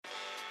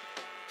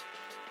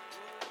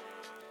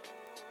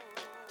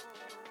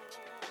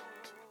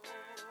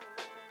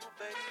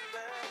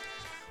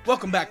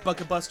Welcome back,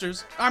 Bucket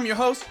Busters. I'm your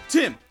host,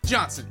 Tim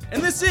Johnson,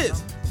 and this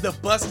is the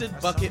Busted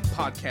Bucket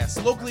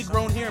Podcast, locally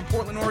grown here in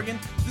Portland, Oregon,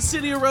 the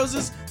City of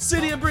Roses,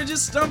 City of Bridges,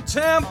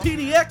 Stumptown,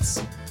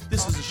 PDX.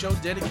 This is a show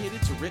dedicated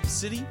to Rip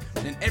City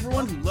and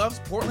everyone who loves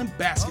Portland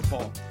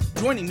basketball.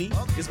 Joining me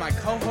is my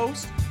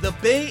co-host, the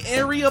Bay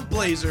Area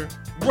Blazer,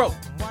 Ro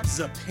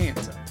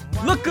Zapanta.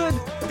 Look good,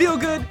 feel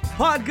good,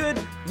 pod good,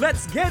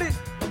 let's get it.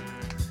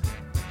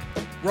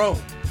 Ro.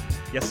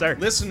 Yes, sir.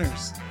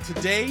 Listeners,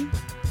 today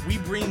we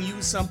bring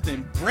you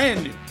something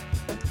brand new.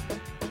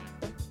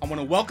 I want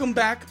to welcome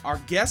back our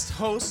guest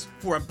host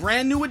for a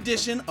brand new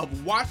edition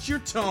of Watch Your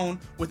Tone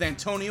with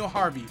Antonio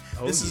Harvey.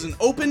 This is an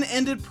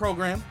open-ended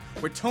program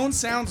where Tone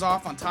sounds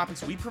off on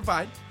topics we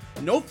provide.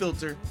 No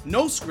filter,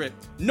 no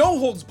script, no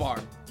holds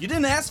barred. You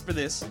didn't ask for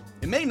this.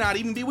 It may not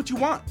even be what you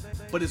want,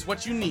 but it's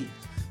what you need.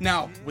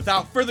 Now,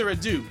 without further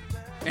ado,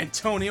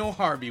 Antonio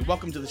Harvey,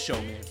 welcome to the show,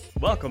 man.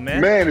 Welcome,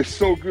 man. Man, it's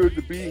so good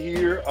to be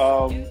here.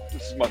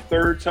 This is my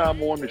third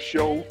time on the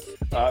show.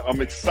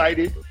 I'm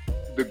excited.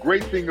 The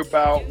great thing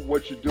about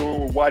what you're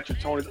doing with Watch Your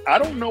Tone is I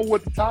don't know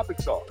what the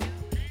topics are.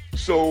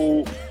 So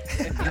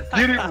you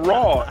get it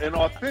raw and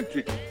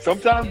authentic.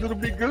 Sometimes it'll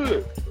be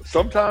good.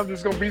 Sometimes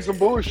it's going to be some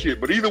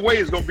bullshit. But either way,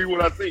 it's going to be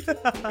what I think.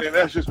 And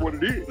that's just what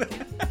it is.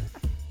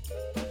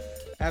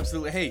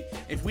 Absolutely. Hey,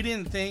 if we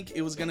didn't think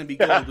it was going to be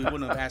good, we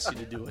wouldn't have asked you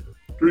to do it.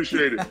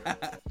 Appreciate it.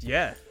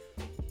 Yeah.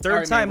 Third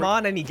right, time man,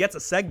 on and he gets a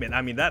segment.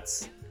 I mean,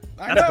 that's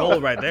know.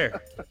 gold right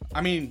there.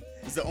 I mean,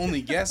 it's the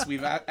only guest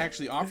we've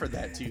actually offered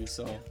that to,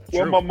 so.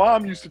 Well, True. my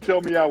mom used to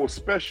tell me I was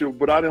special,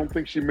 but I don't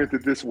think she meant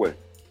it this way.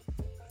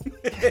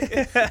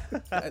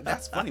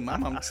 That's funny. My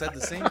mom said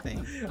the same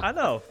thing. I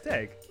know.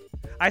 Dang.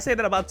 I say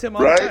that about Tim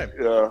all the Right? time.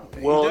 Yeah.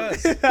 Well,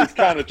 does. it's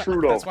kind of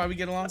true, though. That's why we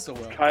get along so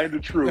well. Kind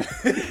of true.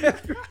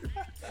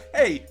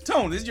 Hey,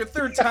 Tone, this is your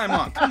third time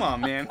on. Come on,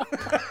 man.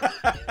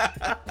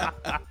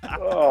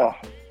 Oh.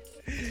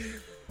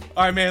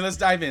 All right, man. Let's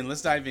dive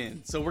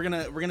in. So we're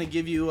gonna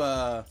give you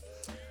an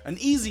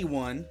easy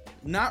one,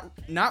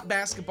 not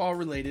basketball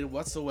related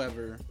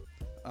whatsoever.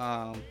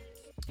 But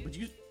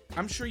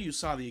I'm sure you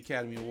saw the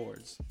Academy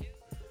Awards,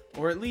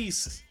 or at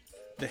least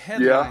the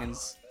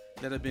headlines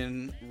that have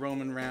been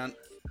roaming around.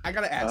 I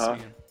gotta ask,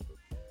 man,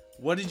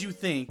 what did you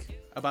think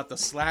about the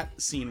slap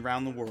scene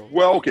around the world?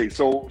 Well, okay,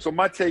 so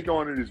my take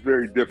on it is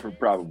very different,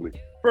 probably.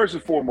 First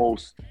and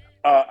foremost,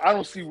 I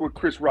don't see what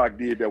Chris Rock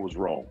did that was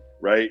wrong,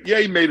 right? Yeah,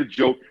 he made a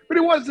joke, but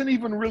it wasn't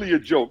even really a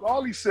joke.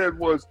 All he said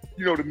was,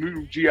 the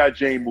new G.I.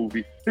 Jane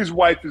movie, his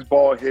wife is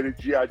bald-headed,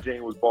 G.I.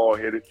 Jane was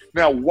bald-headed.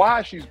 Now,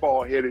 why she's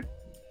bald-headed,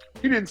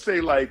 he didn't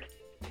say,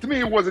 to me,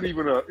 it wasn't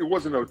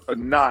a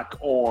knock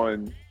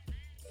on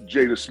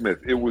Jada Smith.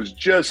 It was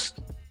just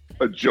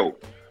a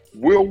joke.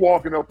 Will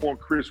walking up on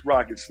Chris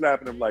Rock and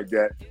slapping him like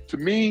that, to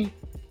me,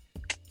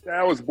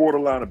 that was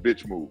borderline a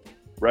bitch move,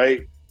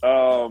 right?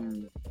 For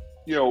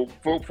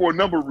a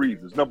number of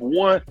reasons. Number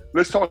one,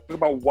 let's talk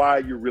about why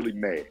you're really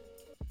mad.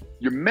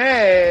 You're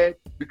mad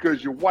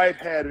because your wife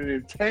had an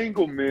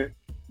entanglement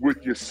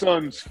with your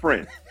son's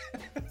friend.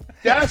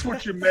 That's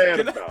what you're mad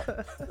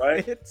about,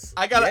 right?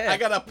 I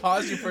gotta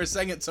pause you for a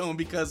second, Tone,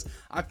 because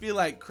I feel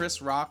like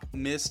Chris Rock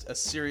missed a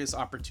serious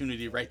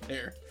opportunity right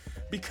there.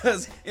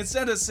 Because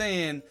instead of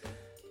saying,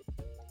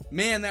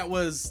 man, that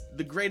was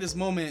the greatest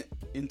moment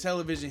in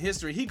television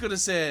history, he could have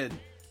said,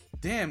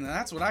 damn,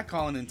 that's what I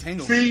call an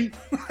entanglement. See,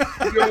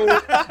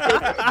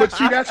 but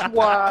see, that's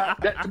why.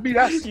 To me,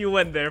 that's You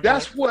went there.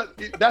 That's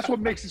what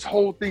makes this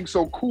whole thing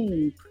so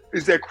cool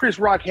is that Chris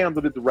Rock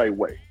handled it the right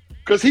way.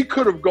 Because he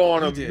could have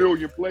gone a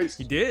million places.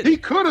 He did. He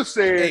could have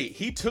said, hey,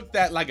 he took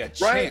that like a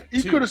champ. Right?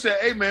 He could have said,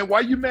 hey, man, why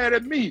you mad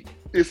at me?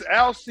 It's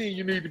Al scene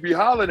you need to be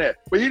hollering at.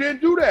 But he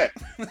didn't do that,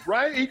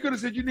 right? He could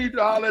have said, you need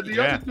to holler at the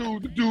other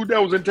dude, the dude that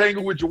was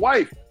entangled with your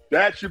wife.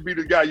 That should be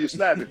the guy you're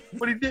slapping.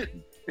 But he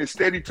didn't.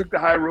 Instead, he took the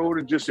high road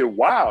and just said,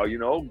 wow,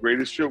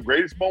 greatest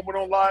moment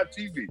on live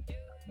TV.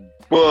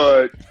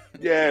 But,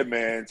 yeah,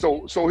 man.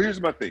 So here's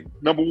my thing.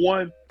 Number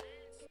one,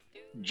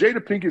 Jada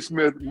Pinkett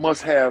Smith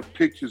must have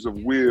pictures of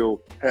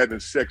Will having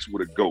sex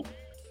with a goat.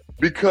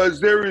 Because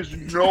there is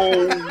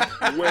no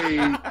way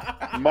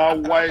my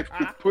wife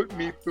could put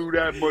me through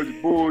that much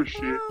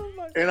bullshit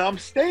and I'm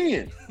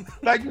staying.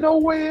 No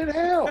way in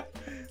hell.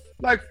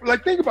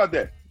 Think about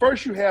that.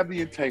 First, you have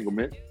the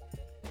entanglement.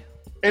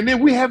 And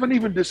then we haven't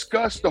even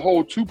discussed the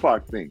whole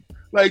Tupac thing.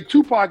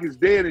 Tupac is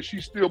dead and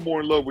she's still more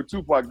in love with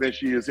Tupac than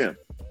she is him.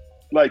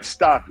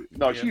 Stop it.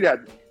 No,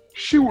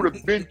 she would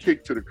have been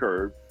kicked to the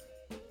curb.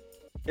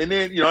 And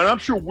then, and I'm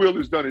sure Will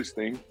has done his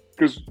thing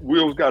because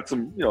Will's got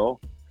some,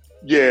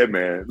 yeah,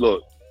 man,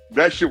 look,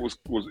 that shit was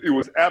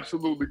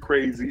absolutely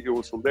crazy. It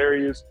was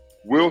hilarious.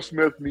 Will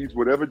Smith needs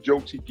whatever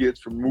jokes he gets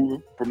from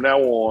now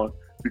on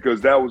because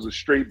that was a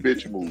straight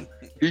bitch move.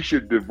 He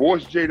should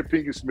divorce Jada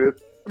Pinkett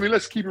Smith. I mean,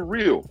 let's keep it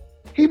real.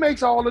 He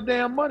makes all the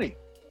damn money.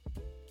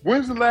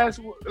 When's the last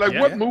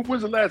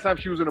time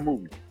she was in a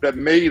movie that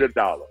made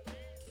 $1?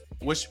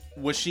 Was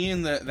she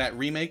in that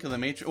remake of the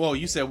Matrix? Well,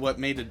 you said what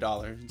made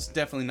 $1. It's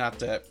definitely not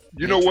that.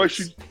 You know what?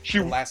 She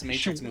last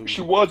Matrix movie.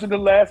 She was in the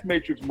last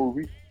Matrix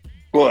movie,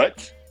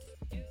 but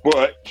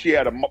but she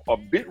had a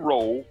bit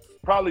role,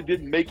 probably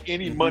didn't make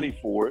any money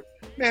for it.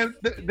 Man,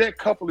 that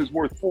couple is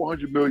worth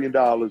 $400 million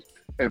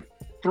and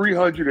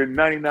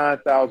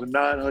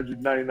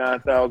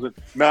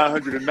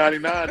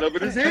 399,999,999 of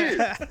it is his.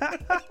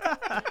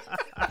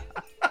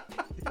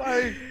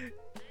 Like,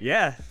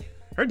 yeah,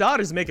 her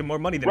daughter's making more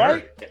money than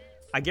right? her.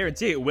 I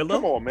guarantee it, Willow.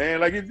 Come on, man.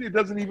 Like, it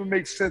doesn't even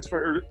make sense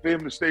for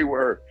him to stay with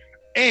her.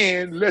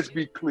 And let's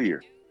be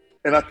clear.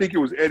 And I think it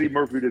was Eddie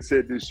Murphy that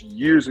said this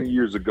years and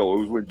years ago. It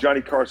was when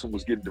Johnny Carson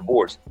was getting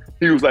divorced.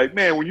 He was like,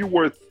 man, when you're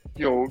worth,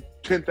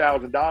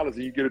 $10,000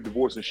 and you get a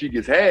divorce and she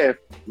gets half,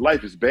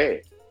 life is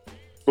bad.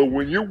 But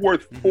when you're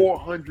worth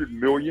 $400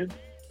 million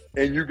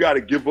and you got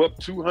to give up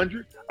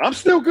 200, I'm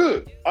still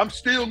good. I'm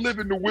still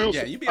living the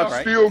Wilson. Yeah, you be all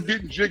right. Still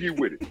getting jiggy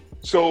with it.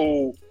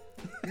 So,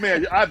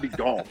 man, I'd be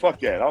gone. Fuck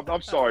that.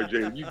 I'm sorry,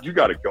 Jay. You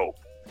got to go.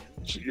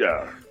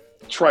 Yeah.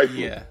 Trifling.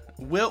 Yeah.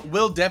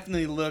 Will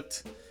definitely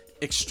looked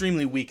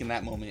extremely weak in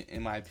that moment,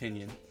 in my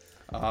opinion.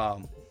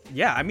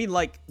 Yeah, I mean,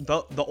 like,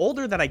 the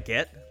older that I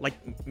get, like,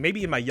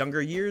 maybe in my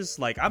younger years,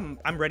 like, I'm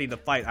ready to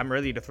fight. I'm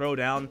ready to throw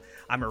down.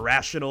 I'm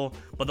irrational.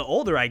 But the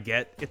older I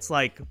get, it's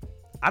like,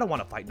 I don't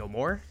want to fight no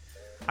more.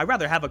 I'd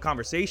rather have a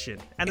conversation.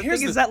 And the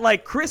thing is that,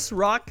 like, Chris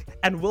Rock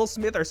and Will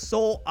Smith are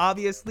so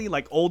obviously,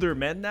 like, older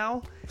men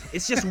now.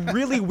 It's just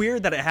really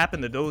weird that it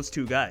happened to those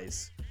two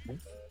guys.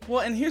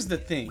 Well, and here's the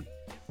thing.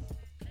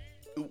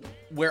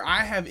 Where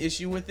I have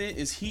issue with it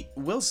is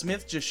Will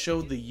Smith just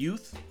showed the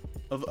youth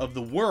of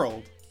the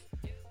world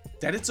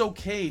that it's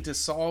okay to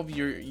solve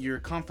your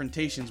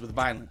confrontations with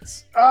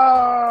violence.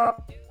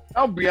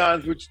 I'll be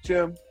honest with you,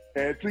 Tim,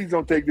 and please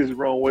don't take this the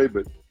wrong way,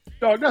 but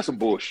dog, that's some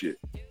bullshit.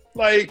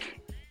 Like,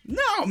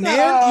 no,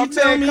 man, you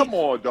telling me? Come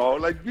on, dog.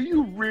 Like, do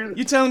you really?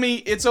 You telling me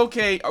it's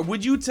okay? Or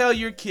would you tell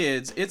your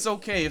kids it's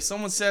okay if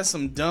someone says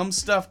some dumb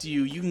stuff to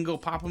you, you can go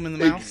pop them in the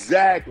mouth?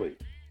 Exactly.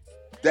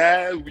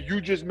 That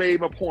you just made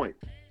my point.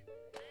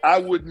 I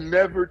would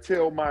never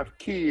tell my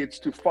kids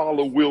to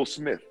follow Will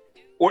Smith.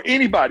 Or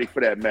anybody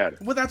for that matter.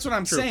 Well, that's what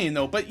I'm saying,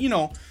 though. But, you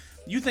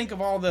think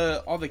of all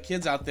the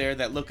kids out there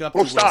that look up to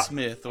Will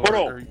Smith.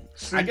 Or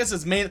I guess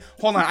it's mainly,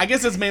 hold on. I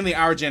guess it's mainly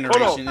our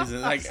generation, isn't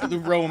it? Like the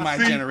row of my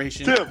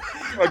generation. Tim,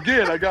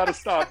 again, I got to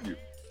stop you.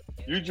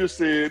 You just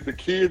said the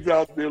kids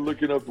out there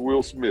looking up to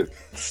Will Smith.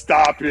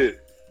 Stop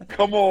it.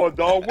 Come on,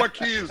 dog. What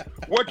kids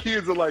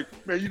are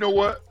like, man, you know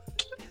what?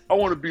 I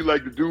want to be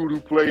like the dude who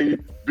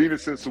played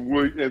Venus and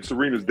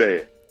Serena's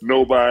dad.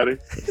 Nobody.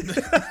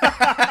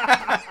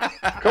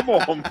 Come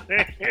on,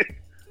 man.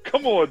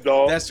 Come on,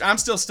 dog. I'm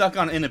still stuck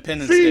on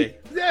Independence Day.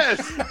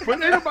 Yes, but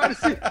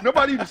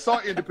nobody even saw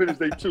Independence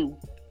Day 2,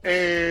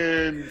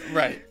 and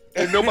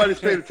nobody's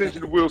paying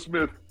attention to Will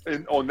Smith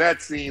on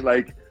that scene.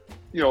 Like,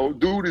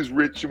 dude is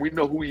rich and we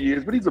know who he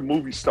is, but he's a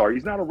movie star.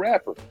 He's not a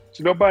rapper,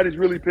 so nobody's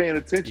really paying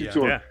attention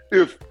to him. Yeah.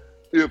 If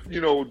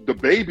the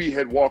Baby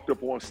had walked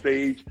up on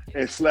stage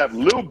and slapped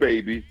Lil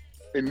Baby,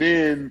 and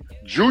then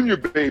Junior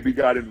Baby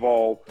got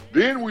involved,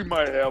 then we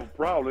might have a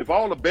problem. If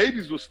all the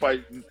babies was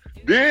fighting,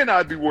 then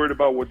I'd be worried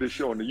about what they're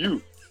showing to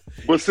you.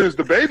 But since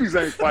the babies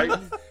ain't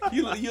fighting...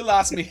 you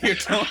lost me here,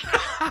 Tom.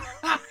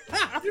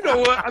 You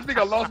know what? I think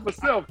I lost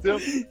myself, Tim.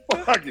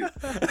 Fuck it.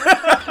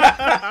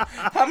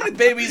 How many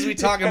babies are we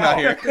talking about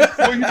here?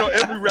 Well,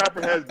 every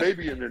rapper has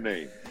baby in their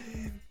name.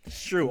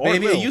 True.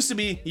 Baby, it used to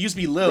be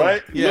Lil.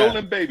 Right? Yeah. Lil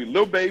and Baby.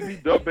 Lil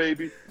Baby, Da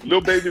Baby,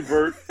 Lil Baby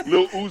Vert,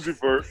 Lil Uzi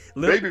Vert,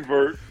 Baby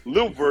Vert,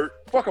 Lil Vert.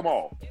 Fuck them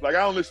all. Like, I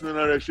don't listen to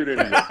none of that shit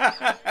anymore.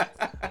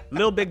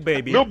 Lil Big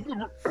Baby.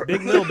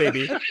 Big Lil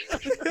Baby.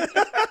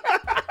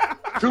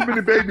 Too many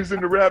babies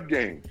in the rap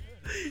game.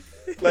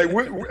 Like,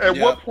 at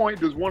what point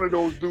does one of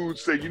those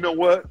dudes say, you know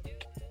what?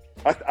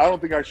 I don't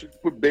think I should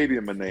put Baby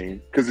in my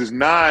name because there's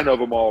 9 of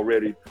them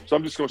already, so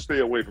I'm just going to stay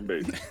away from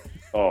Baby.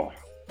 Oh.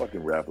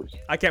 Fucking rappers.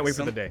 I can't wait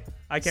for the day.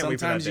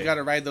 Sometimes you got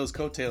to ride those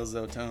coattails,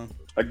 though, Tone.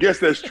 I guess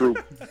that's true.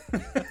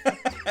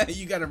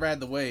 You got to ride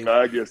the wave.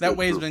 I guess that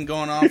wave's been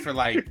going on for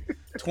like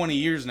 20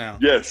 years now.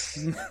 Yes.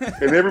 And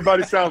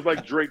everybody sounds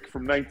like Drake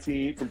from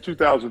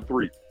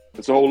 2003.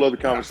 That's a whole other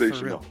conversation.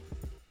 For real.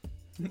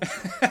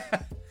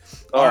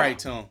 All right,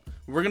 Tone.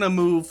 We're going to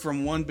move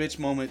from one bitch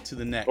moment to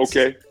the next.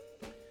 Okay.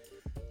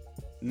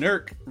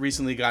 Nurk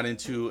recently got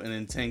into an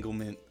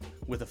entanglement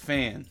with a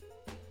fan.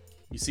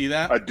 You see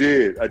that? I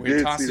did. I Where did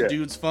he tossed see the that.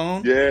 dude's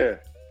phone? Yeah.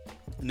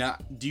 Now,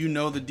 do you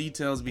know the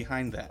details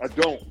behind that? I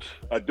don't.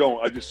 I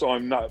just saw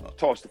him not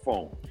toss the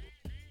phone.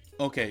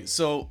 Okay,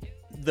 so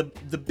the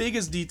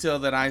biggest detail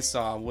that I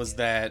saw was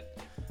that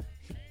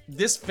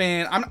this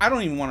fan, I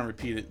don't even want to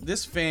repeat it.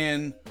 This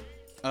fan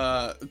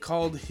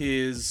called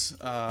his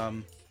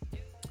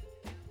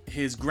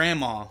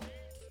grandma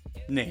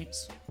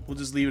names. We'll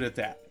just leave it at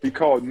that. He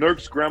called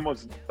Nurk's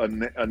grandma's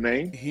a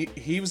name?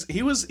 He was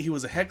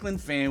a heckling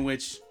fan,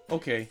 which,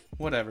 okay,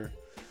 whatever.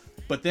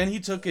 But then he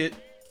took it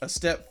a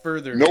step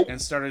further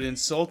and started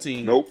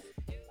insulting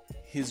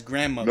his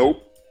grandmother.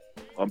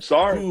 I'm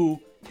sorry. Who,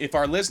 if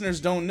our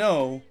listeners don't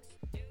know,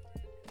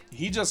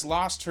 he just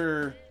lost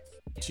her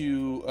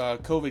to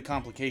COVID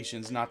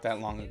complications not that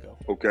long ago.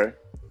 Okay.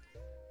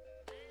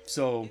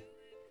 So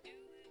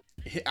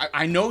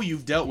I know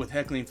you've dealt with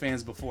heckling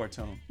fans before,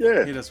 Tone.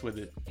 Yeah. Hit us with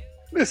it.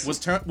 Listen,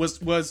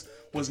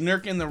 Was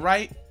Nurk in the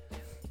right?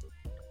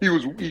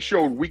 he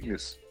showed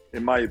weakness,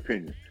 in my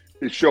opinion.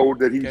 It showed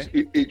that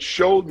it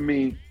showed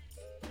me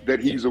that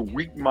he's a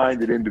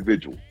weak-minded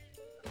individual.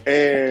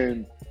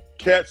 And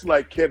cats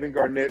like Kevin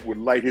Garnett would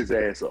light his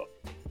ass up.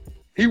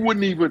 He would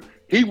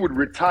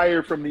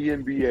retire from the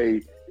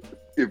NBA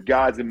if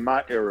guys in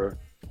my era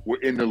were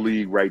in the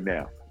league right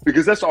now.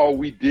 Because that's all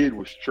we did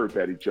was chirp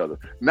at each other.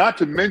 Not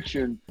to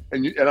mention,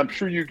 and I'm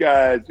sure you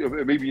guys,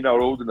 maybe you're not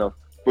old enough,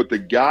 but the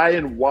guy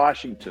in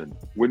Washington,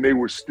 when they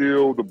were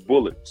still the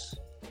Bullets,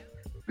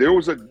 there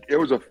was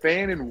a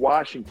fan in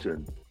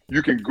Washington.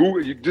 You can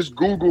just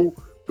Google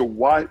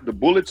the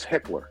Bullets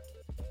heckler.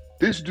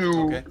 This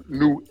dude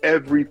knew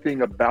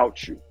everything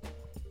about you.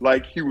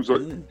 Like he was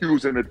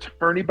an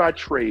attorney by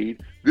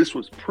trade. This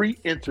was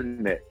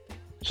pre-internet.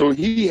 So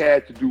he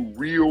had to do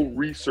real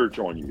research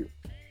on you.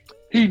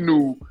 He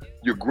knew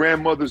your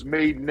grandmother's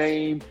maiden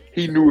name.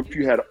 He knew if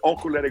you had an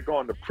uncle that had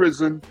gone to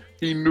prison.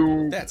 He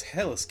knew. That's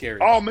hella scary.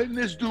 Oh man,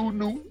 this dude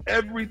knew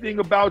everything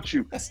about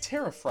you. That's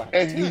terrifying.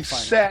 And he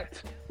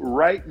sat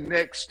right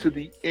next to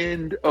the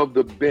end of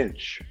the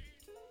bench.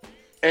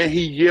 And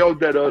he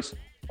yelled at us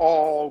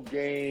all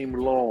game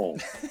long.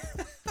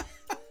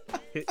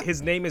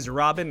 His name is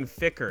Robin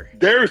Ficker.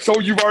 So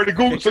you've already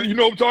Googled, so you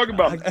know what I'm talking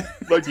about.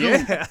 Like,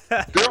 dude,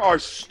 there are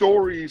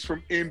stories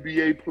from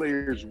NBA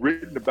players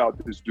written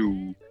about this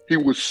dude. He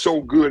was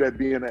so good at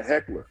being a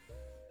heckler.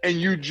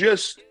 And you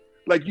just,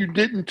 you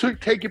didn't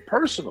take it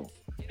personal.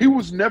 He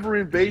was never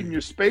invading your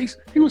space.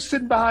 He was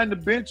sitting behind the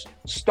bench,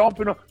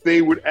 stomping up.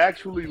 They would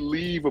actually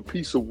leave a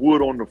piece of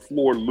wood on the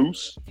floor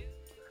loose.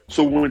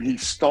 So when he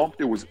stomped,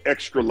 it was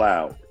extra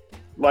loud.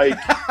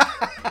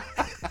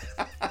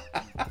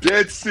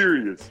 Dead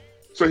serious.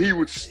 So he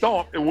would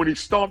stomp, and when he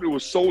stomped, it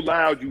was so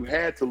loud you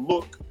had to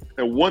look.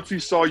 And once he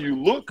saw you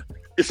look,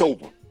 it's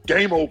over.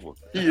 Game over.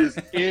 He is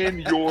in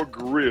your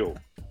grill.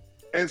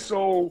 And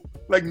so,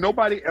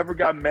 nobody ever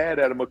got mad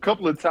at him. A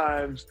couple of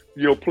times,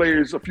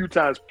 players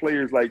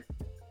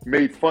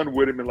made fun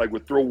with him and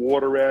would throw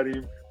water at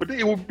him. But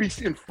it would be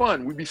in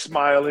fun. We'd be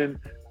smiling.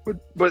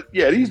 But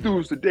yeah, these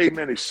dudes today,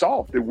 man, they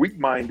soft. They're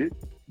weak-minded.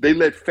 They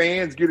let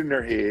fans get in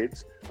their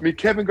heads. I mean,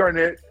 Kevin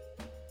Garnett,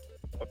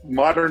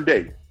 modern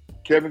day,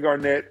 Kevin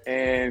Garnett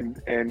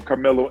and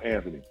Carmelo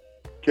Anthony.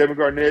 Kevin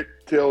Garnett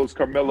tells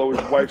Carmelo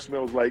his wife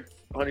smells like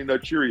Honey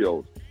Nut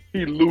Cheerios.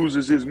 He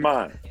loses his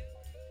mind.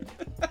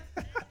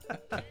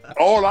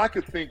 All I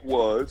could think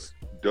was,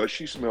 does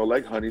she smell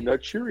like Honey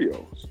Nut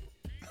Cheerios?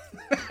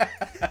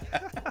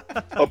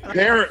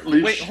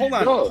 Apparently, wait, hold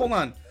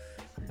on.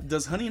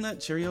 Does Honey Nut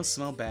Cheerios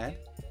smell bad?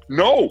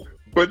 No.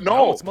 It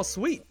smells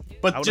sweet.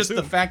 But just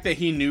the fact that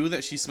he knew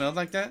that she smelled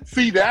like that?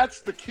 See,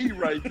 that's the key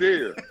right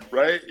there,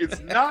 right? It's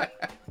not,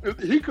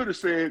 he could have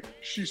said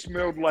she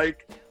smelled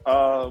like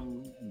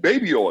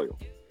baby oil.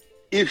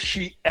 If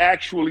she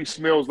actually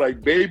smells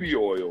like baby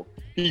oil,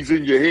 he's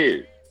in your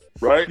head,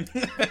 right?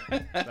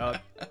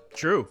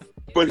 True.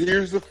 But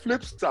here's the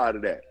flip side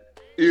of that.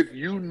 If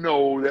you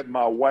know that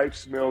my wife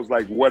smells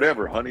like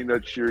whatever, Honey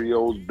Nut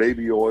Cheerios,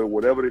 baby oil,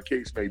 whatever the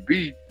case may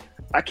be,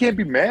 I can't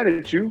be mad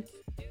at you.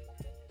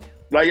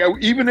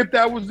 Even if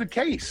that was the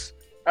case,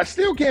 I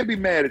still can't be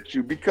mad at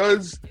you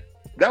because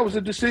that was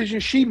a decision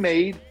she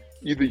made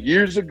either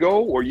years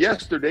ago or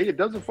yesterday. It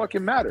doesn't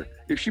fucking matter.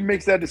 If she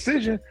makes that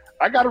decision,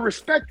 I got to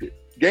respect it.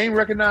 Game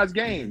recognized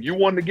game. You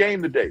won the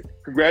game today.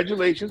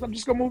 Congratulations. I'm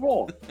just going to move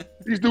on.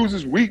 These dudes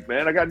is weak,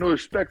 man. I got no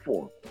respect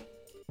for them.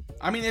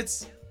 I mean,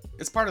 it's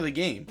part of the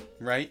game,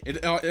 right?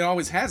 It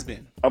always has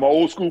been. I'm an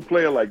old school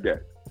player like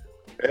that.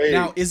 Hey.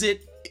 Now, is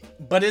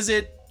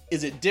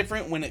it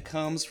different when it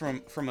comes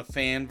from a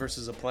fan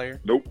versus a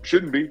player? Nope,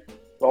 shouldn't be.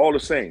 It's all the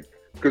same.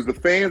 Because the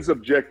fan's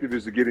objective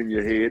is to get in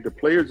your head. The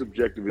player's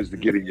objective is to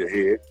get in your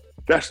head.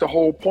 That's the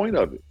whole point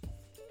of it.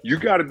 You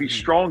got to be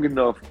strong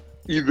enough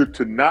either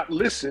to not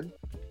listen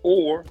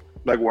or,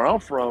 where I'm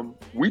from,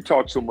 we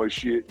talk so much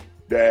shit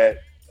that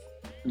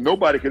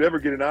nobody could ever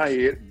get in our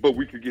head, but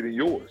we could get in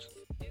yours.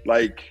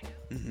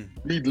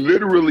 We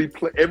literally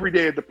play every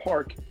day at the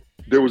park.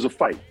 There was a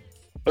fight.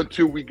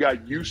 Until we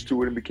got used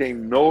to it and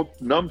became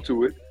numb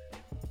to it.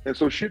 And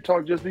so shit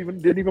talk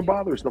didn't even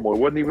bother us no more. It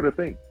wasn't even a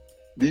thing.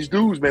 These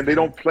dudes, man, they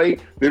don't play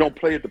at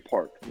the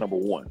park, number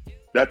one.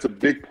 That's a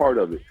big part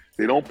of it.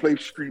 They don't play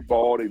street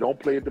ball. They don't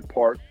play at the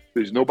park.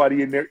 There's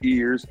nobody in their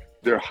ears.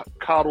 They're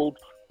coddled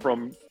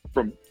from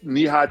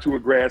knee high to a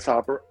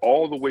grasshopper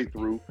all the way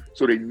through.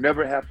 So they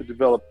never have to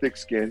develop thick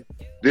skin.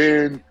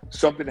 Then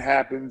something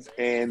happens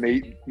and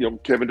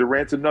Kevin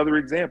Durant's another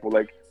example.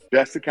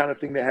 That's the kind of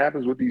thing that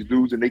happens with these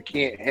dudes, and they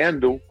can't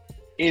handle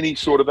any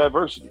sort of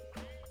adversity.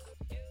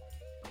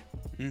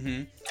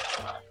 Mm-hmm.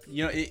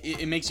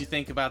 It makes you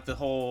think about this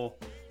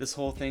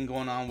whole thing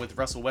going on with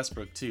Russell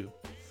Westbrook too,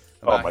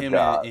 about him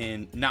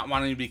and not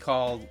wanting to be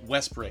called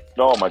Westbrook.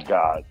 Oh my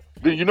God!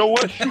 Then you know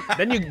what? Shoot.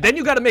 then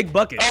you got to make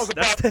buckets. I was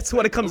about- That's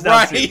what it comes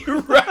down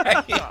to.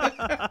 Right.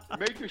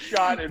 Make a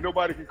shot and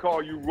nobody can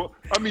call you.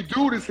 I mean,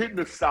 dude is hitting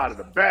the side of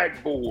the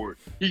backboard.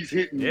 He's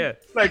hitting. Yeah.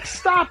 Like,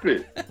 stop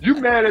it. You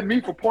mad at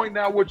me for pointing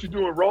out what you're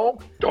doing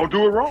wrong? Don't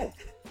do it wrong.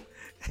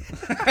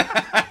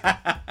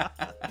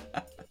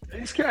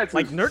 These cats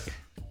Like is,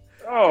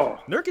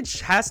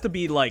 Nurkic has to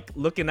be like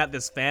looking at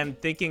this fan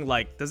thinking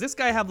like, does this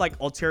guy have like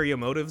ulterior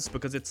motives?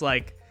 Because it's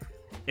like,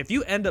 if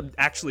you end up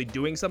actually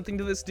doing something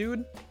to this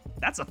dude,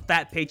 that's a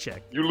fat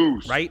paycheck. You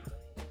lose. Right?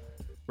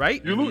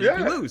 Right? You lose. Yeah.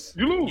 You lose.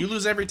 You lose. You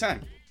lose every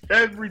time.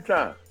 Every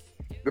time.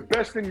 The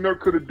best thing Nurk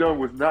could have done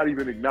was not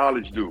even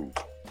acknowledge dude.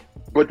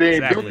 But they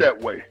ain't built that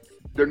way.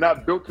 They're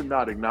not built to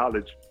not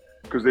acknowledge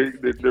because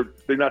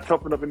they're not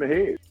tough enough in the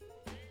head.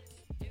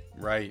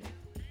 Right.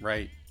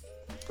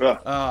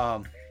 Uh,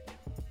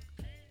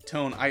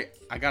 Tone, I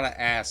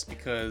gotta ask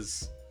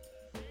because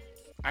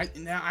I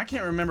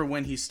can't remember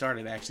when he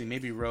started. Actually,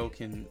 maybe Ro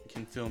can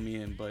fill me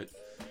in. But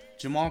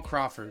Jamal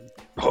Crawford,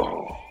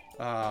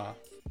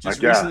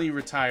 just recently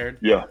retired.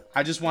 Yeah.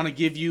 I just want to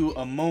give you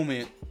a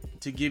moment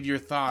to give your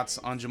thoughts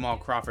on Jamal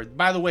Crawford.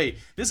 By the way,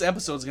 this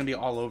episode is gonna be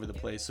all over the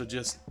place, so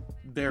just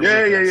bear with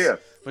us. Yeah.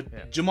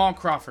 But Jamal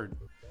Crawford,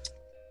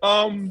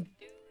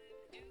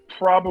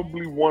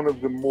 probably one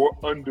of the more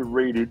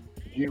underrated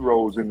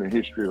heroes in the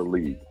history of the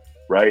league,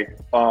 right?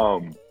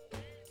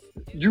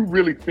 You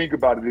really think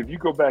about it. If you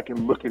go back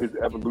and look at his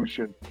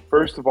evolution,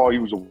 first of all, he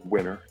was a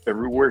winner.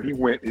 Everywhere he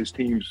went, his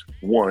teams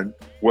won,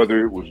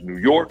 whether it was New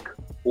York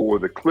or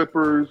the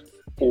Clippers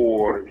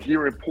or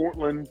here in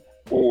Portland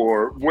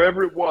or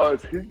wherever it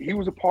was, he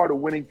was a part of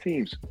winning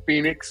teams.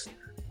 Phoenix.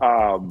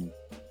 And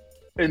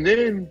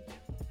then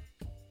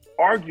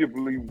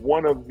arguably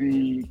one of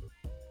the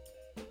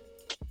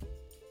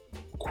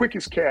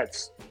quickest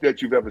cats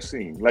that you've ever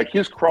seen. Like,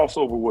 his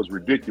crossover was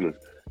ridiculous.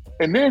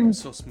 And then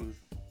so smooth.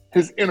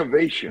 His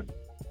innovation,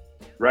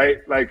 right?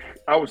 Like,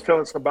 I was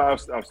telling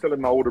somebody, I was telling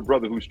my older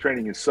brother who's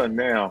training his son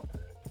now,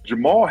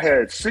 Jamal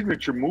had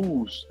signature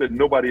moves that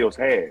nobody else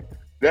had.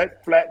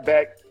 That flat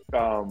back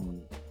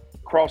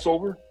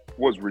crossover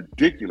was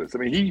ridiculous. I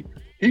mean,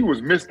 he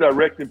was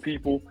misdirecting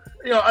people.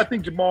 You know, I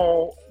think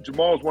Jamal's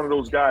one of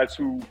those guys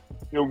who,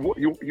 you know,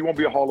 he won't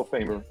be a Hall of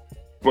Famer,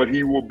 but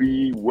he will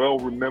be well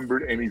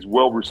remembered and he's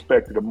well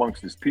respected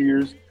amongst his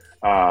peers.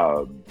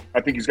 I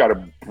think he's got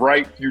a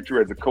bright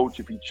future as a coach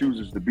if he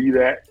chooses to be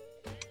that.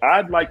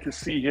 I'd like to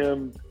see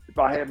him, if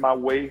I had my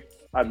way,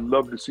 I'd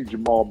love to see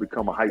Jamal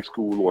become a high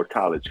school or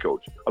college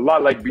coach. A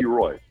lot like B.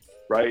 Roy,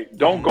 right?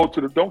 Don't come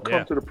to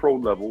the pro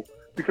level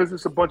because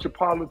it's a bunch of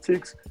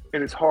politics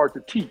and it's hard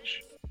to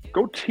teach.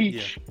 Go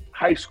teach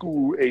high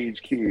school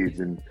age kids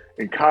and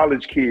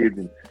college kids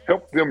and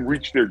help them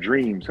reach their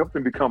dreams, help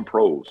them become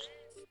pros.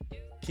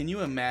 Can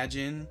you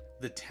imagine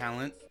the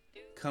talent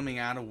coming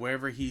out of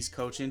wherever he's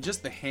coaching?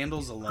 Just the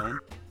handles alone.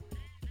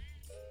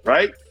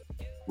 Right?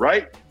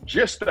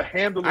 Just the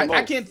handle alone.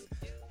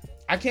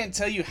 I can't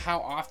tell you how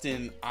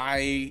often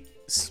I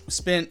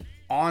spent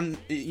on,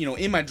 you know,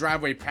 in my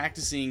driveway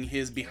practicing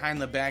his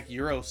behind the back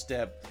Euro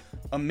step.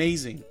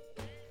 Amazing.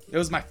 It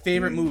was my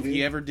favorite move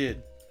he ever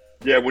did.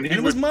 Yeah,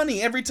 it was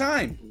money every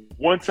time.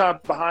 One time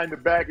behind the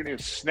back and then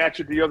snatch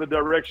it the other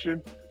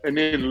direction and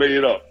then lay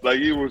it up. Like,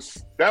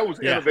 that was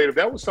innovative.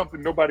 That was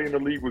something nobody in the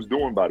league was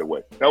doing, by the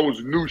way. That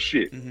was new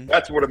shit. Mm-hmm.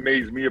 That's what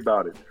amazed me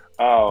about it.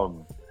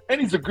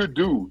 And he's a good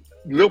dude.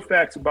 Little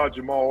facts about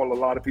Jamal a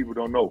lot of people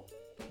don't know.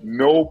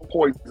 No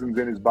poisons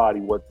in his body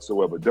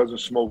whatsoever. Doesn't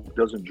smoke,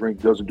 doesn't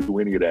drink, doesn't do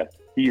any of that.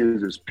 He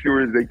is as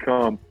pure as they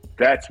come.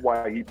 That's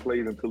why he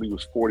played until he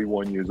was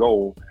 41 years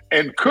old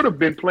and could have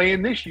been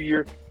playing this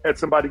year had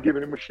somebody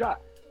given him a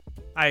shot.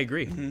 I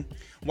agree. Mm-hmm.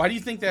 Why do you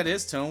think that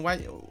is, Tone? Why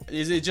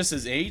is it just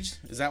his age?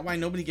 Is that why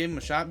nobody gave him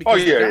a shot?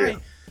 Because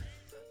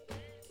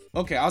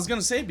Okay, I was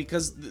gonna say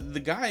because the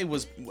guy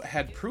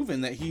had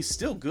proven that he's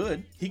still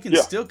good. He can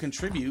still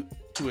contribute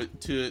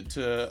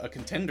to a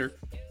contender.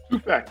 Two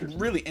factors.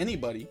 Really,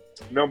 anybody.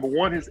 Number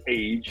one, his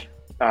age,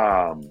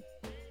 and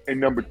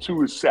number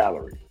two, his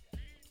salary.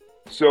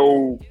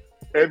 So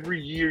every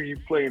year you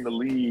play in the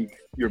league,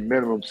 your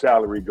minimum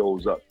salary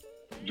goes up.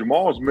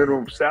 Jamal's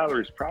minimum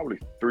salary is probably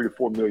 $3 to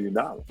 $4 million,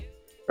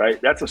 right?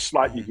 That's a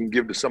slot you can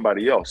give to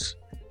somebody else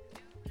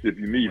if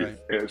you need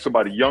it.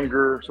 Somebody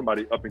younger,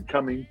 somebody up and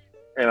coming.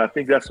 And I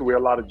think that's the way a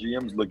lot of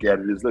GMs look at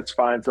it is let's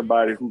find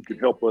somebody who can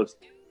help us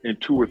in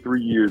 2 or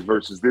 3 years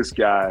versus this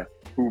guy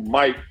who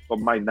might or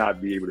might not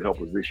be able to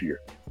help us this year.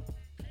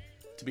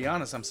 To be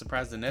honest, I'm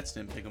surprised the Nets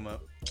didn't pick him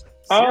up.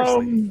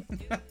 Seriously.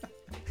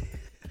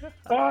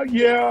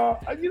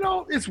 Yeah. You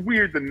know, it's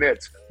weird, the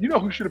Nets. You know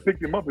who should have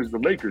picked him up is the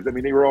Lakers. I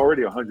mean, they were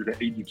already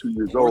 182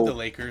 years old. Or the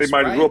Lakers, they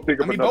might as well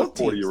pick up another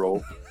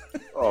 40-year-old.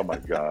 Oh, my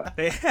God.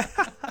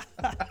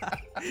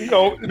 You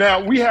know,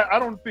 now I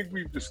don't think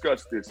we've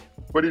discussed this,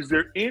 but is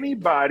there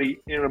anybody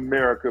in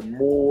America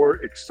more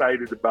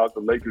excited about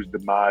the Lakers'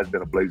 demise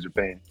than a Blazer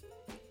fan?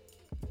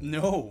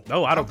 No,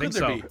 I don't think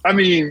so. I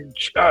mean,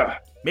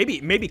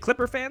 maybe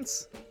Clipper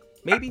fans.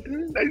 Maybe.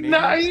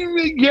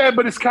 Yeah,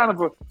 but it's kind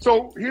of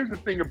so here's the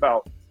thing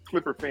about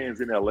Clipper fans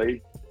in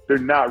LA. they're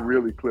not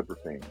really Clipper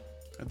fans.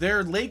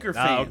 They're Laker Oh,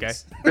 fans. okay.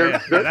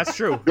 They're- Yeah, that's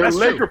true. They're That's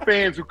Laker true.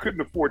 fans who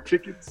couldn't afford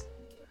tickets,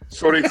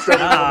 so they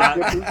settled on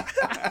the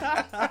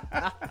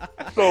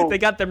Clippers. So They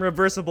got them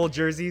reversible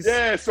jerseys.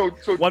 yeah, so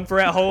One for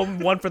at home,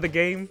 one for the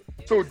game.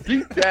 so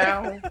deep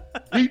down,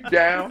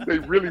 they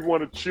really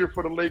want to cheer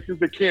for the Lakers.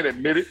 They can't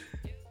admit it,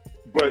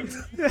 but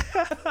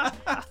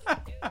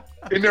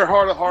in their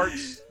heart of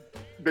hearts,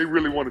 they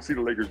really want to see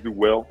the Lakers do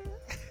well.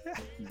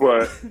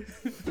 But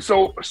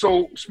so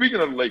speaking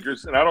of the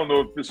Lakers, and I don't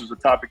know if this is a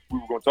topic we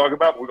were going to talk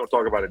about, but we're going to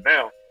talk about it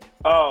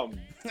now.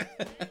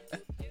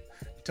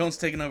 Tone's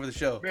taking over the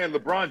show. Man,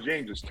 LeBron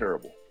James is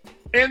terrible,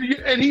 and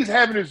he's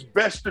having his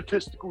best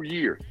statistical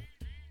year.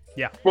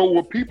 Yeah. But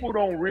what people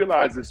don't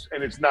realize is,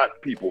 and it's not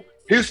people,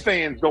 his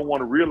fans don't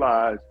want to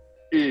realize,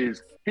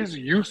 is his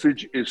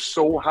usage is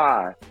so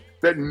high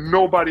that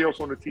nobody else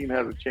on the team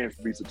has a chance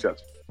to be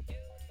successful.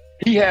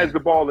 He has the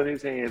ball in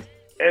his hands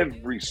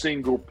every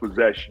single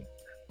possession.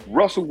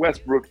 Russell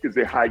Westbrook is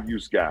a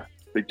high-use guy.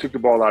 They took the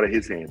ball out of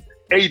his hands.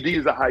 AD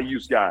is a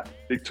high-use guy.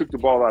 They took the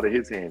ball out of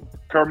his hands.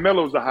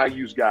 Carmelo's a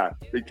high-use guy.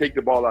 They take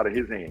the ball out of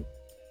his hands.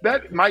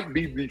 That might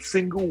be the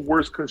single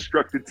worst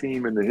constructed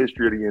team in the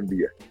history of the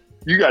NBA.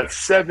 You got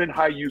 7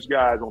 high-use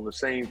guys on the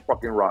same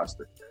fucking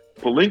roster.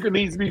 Pelinka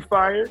needs to be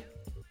fired.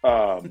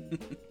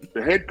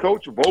 The head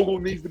coach, Vogel,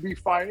 needs to be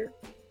fired.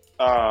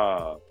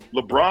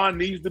 LeBron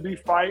needs to be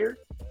fired.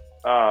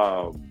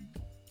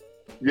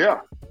 Yeah.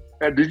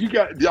 And I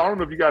don't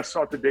know if you guys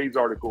saw today's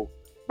article,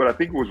 but I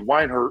think it was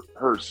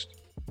Winehurst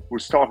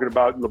was talking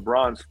about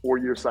LeBron's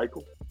 4-year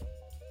cycle.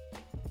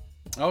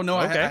 Oh, no,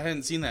 Okay. I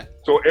hadn't seen that.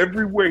 So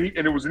everywhere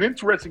and it was an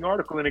interesting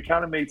article and it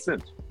kind of made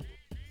sense.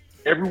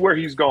 Everywhere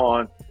he's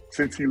gone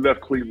since he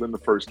left Cleveland the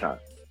first time.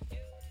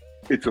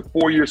 It's a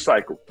 4-year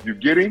cycle. You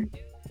get him,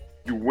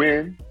 you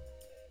win,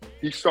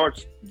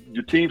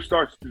 your team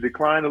starts to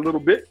decline a little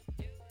bit,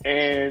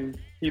 and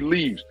he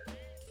leaves.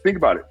 Think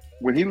about it.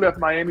 When he left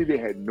Miami, they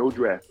had no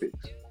draft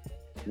picks.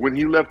 When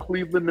he left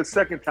Cleveland the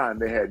second time,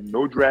 they had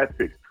no draft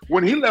picks.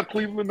 When he left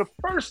Cleveland the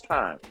first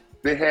time,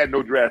 they had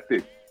no draft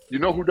picks. You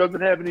know who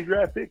doesn't have any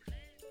draft picks?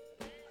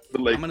 The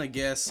Lakers. I'm going to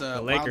guess,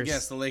 wild Lakers.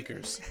 guess the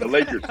Lakers. The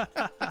Lakers.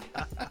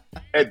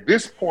 At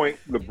this point,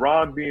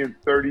 LeBron being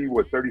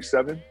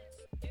 37,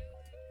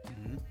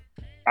 Mhm.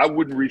 I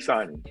wouldn't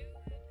re-sign him.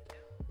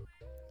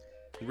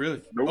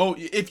 Really? Nope. Oh,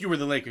 if you were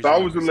the Lakers. If I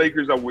you was the would.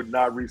 Lakers, I would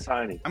not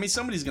re-sign him. I mean,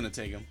 somebody's going to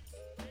take him.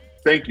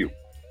 Thank you.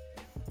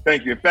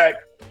 In fact,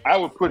 I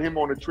would put him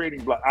on a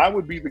trading block. I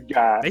would be the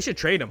guy. They should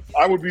trade him.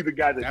 I would be the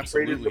guy that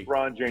Absolutely. traded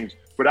LeBron James.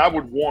 But I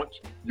would want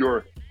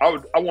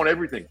I want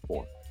everything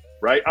for him,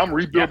 right? I'm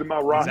rebuilding my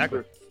roster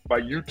exactly. by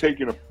you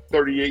taking a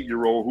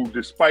 38-year-old who,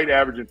 despite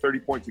averaging 30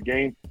 points a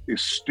game,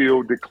 is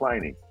still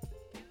declining.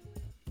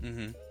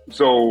 Mm-hmm.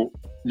 So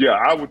yeah,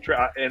 I would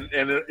try, and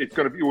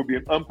it would be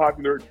an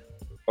unpopular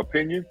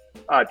opinion.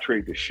 I'd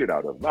trade the shit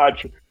out of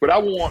him. But I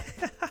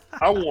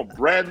want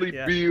Bradley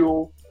Yeah.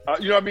 Beal.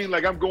 You know what I mean?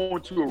 Like, I'm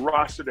going to a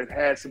roster that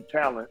has some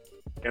talent,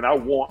 and I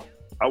want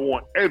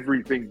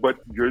everything but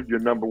your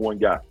number one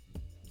guy.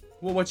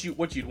 Well, what you'd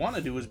want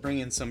to do is bring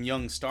in some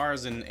young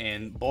stars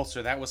and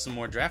bolster that with some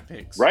more draft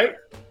picks. Right?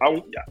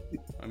 I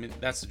mean,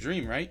 that's the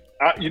dream, right?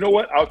 You know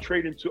what? I'll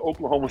trade him to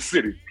Oklahoma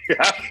City.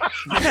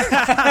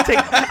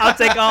 I'll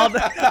take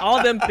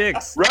all them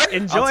picks. Right?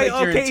 Enjoy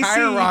I'll take your OKC.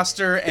 entire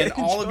roster and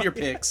all of your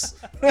picks.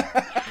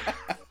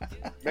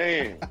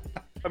 Man.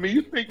 I mean,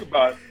 you think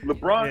about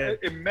LeBron.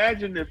 Yeah.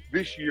 Imagine if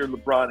this year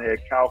LeBron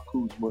had Kyle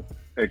Kuzma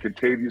and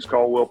Contavious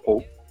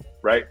Caldwell-Pope,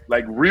 right?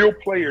 Like real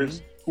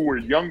players who were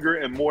younger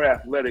and more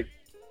athletic.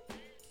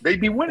 They'd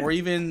be winning. Or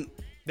even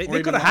They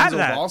even could have had Lonzo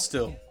that. Ball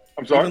still.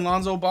 I'm sorry? Even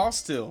Lonzo Ball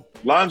still.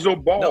 Lonzo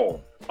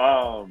Ball.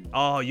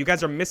 Oh, you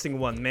guys are missing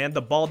one, man.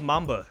 The bald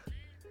mamba,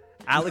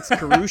 Alex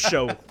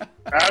Caruso.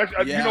 Alex,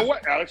 Yeah. You know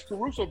what? Alex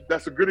Caruso,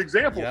 that's a good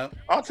example. Yep.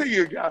 I'll tell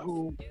you a guy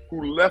who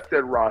left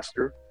that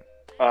roster,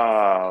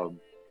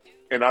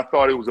 and I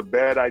thought it was a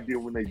bad idea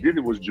when they did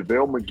it, was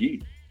JaVale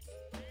McGee.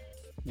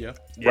 Yeah.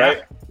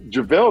 Right?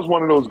 JaVale's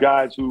one of those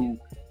guys who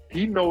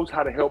he knows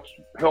how to help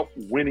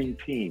winning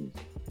teams.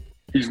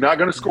 He's not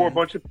going to score a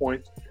bunch of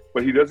points,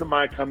 but he doesn't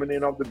mind coming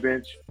in off the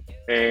bench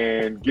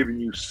and giving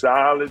you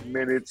solid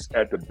minutes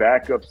at the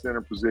backup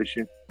center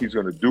position. He's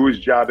going to do his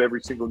job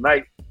every single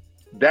night.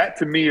 That,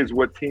 to me, is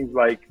what teams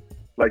like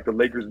the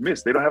Lakers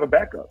miss. They don't have a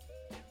backup.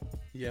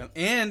 Yeah.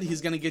 And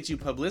he's going to get you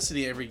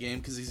publicity every game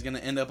because he's going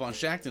to end up on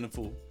Shaqtin' a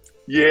Fool.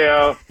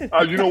 Yeah.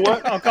 You know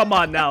what? Oh, come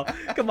on now.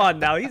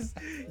 He's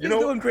know-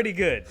 doing pretty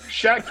good.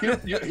 Shaq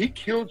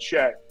killed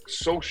Shaq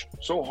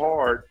so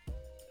hard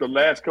the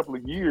last couple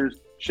of years.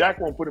 Shaq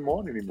won't put him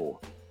on anymore.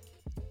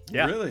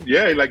 Yeah. Really?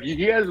 Yeah, like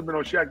he hasn't been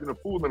on Shaq in a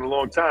Fool in a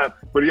long time,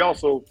 but he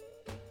also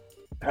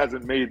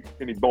hasn't made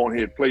any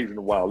bonehead plays in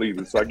a while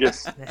either. So I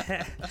guess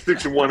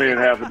 6 in one hand,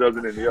 half a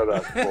dozen in the other, I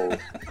suppose.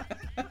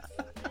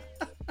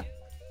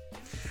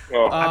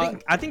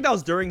 I think that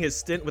was during his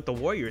stint with the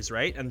Warriors,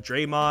 right? And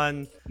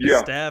Draymond, Yeah.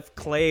 Steph,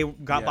 Clay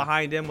got Yeah.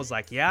 behind him, was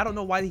like, yeah, I don't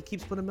know why he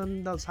keeps putting him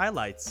in those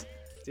highlights.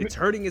 it's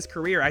hurting his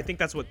career. I think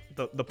that's what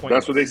the point.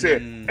 That's was. what they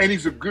said. And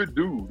he's a good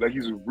dude. Like,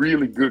 he's a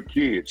really good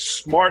kid,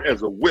 smart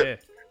as a whip. Yeah.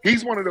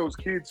 He's one of those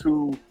kids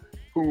who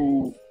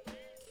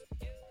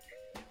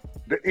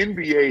the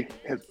NBA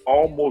has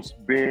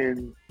almost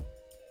been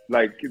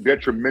like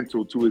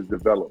detrimental to his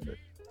development.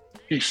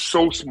 He's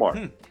so smart.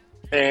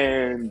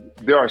 And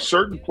there are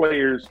certain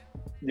players,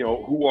 you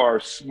know, who are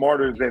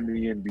smarter than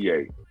the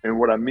NBA. And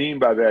what I mean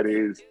by that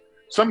is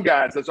some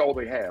guys, that's all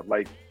they have.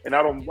 Like, and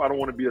I don't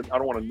want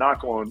to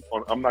knock on,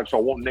 I'm not sure,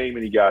 I won't name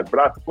any guys, but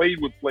I've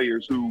played with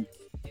players who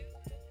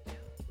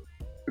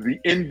the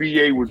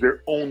NBA was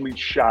their only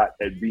shot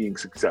at being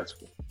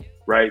successful,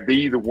 right? They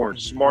either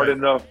weren't smart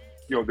enough,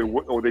 you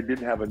know, or they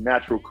didn't have a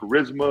natural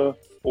charisma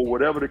or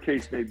whatever the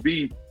case may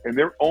be. And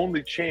their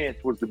only chance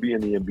was to be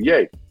in the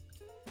NBA.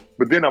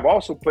 But then I've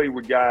also played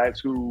with guys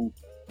who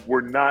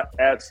were not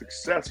as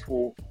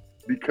successful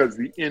because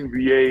the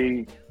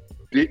NBA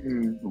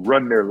didn't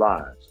run their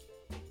lives,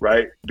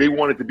 right? They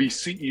wanted to be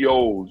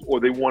CEOs, or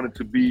they wanted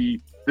to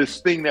be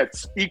this thing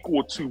that's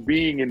equal to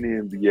being in the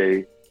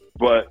NBA,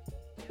 but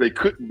they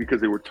couldn't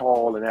because they were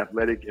tall and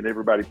athletic and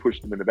everybody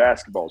pushed them into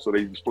basketball. So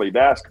they just play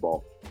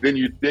basketball. Then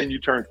you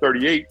turn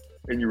 38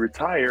 and you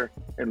retire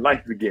and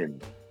life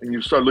begins. And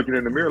you start looking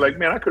in the mirror like,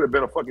 man, I could have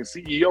been a fucking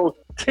CEO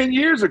 10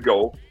 years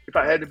ago if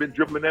I hadn't been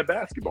dribbling that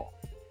basketball.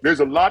 There's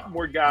a lot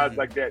more guys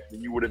like that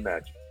than you would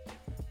imagine.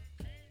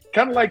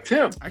 Kind of like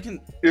Tim.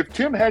 If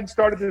Tim hadn't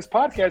started this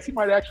podcast, he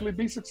might actually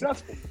be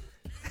successful.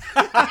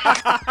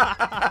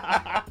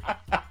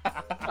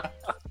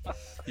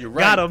 You're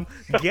right.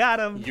 Got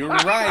him. You're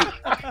right.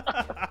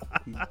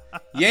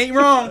 You ain't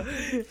wrong.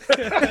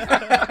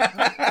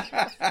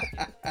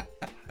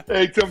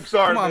 Hey, Tim,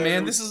 sorry. Come on,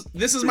 man. This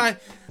is my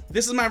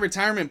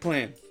retirement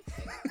plan.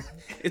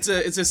 It's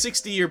a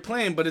 60-year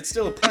plan, but it's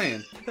still a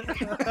plan.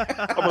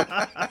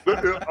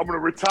 I'm gonna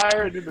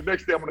retire, and then the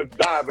next day I'm gonna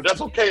die. But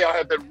that's okay. I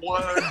have that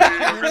one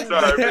day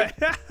retirement.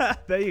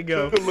 There you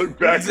go. To look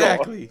back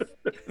exactly.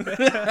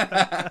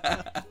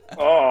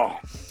 On.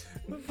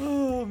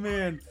 Oh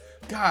man,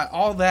 God,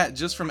 all that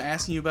just from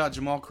asking you about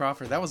Jamal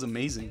Crawford. That was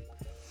amazing.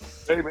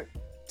 Hey man.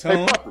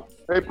 Tone?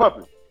 Hey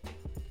puppy.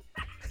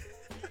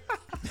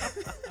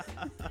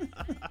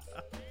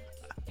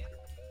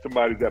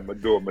 Somebody's at my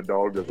door. My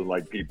dog doesn't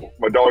like people.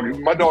 My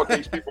dog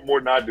hates people more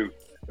than I do.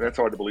 That's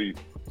hard to believe.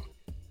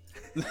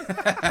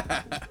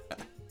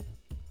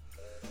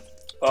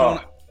 Tone,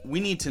 we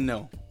need to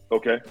know.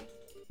 Okay.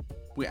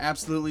 We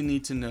absolutely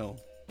need to know.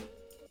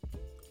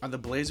 Are the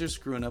Blazers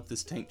screwing up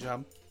this tank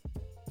job?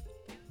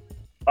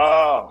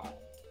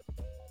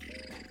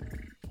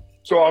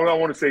 So I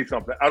want to say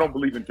something. I don't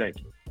believe in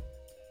tanking.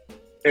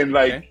 And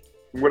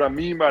what I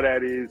mean by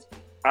that is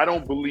I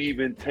don't believe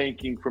in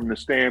tanking from the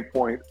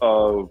standpoint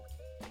of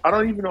I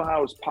don't even know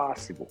how it's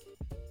possible.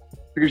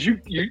 Because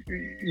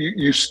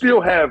you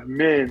still have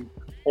men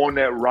on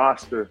that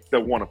roster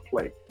that want to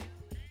play.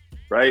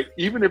 Right?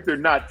 Even if they're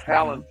not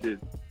talented,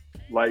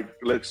 like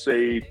let's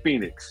say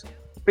Phoenix,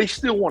 they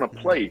still want to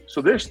play.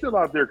 So they're still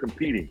out there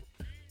competing.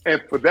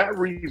 And for that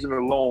reason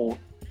alone,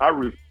 I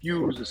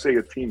refuse to say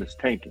a team is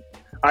tanking.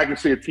 I can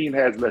say a team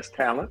has less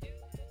talent,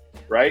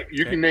 right?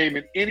 You can name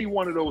it any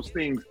one of those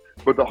things,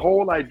 but the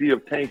whole idea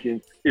of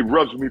tanking, it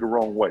rubs me the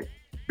wrong way.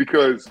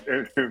 Because,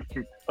 and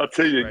I'll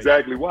tell you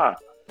exactly why.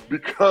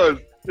 Because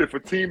if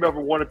a team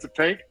ever wanted to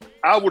tank,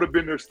 I would have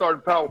been their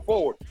starting power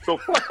forward. So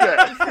fuck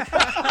that.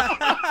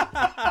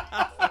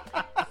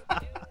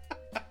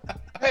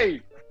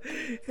 Hey,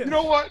 you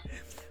know what?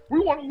 We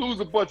want to lose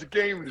a bunch of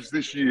games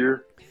this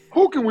year.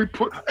 Who can we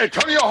put?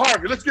 Antonio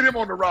Harvey. Let's get him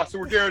on the roster.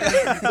 We're guaranteed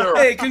to be thorough.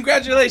 Hey,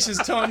 congratulations,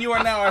 Tone. You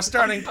are now our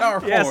starting power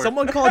forward. Yeah,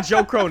 someone call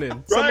Joe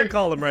Cronin. Someone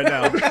call him right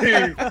now.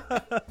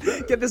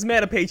 Get this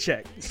man a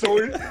paycheck.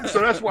 So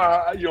that's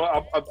why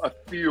I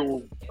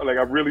feel like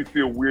I really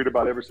feel weird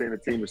about ever saying the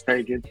team is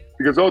tanking,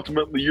 because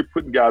ultimately you're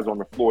putting guys on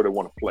the floor that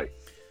want to play,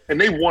 and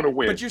they want to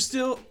win. But you're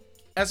still,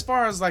 as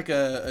far as like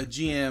a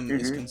GM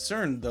is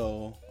concerned,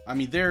 though. I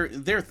mean,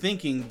 they're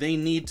thinking they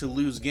need to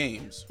lose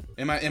games.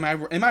 Am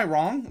I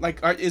wrong? Like,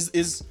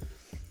 is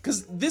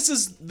because this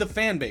is the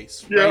fan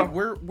base, right?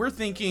 We're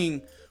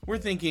thinking,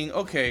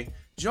 okay,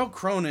 Joe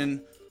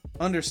Cronin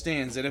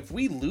understands that if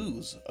we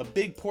lose a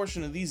big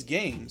portion of these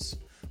games,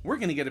 we're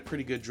gonna get a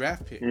pretty good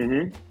draft pick.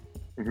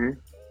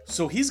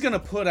 So he's gonna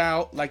put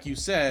out, like you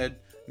said,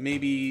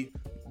 maybe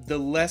the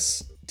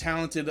less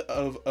talented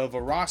of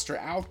a roster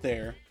out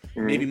there,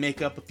 maybe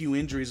make up a few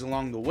injuries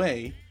along the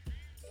way.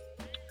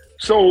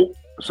 So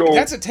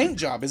that's a tank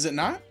job, is it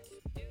not?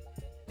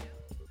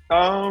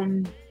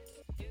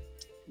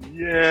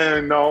 Yeah,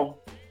 no.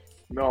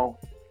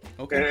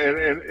 Okay.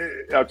 And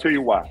I'll tell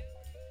you why.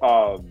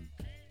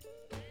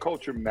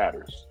 Culture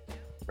matters,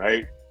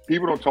 right?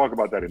 People don't talk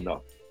about that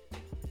enough.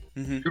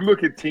 You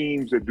look at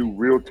teams that do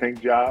real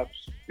tank jobs,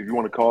 if you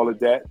want to call it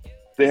that,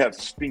 they have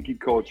stinky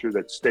culture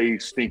that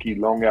stays stinky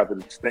long after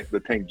the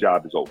tank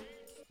job is over,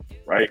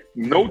 right?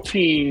 No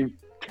team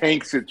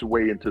tanks its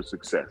way into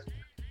success.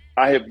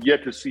 I have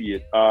yet to see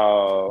it.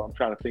 I'm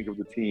trying to think of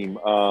the team.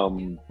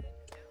 The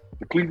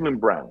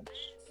Cleveland Browns.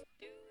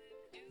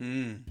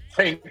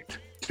 tanked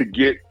to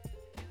get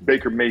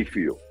Baker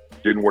Mayfield.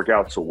 Didn't work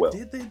out so well.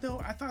 Did they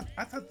though? I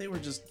thought they were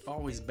just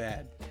always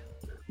bad.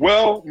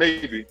 Well,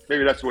 maybe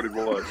that's what it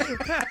was.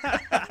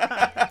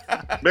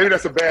 Maybe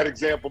that's a bad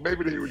example.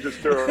 Maybe they were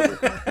just terrible.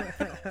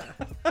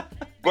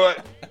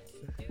 But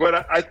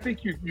I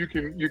think you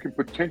can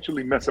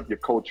potentially mess up your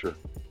culture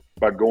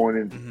by going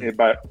in and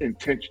by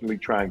intentionally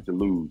trying to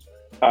lose.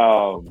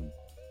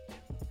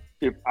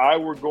 If I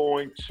were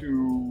going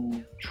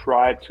to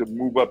try to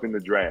move up in the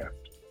draft,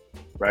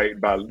 right,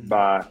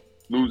 by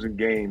losing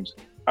games,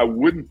 I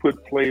wouldn't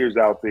put players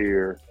out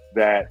there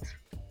that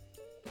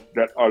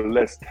are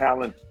less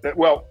talented.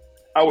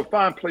 I would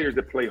find players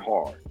that play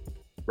hard,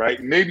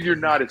 right? Maybe you're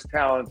not as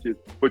talented,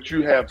 but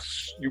you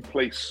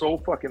play so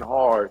fucking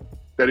hard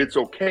that it's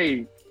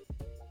okay,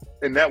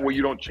 and that way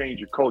you don't change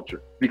your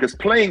culture. Because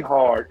playing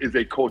hard is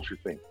a culture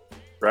thing,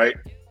 right?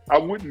 I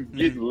wouldn't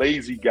get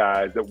lazy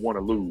guys that want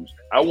to lose.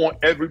 I want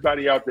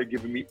everybody out there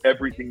giving me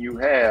everything you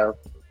have,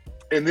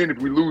 and then if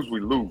we lose,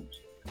 we lose.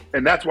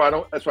 And that's why I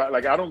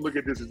don't look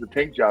at this as a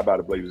tank job out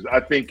of Blazers. I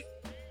think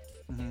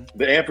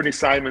the Anthony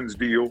Simons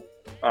deal,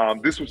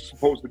 this was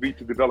supposed to be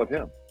to develop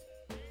him.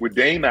 With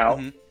Dame out,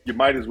 you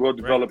might as well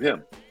develop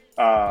him.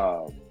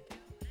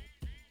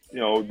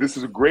 This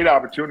is a great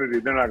opportunity.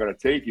 They're not going to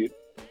take it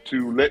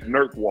to let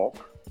Nurk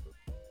walk.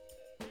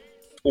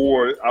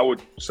 Or I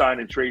would sign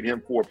and trade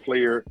him for a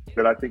player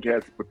that I think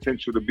has the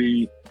potential to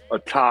be a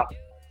top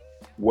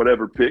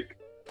whatever pick.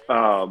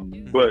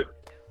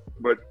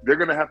 But they're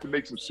going to have to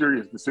make some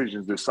serious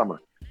decisions this summer.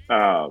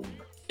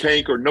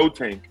 Tank or no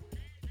tank,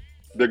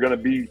 they're going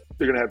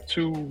to have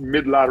 2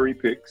 mid-lottery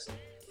picks.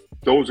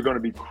 Those are going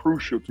to be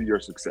crucial to your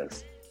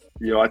success.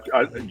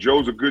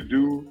 Joe's a good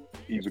dude.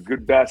 He's a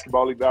good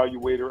basketball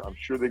evaluator. I'm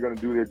sure they're going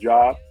to do their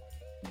job.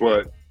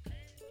 But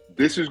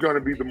this is going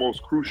to be the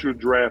most crucial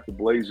draft the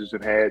Blazers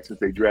have had since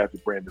they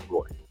drafted Brandon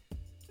Roy.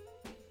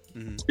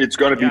 It's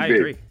going to be big.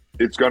 Agree.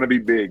 It's going to be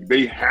big.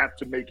 They have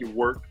to make it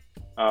work.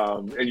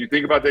 And you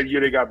think about that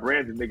year they got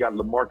Brandon, they got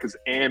LaMarcus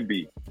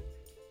Amby.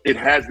 It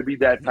has to be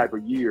that type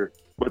of year.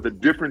 But the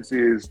difference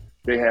is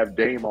they have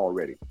Dame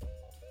already.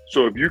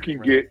 So if you can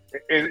get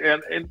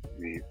and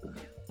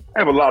I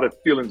have a lot of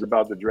feelings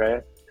about the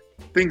draft.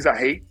 Things I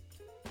hate.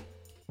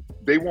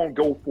 They won't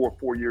go for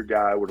a 4-year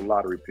guy with a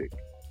lottery pick.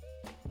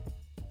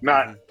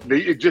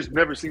 It just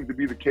never seems to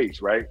be the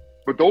case, right?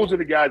 But those are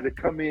the guys that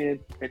come in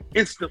and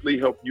instantly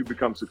help you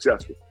become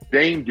successful.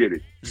 Dame did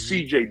it.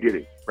 CJ did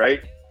it,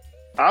 right?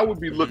 I would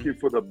be looking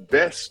for the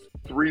best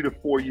 3 to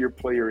 4 year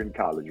player in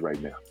college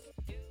right now,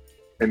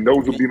 and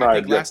those would be my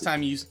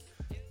objectives.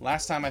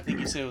 Last time I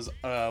think you said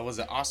was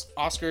it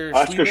Oscar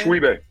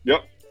Schwebe?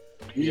 Yep.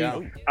 Yeah.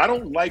 I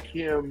don't like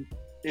him.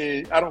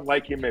 I don't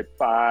like him at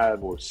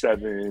 5 or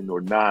 7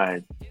 or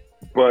 9.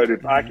 But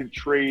if I can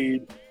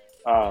trade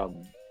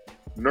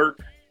Nurk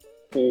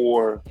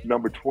for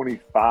number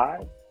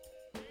 25,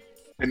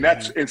 and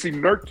see,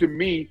 Nurk to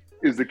me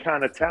is the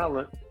kind of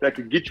talent that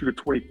could get you the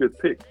 25th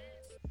pick.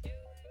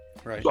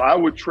 Right. So I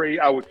would trade.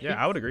 I would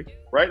agree.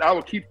 Right. I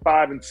would keep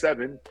 5 and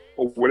 7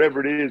 or whatever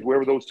it is,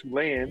 wherever those two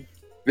land.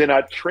 Then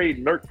I'd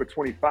trade Nurk for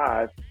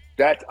 25.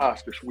 That's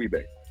Oscar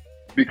Schwebe,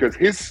 because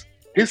his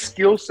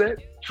skill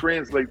set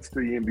translates to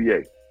the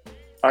NBA.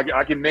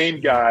 I can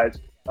name guys.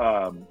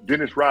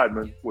 Dennis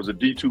Rodman was a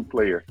D2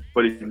 player,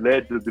 but he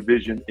led the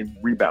division in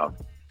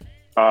rebounding.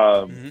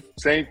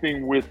 Same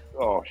thing with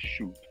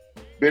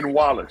Ben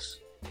Wallace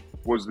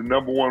was the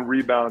number 1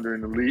 rebounder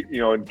in the league,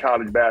 in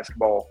college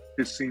basketball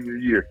his senior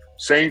year.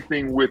 Same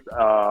thing with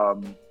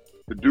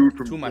the dude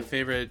from 2 of my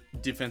favorite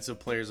defensive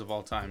players of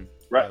all time,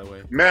 right? By the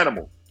way,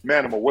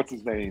 Manimal. What's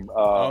his name?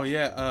 God,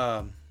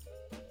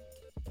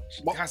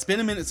 it's been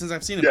a minute since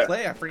I've seen him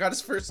play. I forgot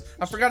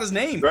his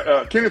name.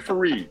 Kenneth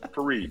Faried.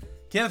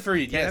 Kenneth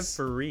Faried, yes.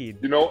 Kenneth Faried.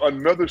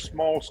 Another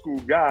small school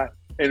guy.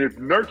 And if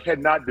Nurk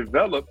had not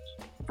developed,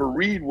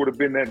 Faried would have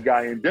been that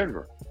guy in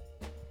Denver.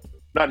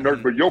 Not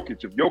Nurk, but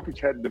Jokic. If Jokic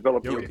hadn't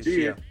developed what he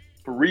did,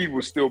 Faried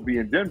would still be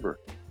in Denver.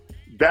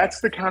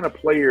 That's the kind of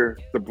player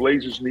the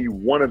Blazers need.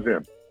 One of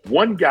them.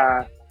 One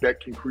guy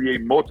that can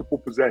create multiple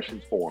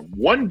possessions for him.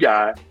 One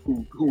guy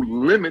who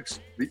limits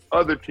the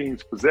other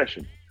team's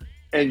possession.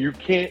 And you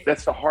can't,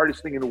 that's the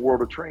hardest thing in the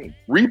world to train.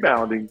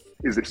 Rebounding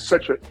is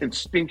such an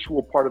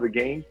instinctual part of the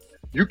game.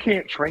 You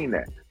can't train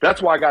that.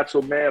 That's why I got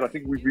so mad. I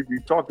think we've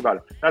talked about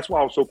it. That's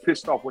why I was so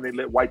pissed off when they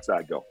let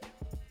Whiteside go.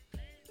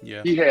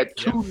 Yeah. He had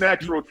 2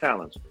 natural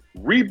talents,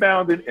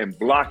 rebounding and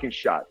blocking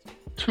shots.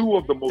 2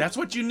 of the most. That's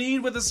what you need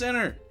with a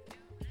center.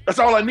 That's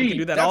all I need. You can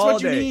do that That's all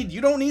what day. You need.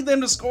 You don't need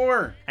them to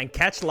score. And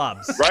catch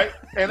lobs. Right?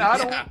 And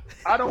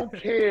I don't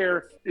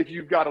care if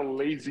you've got a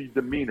lazy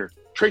demeanor.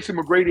 Tracy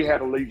McGrady had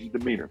a lazy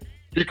demeanor.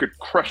 He could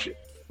crush it.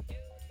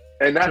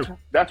 And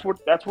that's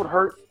what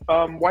hurt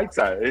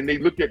Whiteside. And they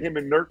looked at him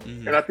and Nurk,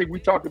 and I think we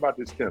talked about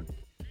this, Tim.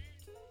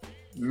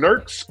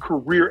 Nurk's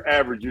career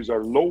averages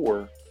are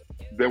lower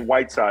than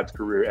Whiteside's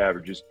career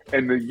averages.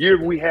 And the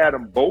year we had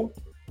them both,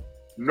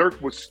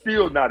 Nurk was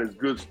still not as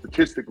good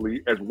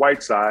statistically as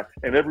Whiteside,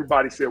 and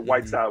everybody said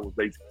Whiteside was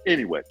lazy.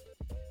 Anyway,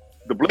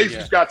 the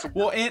Blazers got some.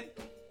 Well, and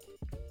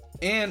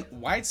And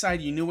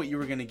Whiteside, you knew what you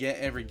were going to get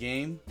every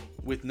game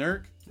with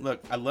Nurk.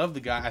 Look, I love the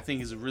guy. I think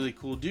he's a really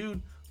cool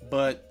dude,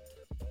 but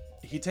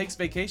he takes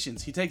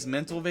vacations. He takes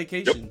mental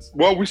vacations. Yep.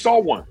 Well, we saw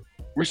one.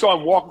 We saw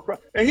him walk across,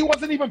 and he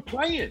wasn't even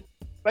playing.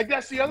 Like,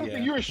 that's the other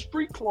thing. You're in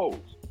street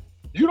clothes.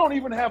 You don't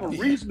even have a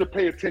reason to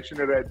pay attention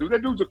to that dude.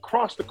 That dude's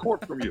across the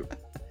court from you.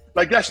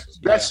 Like, that's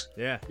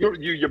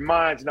your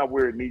mind's not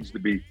where it needs to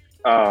be.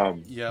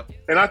 Yep.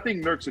 And I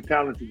think Nurk's a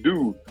talented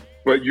dude,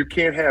 but you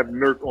can't have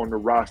Nurk on the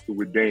roster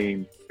with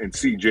Dame and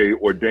CJ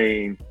or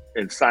Dame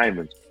and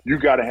Simons. You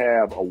got to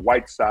have a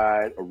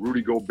Whiteside, a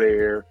Rudy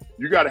Gobert.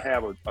 You got to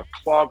have a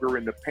clogger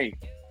in the paint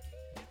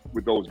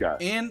with those guys.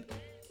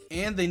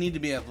 And they need to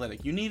be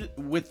athletic. You need,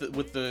 with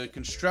the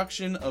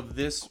construction of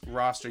this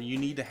roster, you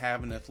need to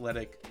have an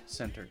athletic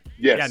center.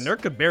 Yes. Yeah,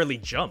 Nurk could barely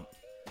jump,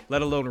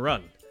 let alone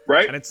run.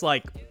 Right. And it's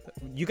like,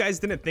 you guys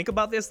didn't think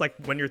about this? Like,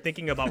 when you're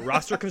thinking about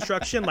roster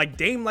construction, like,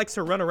 Dame likes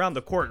to run around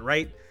the court,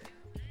 right?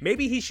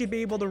 Maybe he should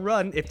be able to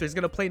run if there's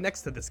going to play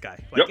next to this guy.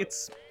 Like,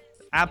 it's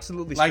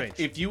absolutely strange.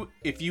 Like,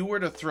 if you were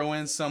to throw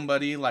in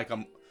somebody like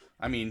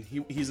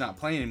he's not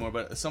playing anymore,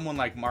 but someone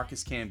like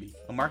Marcus Camby,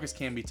 a Marcus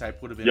Camby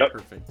type would have been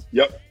perfect.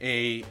 Yep.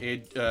 A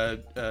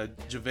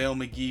JaVale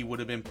McGee would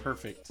have been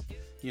perfect.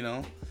 You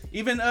know,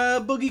 even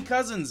Boogie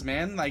Cousins,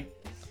 man, like,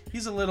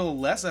 he's a little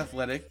less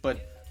athletic,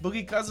 but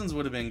Boogie Cousins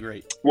would have been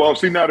great. Well,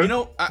 see, now, you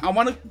know, I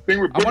want to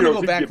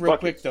go back real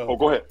quick though. Oh,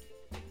 go ahead.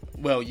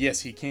 Well, yes,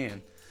 he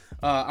can.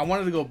 I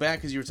wanted to go back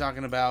because you were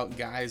talking about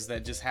guys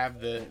that just have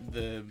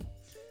the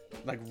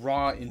like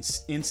raw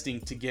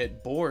instinct to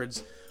get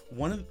boards.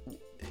 And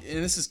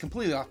this is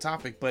completely off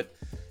topic, but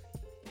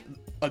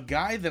a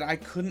guy that I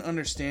couldn't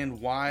understand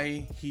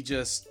why he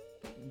just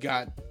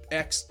got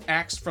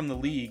axed from the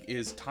league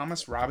is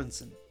Thomas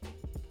Robinson.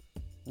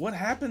 What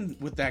happened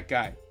with that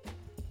guy?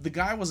 The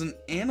guy was an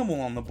animal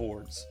on the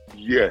boards.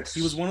 Yes.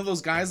 He was one of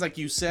those guys, like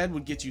you said,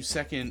 would get you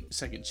second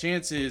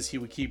chances. He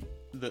would keep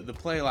the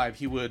play alive.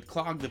 He would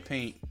clog the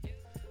paint.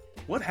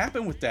 What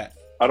happened with that?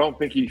 I don't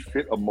think he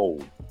fit a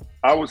mold.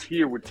 I was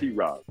here with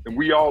T-Rob, and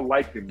we all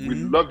liked him. Mm-hmm. We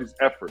loved his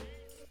effort,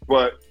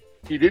 but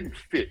he didn't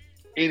fit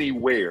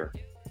anywhere.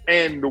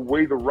 And the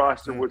way the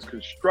roster was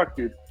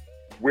constructed,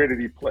 where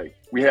did he play?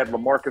 We had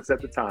LaMarcus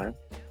at the time.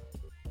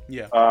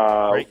 Yeah.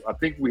 Right. I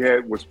think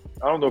I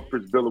don't know if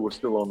Prisbilla was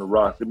still on the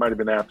roster. It might have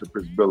been after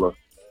Prisbilla.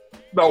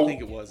 No, I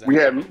think it was. We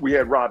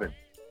had Robin.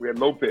 We had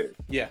Lopez.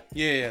 Yeah,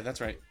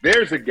 that's right.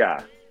 There's a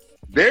guy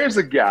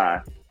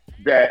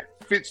that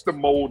fits the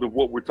mold of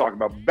what we're talking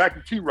about. Back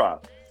to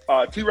T-Rob.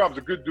 T-Rob's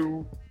a good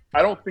dude.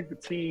 I don't think the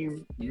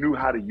team knew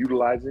how to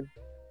utilize him.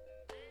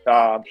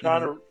 I'm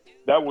trying to.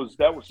 That was.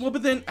 Well,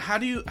 but then how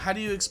do you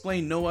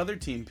explain no other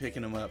team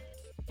picking him up?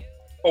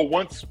 Oh,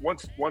 once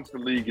the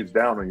league is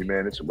down on you,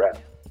 man, it's a wrap.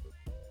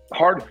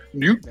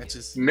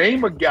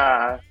 Name a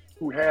guy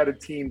who had a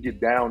team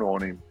get down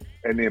on him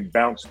and then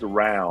bounced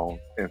around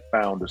and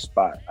found a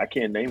spot. I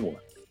can't name one.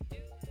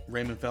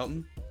 Raymond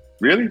Felton?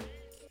 Really?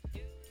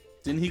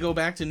 Didn't he go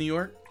back to New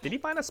York? Did he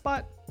find a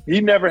spot? He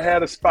never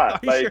had a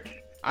spot. Like, sure?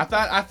 I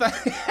thought.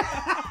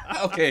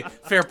 Okay,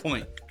 fair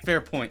point.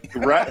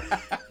 Right.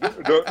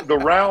 The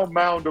round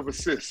mound of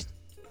assist.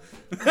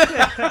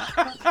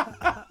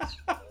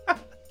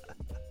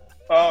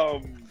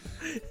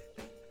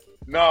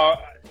 No,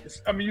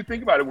 I mean, you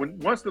think about it.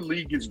 Once the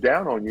league gets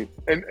down on you,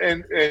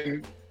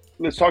 and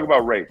let's talk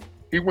about Ray.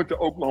 He went to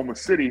Oklahoma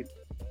City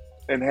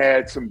and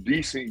had some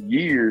decent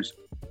years,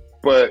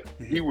 but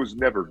he was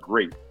never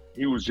great.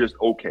 He was just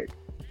okay,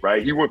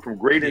 right? He went from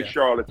great in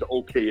Charlotte to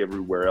okay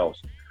everywhere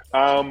else.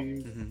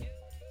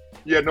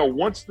 Yeah, no.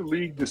 Once the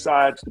league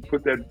decides to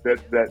put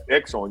that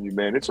X on you,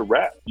 man, it's a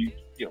wrap. You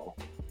know,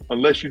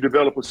 unless you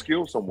develop a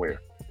skill somewhere.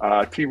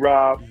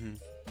 T-Rob,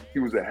 he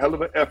was a hell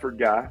of an effort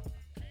guy.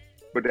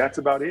 But that's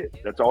about it.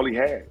 That's all he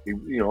had. He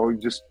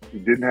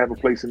didn't have a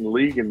place in the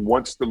league. And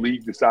once the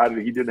league decided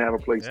he didn't have a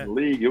place in the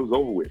league, it was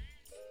over with.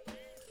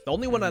 The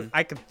only one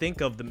I could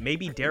think of,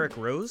 maybe Derrick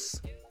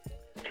Rose.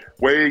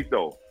 Wait,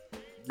 though.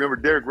 Remember,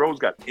 Derrick Rose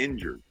got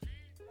injured.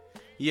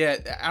 Yeah,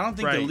 I don't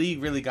think the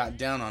league really got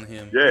down on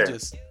him. Yeah,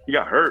 he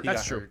got hurt.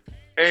 That's true.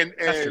 And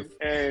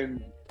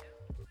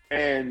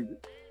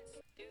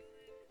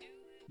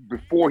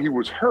before he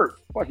was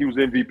hurt, he was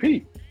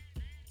MVP.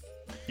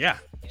 Yeah.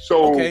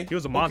 So he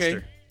was a monster.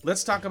 Okay.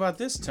 Let's talk about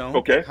this, Tone.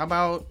 Okay. How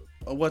about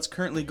what's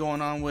currently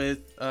going on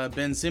with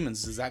Ben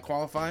Simmons? Does that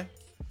qualify?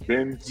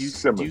 Simmons. Do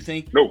you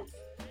think? No.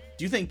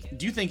 Do you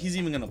think he's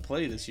even going to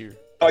play this year?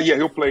 Yeah,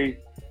 he'll play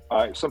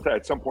sometime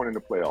at some point in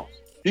the playoffs.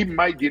 He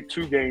might get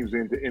 2 games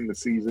in the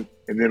season,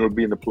 and then it'll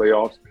be in the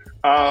playoffs.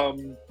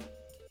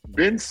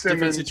 Ben Simmons.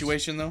 Different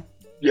situation though.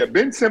 Yeah,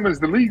 Ben Simmons.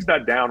 The league's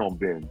not down on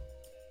Ben.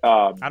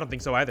 I don't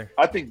think so either.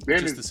 I think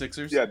Ben is the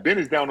Sixers. Yeah, Ben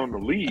is down on the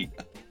league.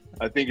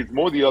 I think it's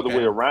more the other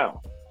way around.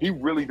 He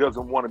really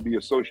doesn't want to be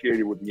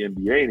associated with the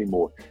NBA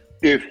anymore.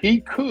 If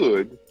he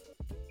could,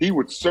 he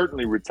would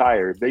certainly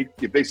retire.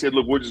 If they said,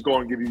 look, we're just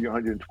going to give you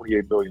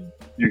 $128 billion,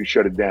 you can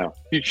shut it down.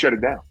 He'd shut it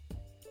down.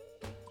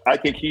 I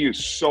think he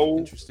is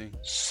so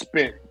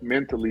spent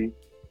mentally,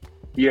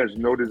 he has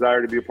no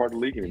desire to be a part of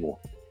the league anymore.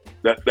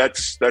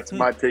 That's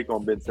my take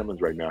on Ben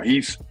Simmons right now.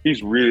 He's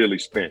really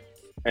spent,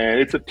 and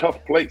it's a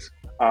tough place.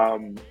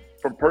 From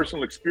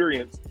personal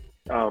experience,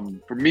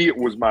 for me, it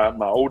was my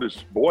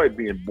oldest boy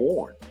being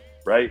born.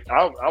 Right,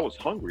 I was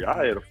hungry.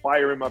 I had a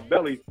fire in my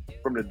belly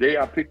from the day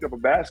I picked up a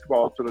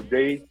basketball to the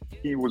day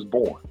he was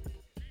born.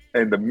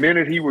 And the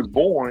minute he was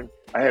born,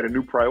 I had a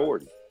new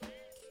priority.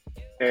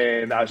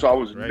 And so I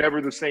was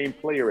never the same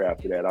player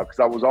after that,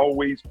 because I was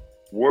always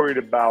worried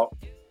about.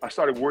 I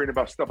started worrying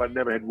about stuff I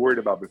never had worried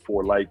about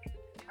before, like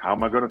how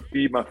am I going to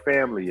feed my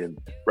family, and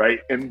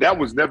and that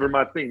was never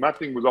my thing. My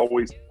thing was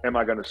always, am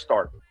I going to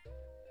start?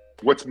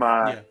 What's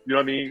my, you know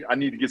what I mean? I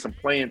need to get some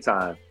playing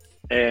time.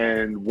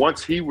 And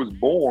once he was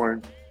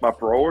born, my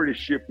priority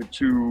shifted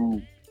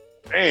to,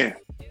 man,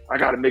 I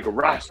got to make a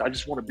roster. I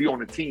just want to be on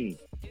the team.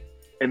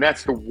 And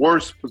that's the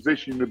worst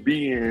position to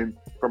be in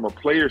from a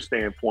player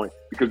standpoint,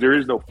 because there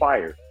is no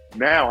fire.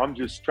 Now I'm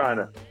just trying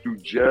to do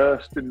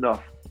just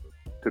enough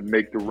to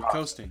make the roster.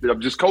 Coasting.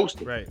 I'm just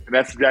coasting. Right. And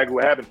that's exactly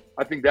what happened.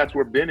 I think that's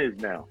where Ben is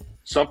now.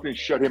 Something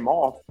shut him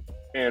off.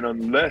 And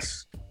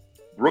unless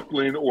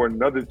Brooklyn or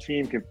another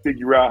team can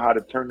figure out how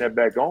to turn that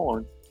back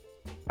on,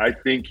 I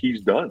think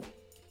he's done.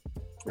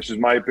 This is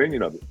my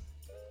opinion of it.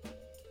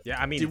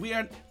 Yeah, I mean,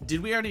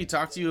 did we already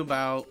talk to you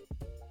about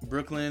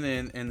Brooklyn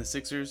and the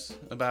Sixers,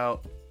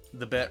 about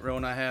the bet Ro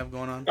and I have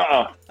going on?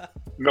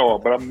 No,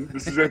 but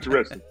this is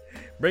interesting.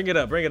 Bring it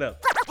up.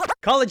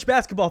 College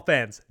basketball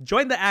fans,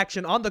 join the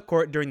action on the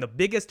court during the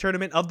biggest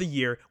tournament of the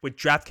year with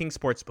DraftKings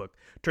Sportsbook.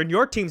 Turn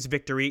your team's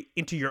victory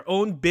into your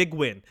own big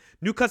win.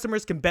 New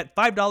customers can bet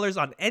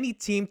 $5 on any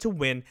team to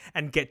win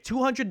and get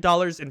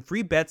 $200 in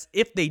free bets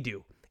if they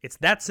do. It's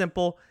that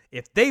simple.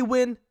 If they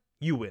win,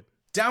 you win.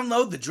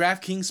 Download the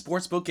DraftKings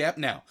Sportsbook app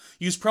now.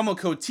 Use promo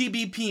code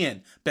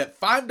TBPN. Bet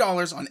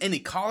 $5 on any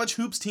college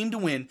hoops team to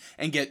win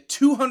and get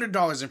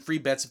 $200 in free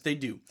bets if they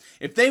do.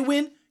 If they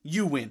win,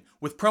 you win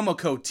with promo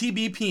code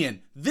TBPN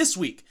this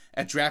week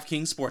at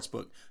DraftKings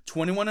Sportsbook.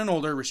 21 and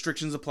older,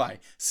 restrictions apply.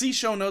 See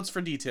show notes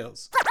for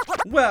details.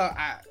 Well,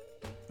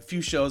 a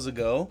few shows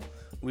ago,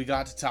 we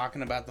got to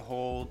talking about the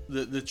whole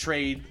the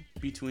trade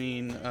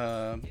between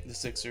the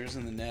Sixers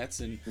and the Nets,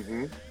 and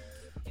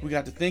we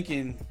got to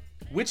thinking,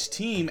 which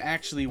team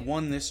actually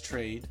won this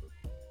trade?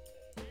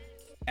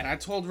 And I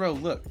told Ro,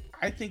 look,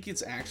 I think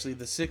it's actually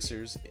the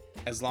Sixers.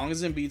 As long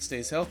as Embiid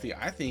stays healthy,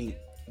 I think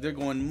they're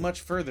going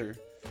much further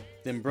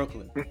than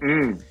Brooklyn.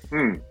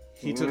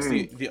 He took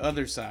the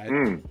other side.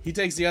 He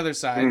takes the other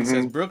side and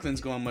says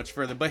Brooklyn's going much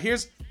further. But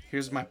here's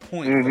my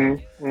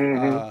point,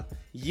 though.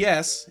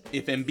 Yes,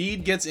 if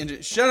Embiid gets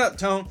injured... Shut up,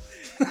 Tone.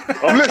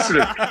 I'm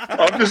listening.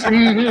 I'm just...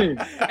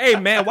 Hey,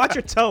 man, watch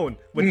your tone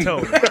with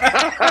Tone.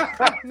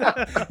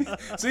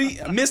 See,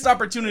 missed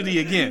opportunity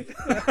again.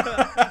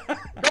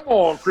 Come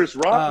on, Chris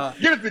Rock.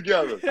 Get it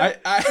together.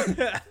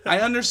 I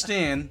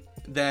understand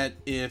that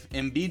if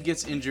Embiid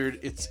gets injured,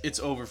 it's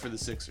over for the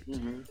Sixers.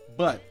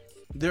 But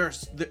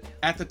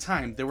at the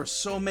time, there were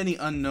so many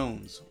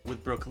unknowns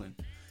with Brooklyn.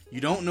 You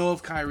don't know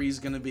if Kyrie's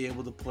going to be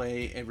able to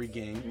play every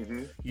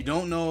game. You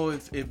don't know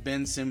if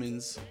Ben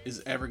Simmons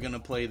is ever going to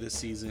play this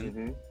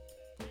season.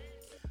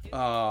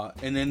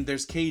 And then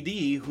there's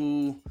KD,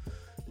 who,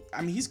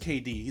 I mean, he's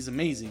KD. He's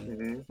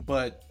amazing.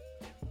 But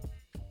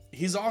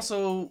he's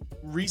also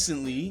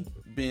recently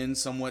been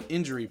somewhat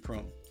injury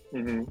prone.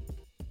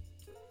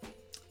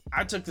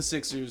 I took the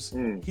Sixers.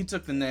 He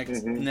took the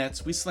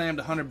Nets. We slammed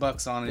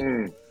 $100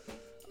 on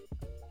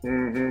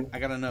it. I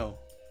gotta know.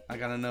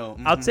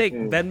 I'll take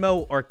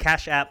Venmo or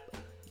Cash App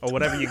or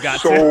whatever you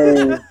got.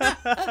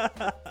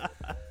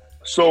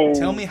 So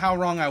tell me how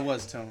wrong I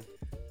was, Tone.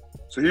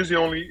 So here's the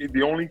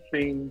only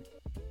thing.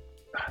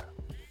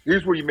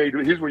 Here's where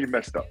you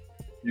messed up.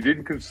 You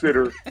didn't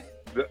consider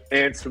the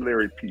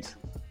ancillary pieces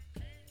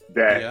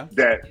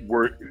that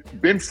were.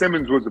 Ben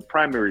Simmons was the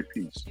primary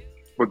piece,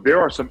 but there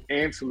are some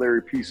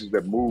ancillary pieces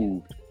that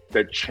moved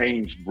that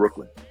changed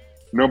Brooklyn.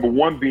 Number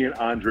one being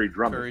Andre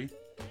Drummond. Curry?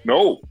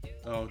 No,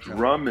 okay.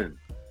 Drummond.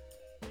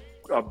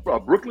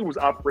 Brooklyn was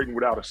operating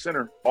without a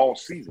center all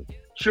season.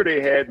 Sure, they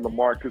had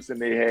LaMarcus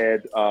and they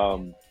had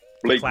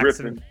Blake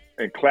Griffin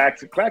and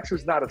Claxton.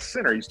 Claxton's not a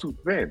center; he's too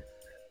thin.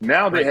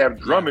 Now they have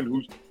Drummond,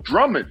 who's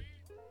Drummond.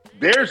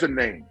 There's a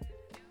name.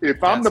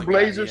 If I'm the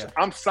Blazers,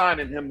 I'm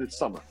signing him this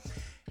summer.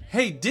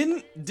 Hey,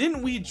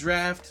 didn't we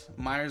draft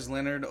Myers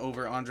Leonard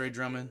over Andre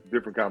Drummond?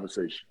 Different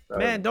conversation.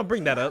 Man, don't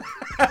bring that up.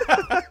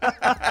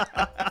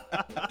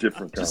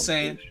 Different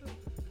conversation.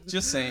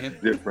 Just saying.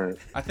 Different.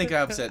 I think I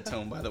upset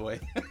Tone, by the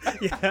way.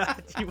 Yeah.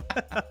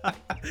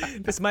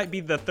 This might be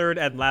the third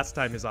and last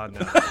time he's on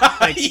now.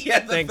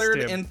 Thanks,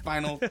 third Tim. and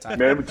final time.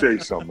 Man, let me tell you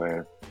something,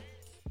 man.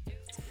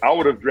 I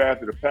would have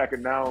drafted a pack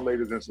of Now and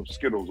Laters and some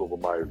Skittles over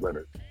Myers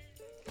Leonard.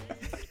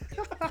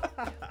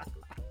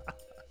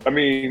 I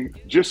mean,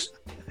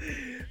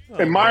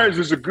 and Myers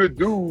is a good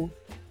dude,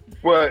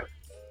 but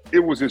it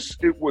was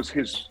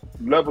his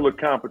level of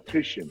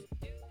competition.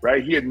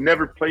 Right, he had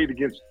never played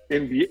against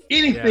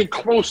anything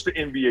close to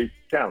NBA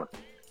talent.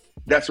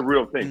 That's a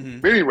real thing.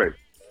 But anyway,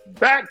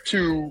 back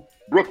to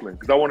Brooklyn,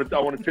 because I want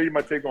to tell you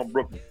my take on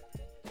Brooklyn.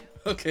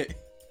 Okay.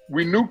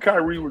 we knew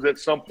Kyrie was at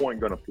some point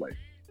going to play.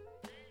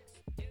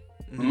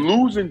 Mhm.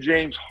 Losing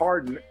James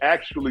Harden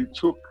actually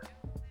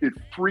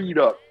freed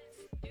up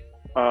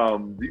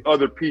the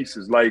other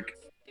pieces, like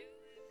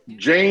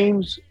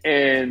James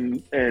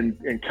and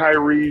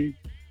Kyrie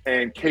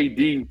and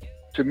KD.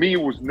 To me,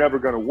 it was never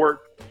going to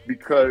work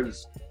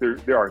because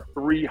there are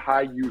three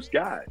high-use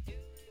guys.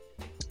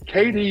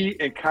 KD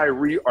and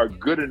Kyrie are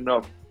good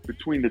enough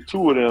between the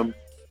two of them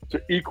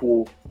to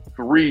equal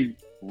three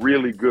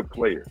really good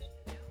players.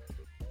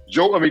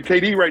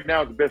 KD right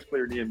now is the best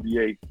player in the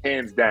NBA,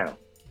 hands down.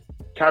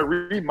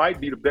 Kyrie might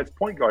be the best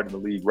point guard in the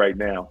league right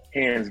now,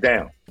 hands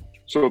down.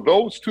 So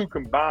those two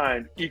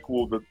combined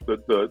equal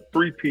the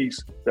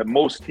three-piece that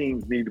most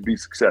teams need to be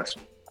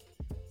successful.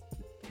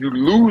 You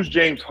lose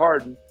James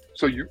Harden,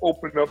 so you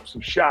open up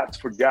some shots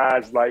for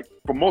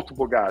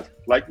multiple guys,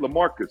 like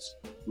LaMarcus,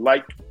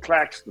 like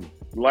Claxton,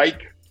 like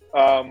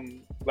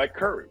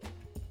Curry.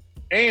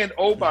 And,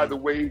 by the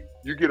way,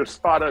 you get a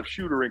spot-up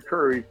shooter in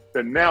Curry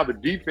that now the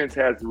defense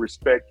has to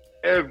respect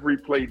every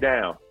play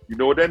down. You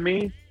know what that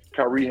means?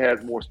 Kyrie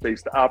has more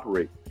space to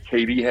operate.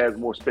 KD has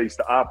more space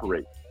to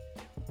operate.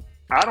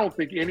 I don't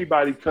think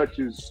anybody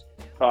touches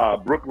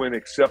Brooklyn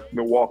except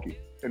Milwaukee.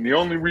 And the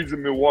only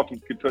reason Milwaukee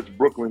could touch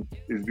Brooklyn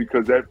is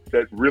because that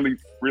really,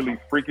 really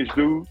freakish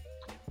dude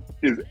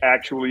is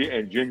actually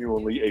and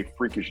genuinely a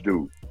freakish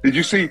dude. Did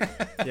you see?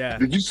 Yeah.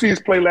 Did you see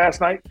his play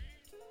last night?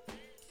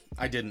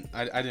 I didn't.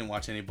 I didn't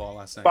watch any ball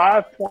last night.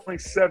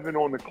 5.7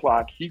 on the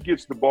clock. He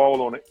gets the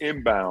ball on an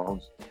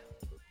inbounds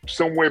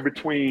somewhere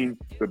between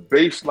the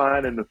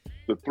baseline and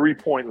the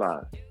 3-point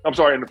line. I'm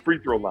sorry, and the free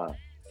throw line.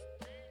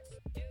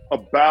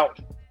 About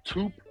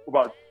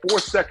 4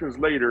 seconds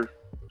later,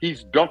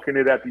 he's dunking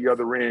it at the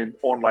other end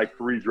on like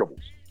 3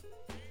 dribbles.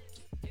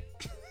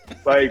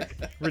 Like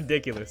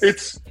ridiculous.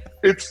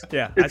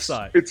 I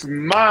saw it. It's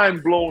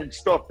mind-blowing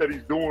stuff that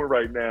he's doing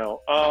right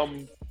now.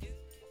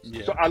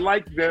 So I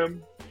like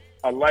them.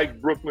 I like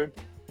Brooklyn.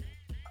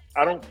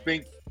 I don't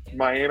think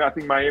Miami. I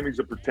think Miami's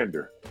a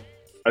pretender.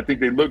 I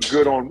think they look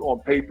good on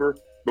paper,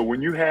 but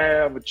when you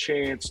have a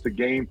chance to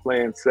game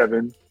plan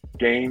 7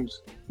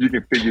 games, you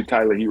can figure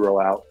Tyler Hero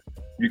out.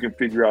 You can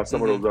figure out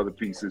some of those other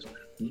pieces.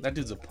 That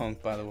dude's a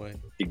punk, by the way.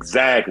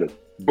 Exactly.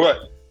 But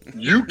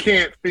you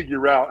can't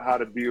figure out how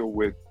to deal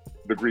with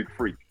the Greek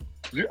Freak.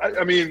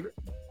 I mean,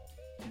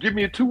 give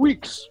me 2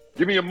 weeks.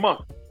 Give me a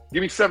month.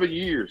 Give me 7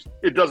 years.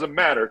 It doesn't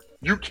matter.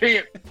 You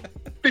can't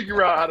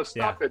figure out how to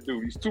stop that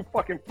dude. He's too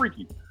fucking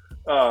freaky.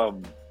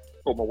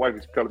 My wife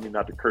is telling me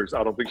not to curse.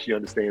 I don't think she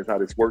understands how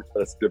this works.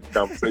 That's a different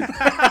conversation.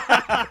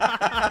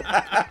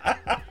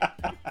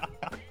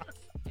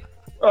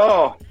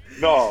 Oh,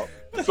 no.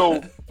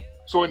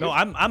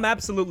 I'm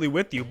absolutely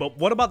with you. But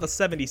what about the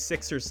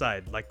 76ers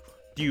side? Like,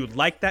 do you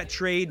like that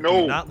trade? No. Do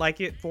you not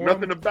like it for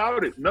Nothing them?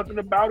 about it. Nothing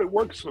about it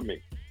works for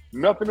me.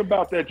 Nothing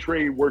about that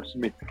trade works for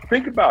me.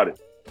 Think about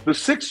it. The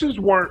Sixers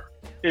weren't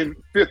in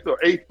 5th or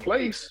 8th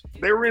place.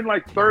 They were in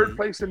like 3rd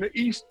place in the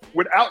East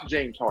without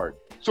James Harden.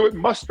 So it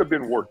must have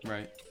been working.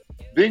 Right.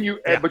 Then you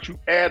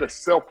add a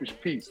selfish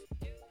piece.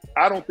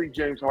 I don't think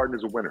James Harden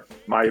is a winner,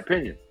 my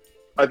opinion.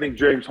 I think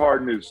James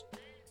Harden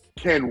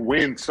can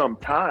win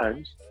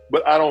sometimes,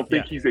 but I don't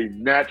think he's a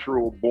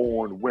natural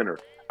born winner.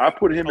 I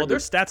put him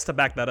there's stats to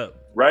back that up.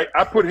 Right?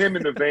 I put him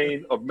in the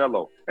vein of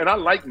Melo. And I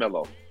like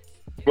Melo.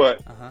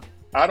 But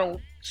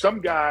some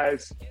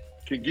guys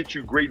can get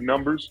you great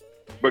numbers,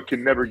 but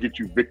can never get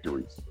you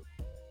victories.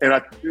 And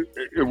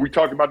we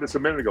talked about this a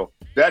minute ago.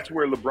 That's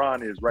where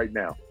LeBron is right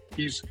now.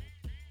 He's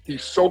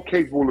so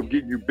capable of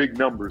getting you big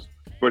numbers,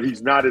 but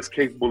he's not as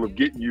capable of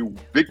getting you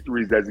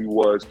victories as he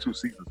was 2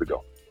 seasons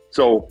ago.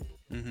 So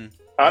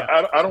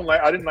I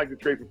didn't like the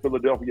trade for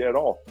Philadelphia at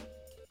all.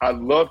 I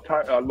love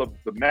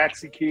the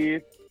Maxey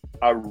kid.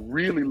 I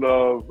really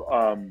love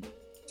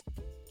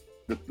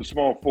the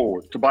small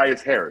forward,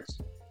 Tobias Harris.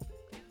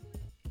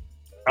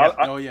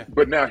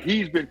 But now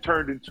he's been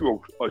turned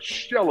into a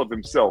shell of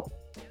himself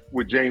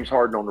with James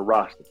Harden on the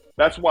roster.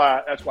 That's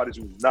why this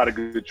was not a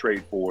good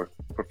trade for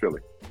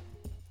Philly.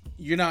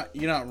 You're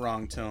not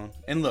wrong, Tone.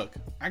 And look,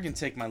 I can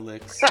take my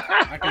licks.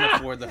 I can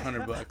afford the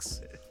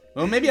 $100.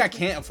 Well, maybe I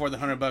can't afford the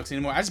 $100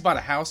 anymore. I just bought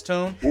a house,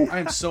 Tone. I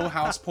am so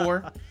house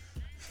poor.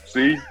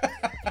 See?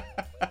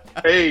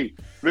 Hey,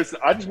 listen,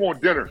 I just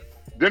want dinner.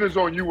 Dinner's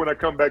on you when I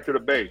come back to the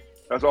Bay.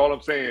 That's all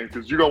I'm saying,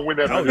 because you're gonna win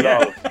that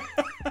 $100.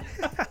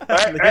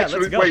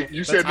 Actually, wait.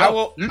 You said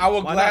no. I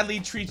will gladly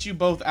treat you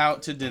both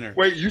out to dinner.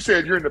 Wait, you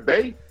said you're in the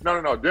Bay?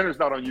 No. Dinner's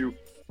not on you.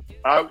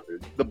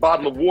 The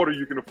bottle of water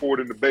you can afford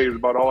in the Bay is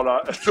about all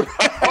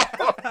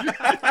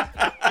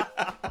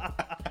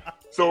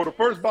So the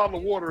first bottle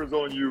of water is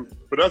on you,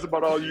 but that's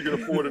about all you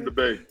can afford in the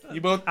Bay.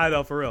 You both. I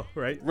know, for real,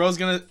 right? Ro's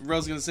gonna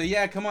say,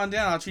 yeah, come on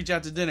down. I'll treat you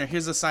out to dinner.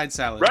 Here's a side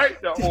salad. Right?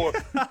 Or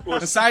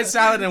a side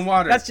salad and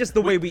water. That's just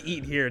the way we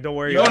eat here. Don't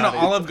worry about it. Go to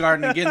Olive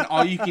Garden and getting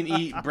all you can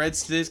eat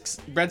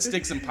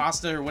breadsticks and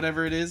pasta or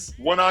whatever it is.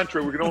 One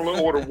entree. We can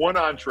only order one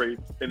entree,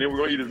 and then we're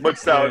gonna eat as much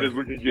salad as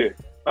we can get.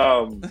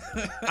 I'm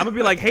gonna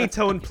be like, hey,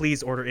 Tone,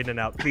 please order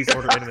In-N-Out. Please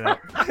order In-N-Out.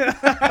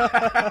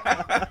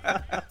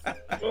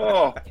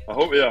 Oh, I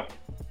hope, yeah.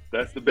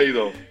 That's the bay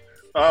though.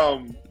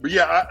 But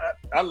yeah,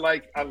 I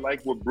like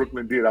what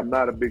Brooklyn did. I'm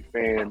not a big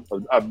fan.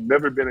 I've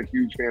never been a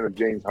huge fan of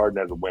James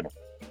Harden as a winner.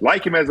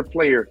 Like him as a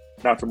player,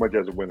 not so much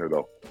as a winner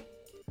though.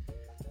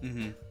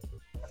 Mm-hmm.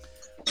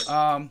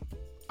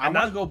 I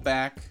want to go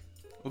back.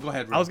 Well, go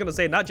ahead, Rick. I was gonna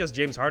say not just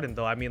James Harden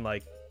though. I mean,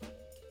 like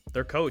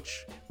their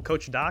coach,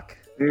 Coach Doc.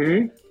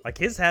 Mm-hmm. Like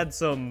he's had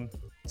some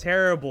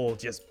terrible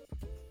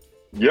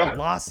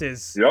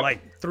losses,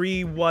 like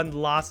 3-1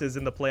 losses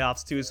in the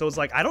playoffs too. So it's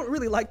like I don't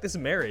really like this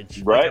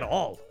marriage at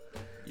all.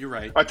 You're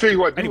right. I tell you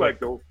what I do like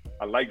though.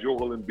 I like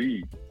Joel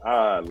Embiid.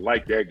 I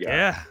like that guy.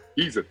 Yeah,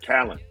 he's a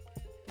talent.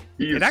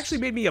 It actually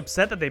made me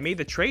upset that they made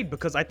the trade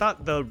because I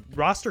thought the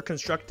roster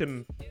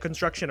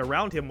construction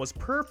around him was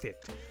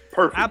perfect.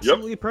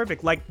 Absolutely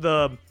perfect. Like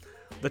the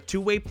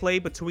two-way play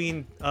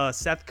between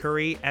Seth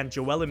Curry and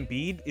Joel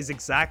Embiid is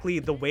exactly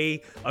the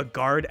way a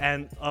guard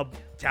and a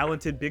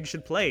talented big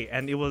should play,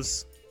 and it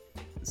was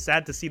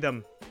sad to see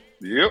them,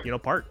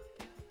 part.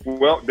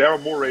 Well,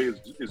 Daryl Morey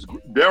is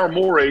Daryl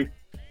Morey,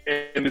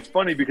 and it's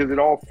funny because it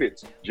all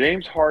fits.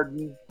 James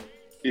Harden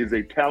is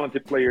a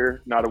talented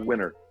player, not a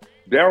winner.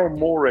 Daryl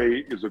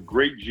Morey is a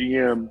great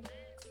GM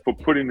for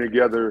putting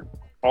together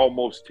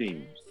almost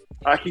teams.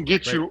 I can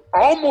get you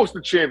almost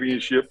a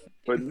championship,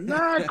 but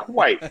not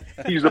quite.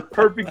 He's a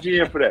perfect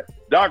GM for that.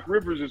 Doc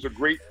Rivers is a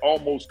great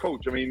almost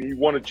coach. I mean, he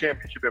won a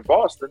championship in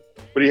Boston,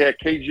 but he had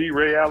KG,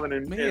 Ray Allen,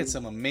 and he had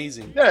some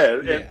amazing.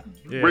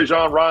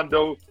 Rajon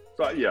Rondo.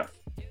 So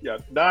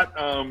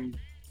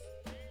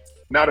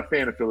not a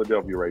fan of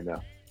Philadelphia right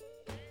now.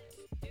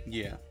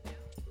 Yeah.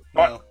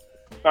 All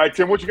right,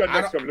 Tim, what you got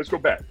next time? Let's go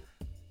back.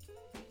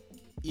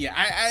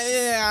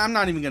 Yeah, I'm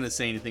not even gonna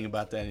say anything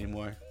about that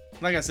anymore.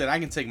 Like I said, I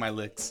can take my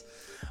licks.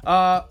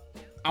 I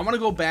want to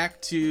go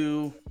back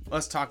to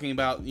us talking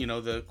about,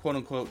 the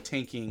quote-unquote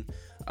tanking.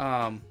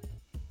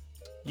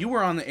 You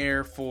were on the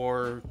air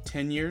for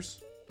 10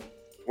 years?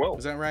 Well,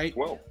 is that right?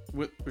 12.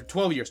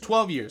 12 years.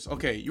 12 years.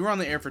 Okay, you were on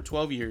the air for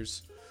 12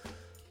 years.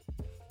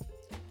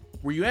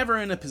 Were you ever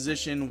in a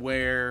position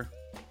where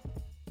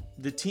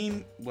the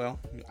team, well,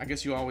 I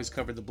guess you always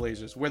covered the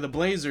Blazers, where the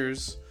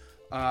Blazers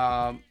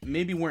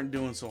maybe weren't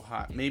doing so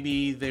hot?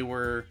 Maybe they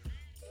were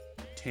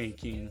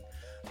tanking.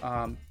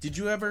 Did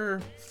you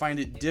ever find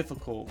it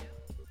difficult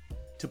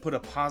to put a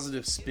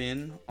positive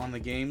spin on the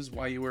games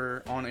while you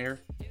were on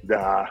air?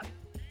 Nah.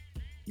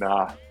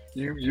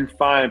 You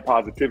find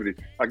positivity.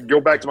 I can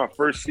go back to my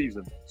first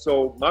season.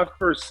 So my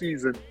first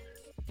season,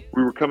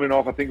 we were coming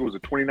off, I think it was a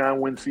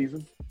 29-win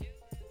season.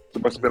 So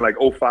it must have been like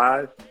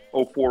 05,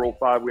 04,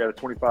 05, we had a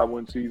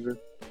 25-win season.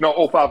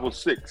 No, 05,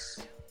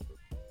 06.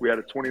 We had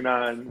a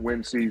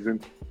 29-win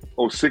season.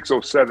 06,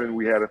 07,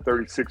 we had a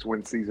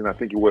 36-win season. I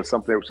think it was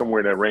somewhere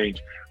in that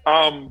range.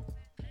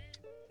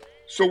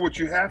 So what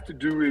you have to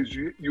do is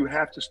you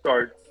have to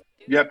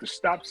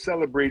stop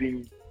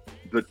celebrating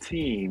the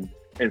team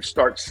and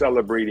start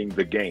celebrating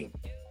the game.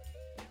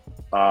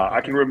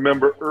 I can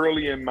remember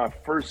early in my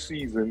first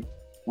season,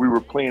 we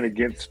were playing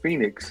against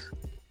Phoenix,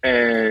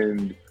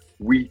 and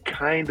we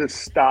kind of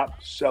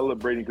stopped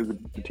celebrating because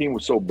the team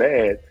was so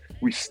bad.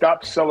 We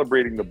stopped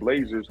celebrating the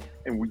Blazers,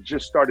 and we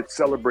just started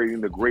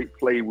celebrating the great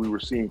play we were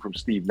seeing from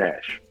Steve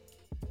Nash,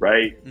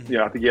 right? Mm-hmm.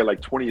 I think he had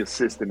like 20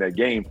 assists in that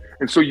game.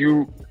 And so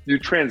you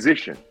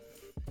transition.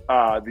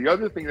 The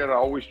other thing that I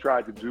always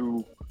tried to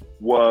do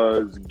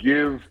was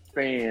give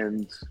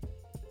fans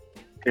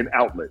an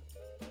outlet,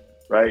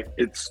 right?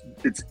 It's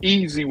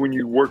easy when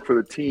you work for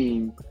the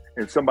team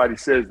and somebody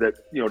says that,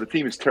 the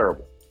team is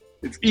terrible.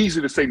 It's easy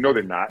to say, no,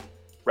 they're not,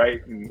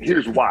 right? And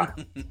here's why.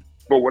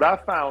 But what I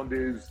found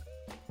is,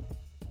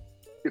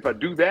 if I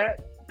do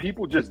that,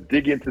 people just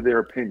dig into their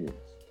opinions.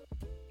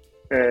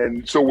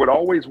 And so what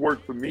always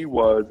worked for me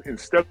was,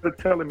 instead of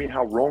telling me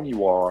how wrong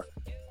you are,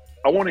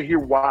 I want to hear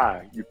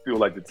why you feel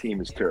like the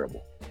team is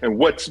terrible and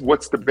what's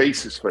the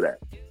basis for that,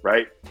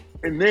 right?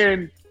 And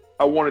then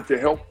I wanted to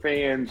help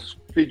fans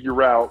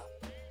figure out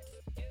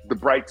the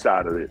bright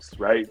side of this,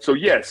 right? So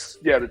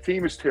the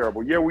team is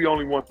terrible. Yeah, we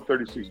only won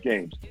 36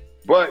 games,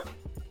 but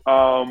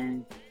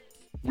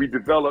we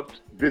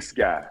developed this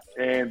guy,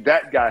 and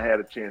that guy had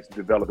a chance to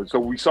develop it. So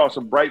we saw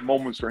some bright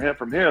moments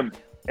from him.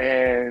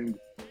 And,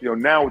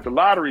 now with the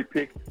lottery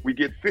pick, we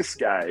get this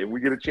guy and we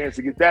get a chance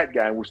to get that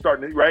guy, and we're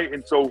starting to, right?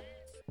 And so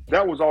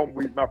that was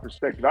always my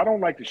perspective. I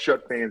don't like to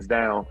shut fans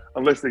down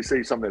unless they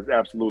say something that's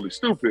absolutely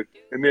stupid.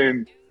 And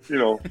then, I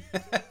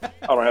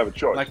don't have a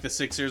choice. Like the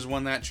Sixers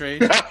won that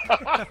trade? No,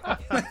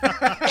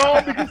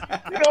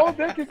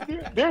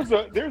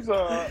 because,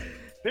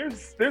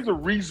 there's a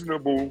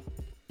reasonable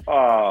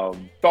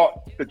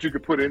thought that you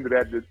could put into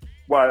that.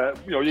 Why,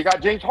 you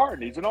got James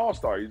Harden. He's an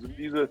all-star.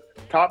 He's a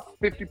top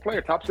 50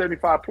 player, top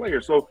 75 player.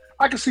 So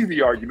I can see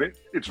the argument.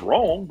 It's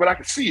wrong, but I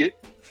can see it.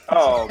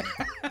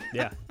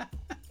 Yeah.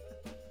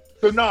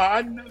 So no,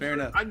 I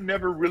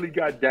never really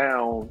got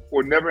down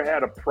or never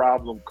had a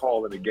problem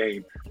calling a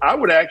game. I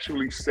would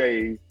actually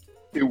say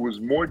it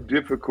was more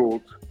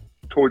difficult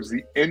towards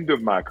the end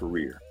of my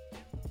career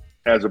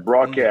as a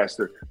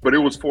broadcaster, but it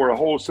was for a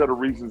whole set of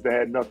reasons that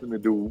had nothing to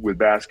do with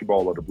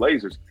basketball or the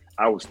Blazers.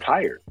 I was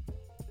tired.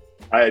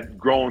 I had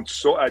grown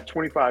I had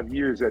 25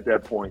 years at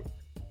that point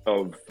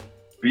of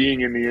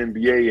being in the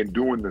NBA and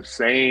doing the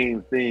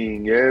same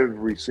thing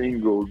every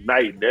single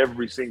night and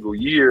every single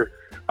year.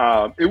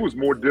 It was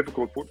more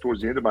difficult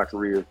towards the end of my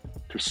career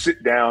to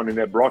sit down in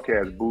that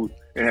broadcast booth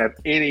and have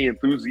any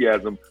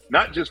enthusiasm,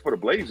 not just for the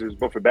Blazers,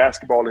 but for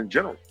basketball in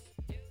general.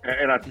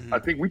 And I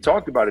think we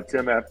talked about it,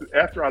 Tim.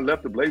 After I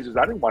left the Blazers,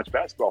 I didn't watch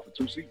basketball for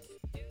 2 seasons.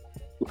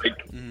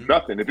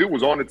 Nothing. If it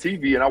was on the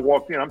TV and I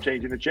walked in, I'm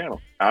changing the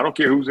channel. I don't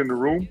care who's in the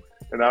room,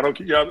 and I don't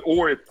care.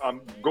 Or if I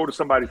go to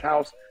somebody's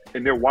house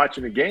and they're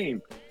watching a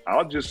game,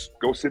 I'll just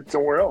go sit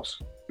somewhere else.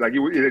 Like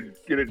it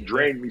had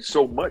drained me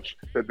so much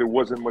that there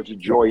wasn't much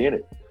joy in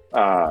it.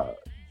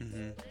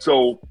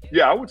 So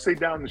yeah, I would say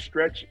down the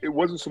stretch, it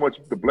wasn't so much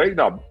the Blazers.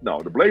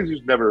 No, the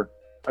Blazers never.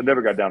 I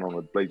never got down on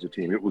a Blazer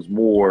team. It was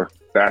more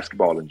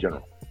basketball in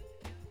general.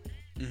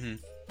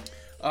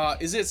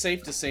 Is it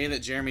safe to say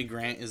that Jeremy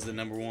Grant is the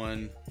number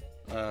one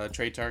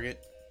trade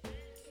target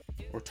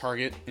or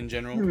target in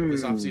general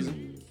this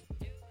offseason?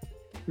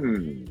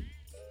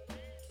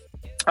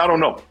 I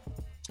don't know.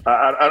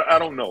 I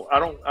don't know.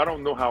 I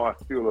don't know how I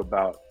feel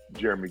about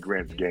Jeremy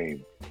Grant's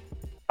game.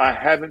 I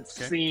haven't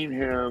seen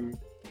him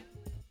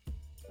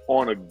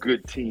on a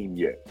good team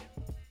yet.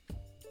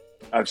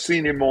 I've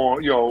seen him on,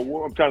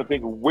 I'm trying to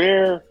think of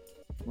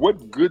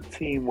what good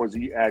team was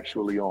he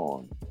actually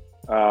on?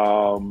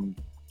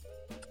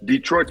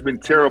 Detroit's been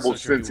terrible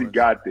since he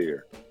got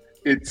there.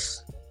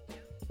 It's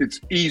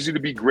easy to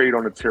be great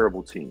on a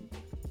terrible team.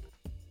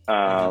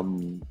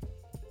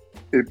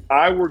 If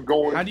I were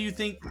going, how do you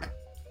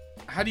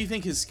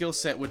think his skill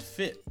set would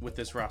fit with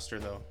this roster,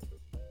 though?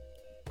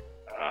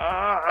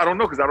 I don't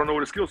know, because I don't know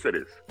what his skill set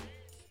is.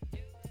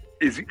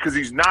 Because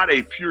he's not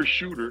a pure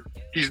shooter.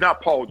 He's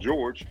not Paul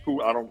George,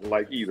 who I don't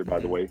like either, by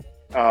the way.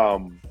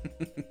 So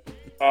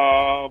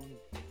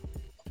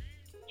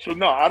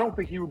no, I don't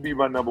think he would be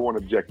my number one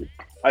objective.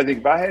 I think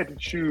if I had to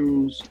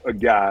choose a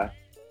guy,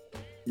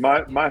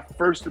 my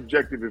first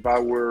objective, if I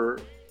were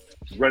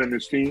running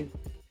this team,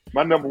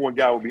 my number one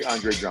guy would be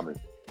Andre Drummond.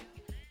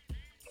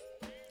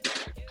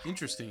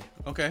 Interesting.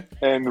 Okay.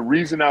 And the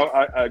reason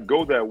I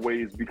go that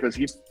way is because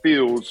he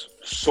fills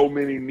so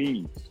many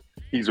needs.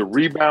 He's a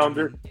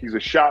rebounder, he's a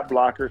shot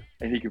blocker,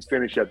 and he can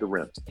finish at the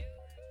rim.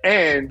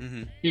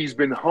 And he's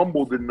been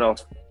humbled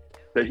enough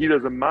that he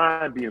doesn't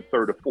mind being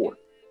third or fourth.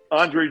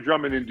 Andre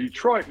Drummond in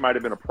Detroit might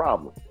have been a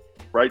problem,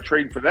 right?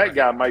 Trading for that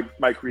guy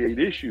might create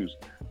issues.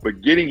 But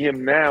getting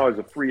him now as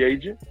a free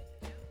agent.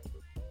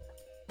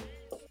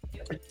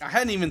 I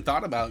hadn't even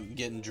thought about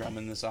getting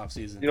Drummond this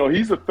offseason.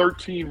 He's a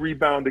 13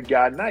 rebounder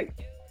guy night.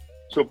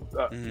 So,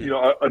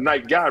 a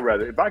night guy,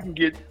 rather. If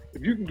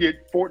you can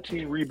get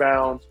 14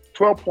 rebounds,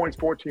 12 points,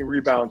 14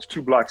 rebounds,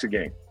 2 blocks a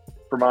game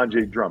from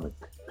Andre Drummond,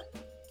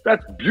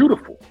 that's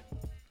beautiful.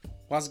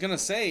 Well, I was going to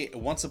say,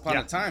 once upon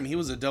a time, he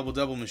was a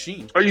double-double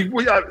machine. He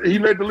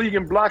led the league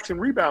in blocks and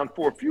rebounds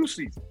for a few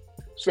seasons.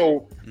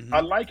 So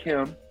I like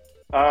him.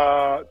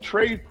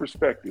 Trade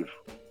perspective,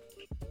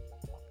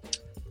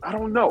 I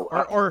don't know.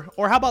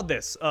 Or how about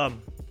this?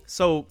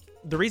 So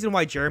the reason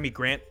why Jeremy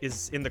Grant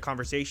is in the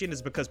conversation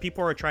is because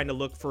people are trying to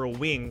look for a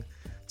wing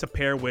to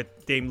pair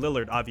with Dame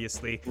Lillard,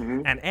 obviously,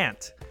 and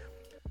Ant.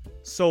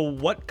 So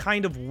what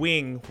kind of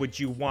wing would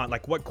you want?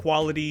 Like, what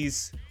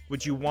qualities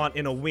would you want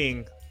in a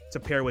wing to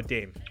pair with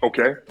Dame?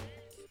 Okay.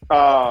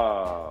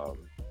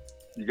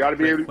 You got to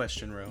be able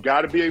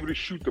to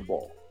shoot the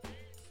ball.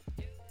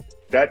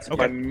 That's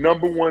my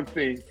number one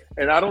thing.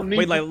 And I don't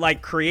need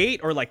like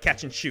create or like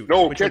catch and shoot.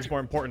 No, which one's more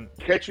important?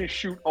 Catch and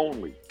shoot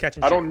only. Catch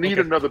and shoot. I don't need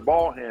another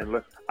ball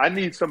handler. I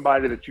need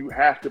somebody that you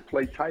have to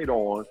play tight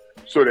on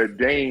so that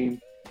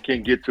Dame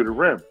can get to the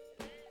rim.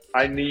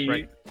 I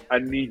need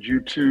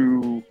you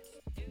to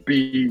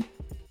be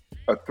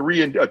a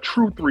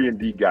true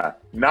 3-and-D guy,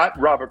 not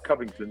Robert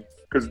Covington,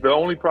 because the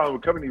only problem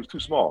with Covington, he was too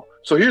small.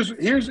 So here's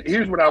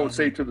what I would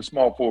say to the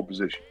small forward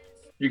position.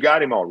 You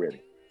got him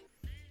already.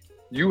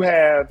 You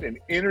have an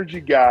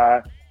energy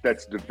guy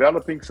that's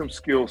developing some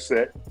skill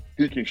set.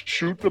 He can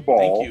shoot the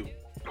ball. Thank you.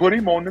 Put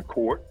him on the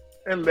court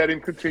and let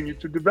him continue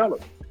to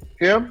develop.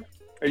 Him,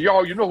 and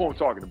y'all, you know who I'm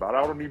talking about.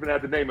 I don't even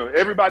have to name him.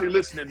 Everybody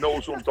listening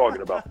knows who I'm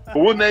talking about. But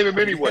we'll name him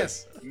anyway.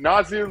 Yes.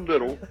 Nasir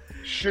Little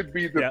should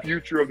be the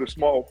future of the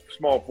small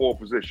forward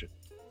position.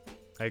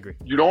 I agree.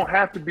 You don't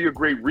have to be a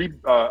great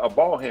a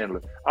ball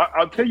handler.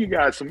 I'll tell you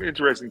guys some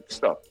interesting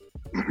stuff.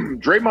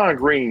 Draymond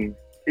Green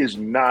is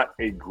not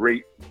a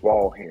great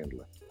ball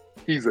handler.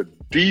 He's a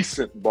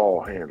decent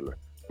ball handler,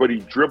 but he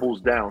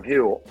dribbles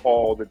downhill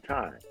all the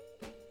time.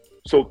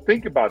 So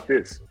think about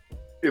this.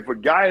 If a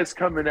guy is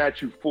coming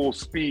at you full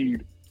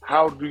speed,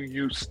 how do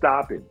you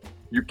stop him?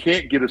 You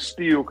can't get a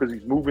steal because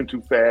he's moving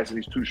too fast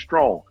and he's too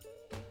strong.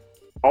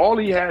 All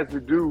he has to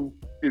do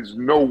is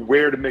know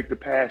where to make the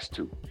pass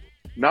to.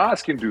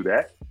 Nas can do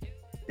that.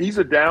 He's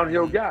a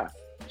downhill guy.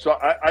 So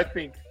I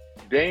think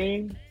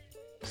Dame,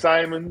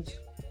 Simons,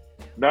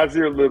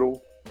 Nasir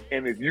Little,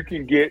 and if you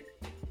can get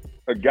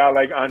a guy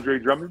like Andre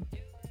Drummond,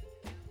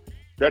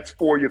 that's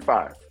 4 or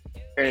 5.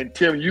 And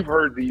Tim, you've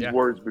heard these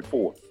words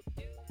before.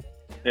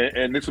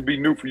 And this will be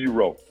new for you,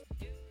 Ro.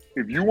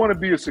 if you want to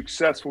be a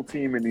successful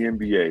team in the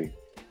NBA,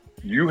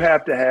 you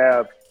have to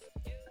have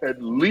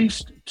at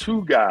least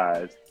 2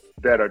 guys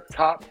that are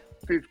top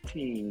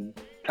 15,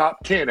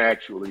 top 10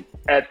 actually,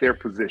 at their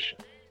position.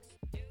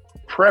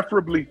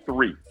 Preferably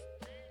 3.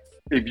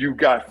 If you've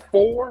got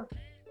 4,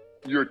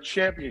 you're a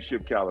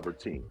championship caliber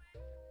team.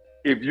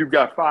 If you've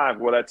got 5,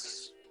 well,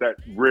 that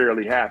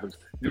rarely happens.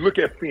 You look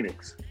at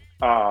Phoenix.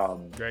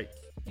 Right.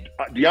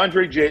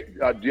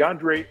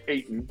 DeAndre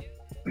Ayton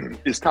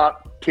is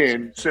top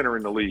 10 center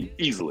in the league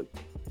easily.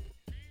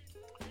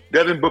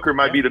 Devin Booker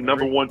might be the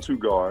number 1-2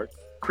 guard.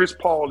 Chris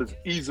Paul is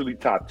easily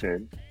top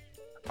 10.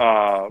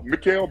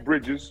 Mikal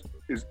Bridges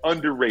is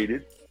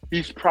underrated.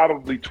 He's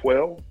probably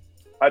 12.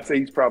 I'd say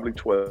he's probably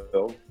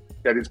 12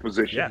 at his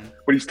position. Yeah.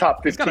 But he's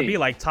top 15. He's got to be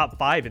like top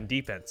 5 in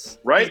defense.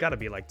 Right? He's got to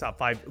be like top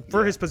 5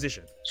 for his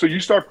position. So you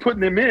start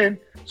putting him in.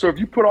 So if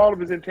you put all of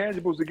his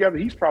intangibles together,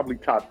 he's probably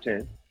top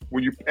 10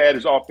 when you add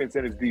his offense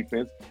and his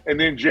defense. And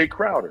then Jay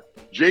Crowder.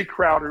 Jay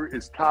Crowder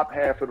is top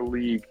half of the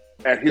league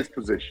at his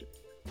position.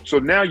 So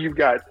now you've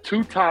got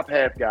 2 top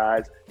half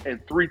guys and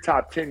 3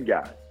 top 10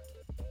 guys.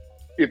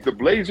 If the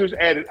Blazers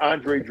added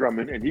Andre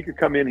Drummond and he could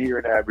come in here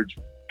and average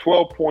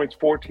 12 points,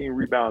 14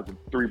 rebounds, and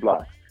 3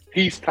 blocks,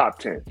 he's top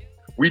 10.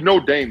 We know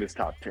Dame is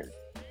top 10.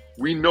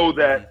 We know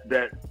that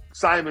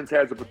Simons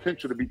has the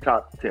potential to be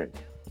top 10.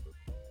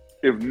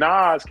 If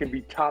Nas can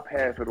be top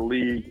half of the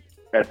league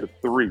at the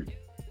 3,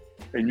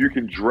 and you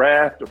can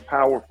draft a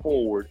power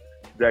forward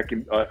that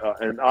can,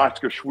 an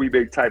Oscar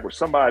Schwebe type or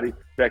somebody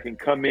that can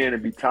come in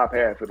and be top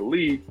half of the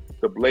league,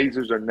 the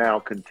Blazers are now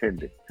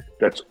contending.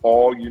 That's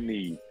all you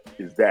need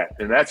is that.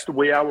 And that's the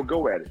way I would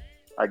go at it.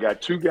 I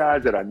got 2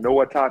 guys that I know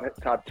are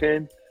top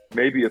 10,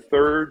 maybe a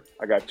third.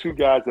 I got 2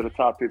 guys that are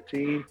top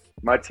 15.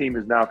 My team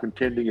is now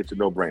contending. It's a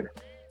no-brainer.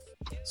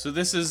 So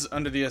this is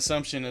under the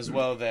assumption as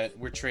well that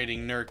we're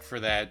trading Nurk for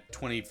that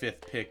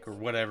 25th pick or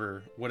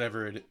whatever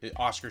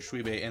Oscar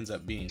Schwebe ends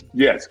up being.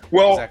 Yes.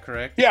 Well, is that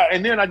correct? Yeah,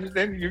 and then I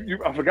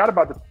forgot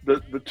about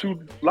the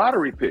 2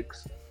 lottery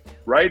picks,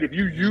 right? If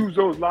you use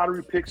those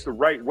lottery picks the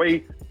right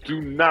way,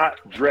 do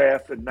not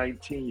draft a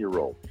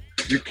 19-year-old.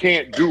 You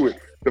can't do it.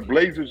 The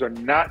Blazers are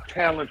not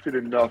talented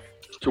enough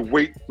to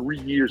wait 3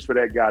 years for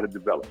that guy to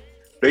develop.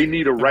 They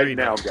need a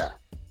right-now guy.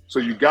 So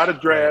you got to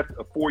draft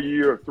a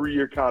 4-year or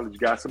 3-year college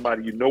guy,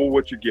 somebody you know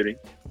what you're getting.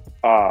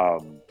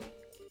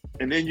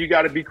 And then you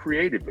got to be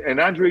creative. And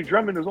Andre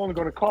Drummond is only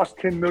going to cost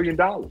 $10 million.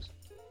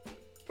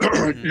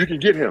 You can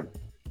get him.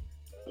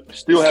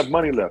 Still have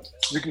money left.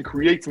 You can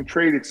create some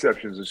trade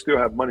exceptions and still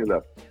have money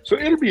left. So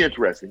it'll be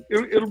interesting.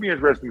 It'll be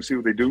interesting to see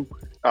what they do.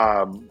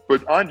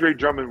 But Andre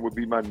Drummond would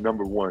be my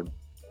number 1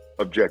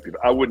 objective.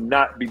 I would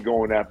not be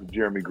going after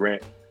Jeremy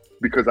Grant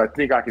because I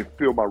think I can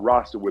fill my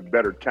roster with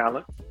better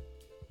talent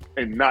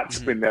and not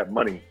spend that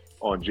money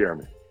on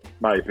Jeremy,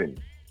 my opinion.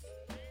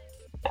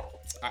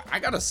 I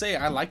got to say,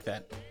 I like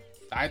that.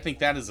 I think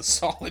that is a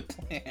solid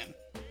plan.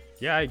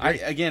 Yeah, I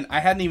agree. I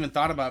hadn't even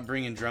thought about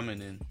bringing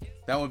Drummond in.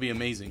 That would be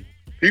amazing.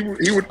 He would,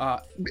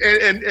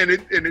 and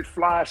it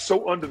flies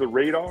so under the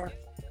radar.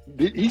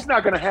 He's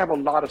not going to have a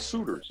lot of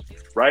suitors,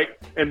 right?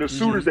 And the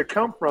suitors that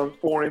come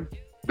for him,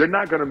 they're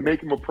not going to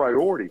make him a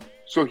priority.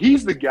 So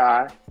he's the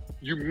guy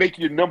you make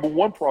your number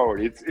 1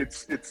 priority.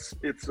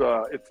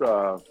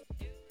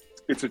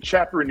 It's a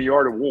chapter in the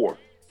art of war.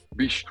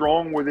 Be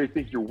strong where they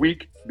think you're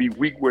weak. Be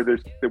weak where they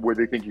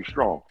think you're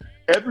strong.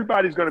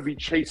 Everybody's going to be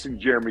chasing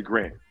Jeremy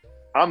Grant.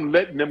 I'm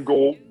letting them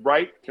go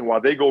right, and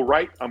while they go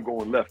right, I'm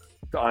going left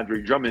to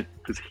Andre Drummond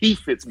because he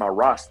fits my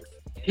roster.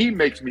 He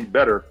makes me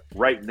better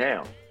right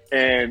now.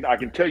 And I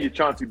can tell you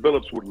Chauncey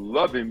Billups would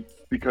love him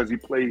because he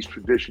plays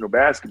traditional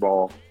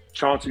basketball.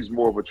 Chauncey's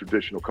more of a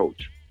traditional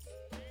coach.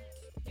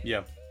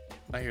 Yeah,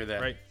 I hear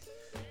that. Right.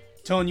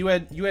 Tone, you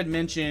had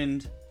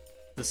mentioned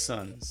the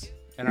Suns,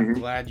 and I'm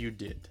glad you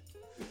did.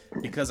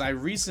 Because I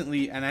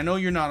recently, and I know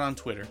you're not on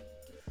Twitter,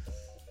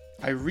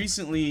 I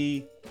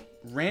recently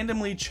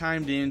randomly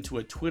chimed into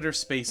a Twitter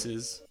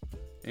Spaces,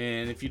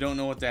 and if you don't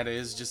know what that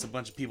is, just a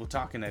bunch of people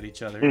talking at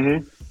each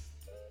other.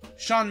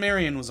 Sean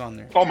Marion was on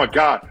there. Oh my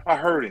God, I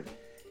heard him.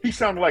 He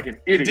sounded like an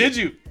idiot. Did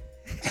you?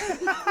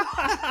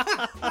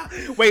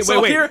 wait.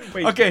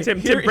 Okay,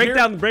 Tim,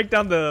 break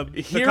down the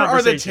Here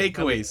are the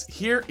takeaways.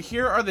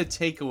 Here are the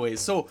takeaways.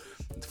 So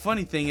the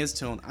funny thing is,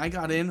 Tone, I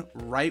got in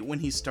right when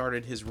he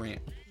started his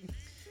rant.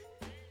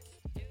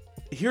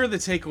 Here are the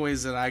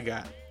takeaways that I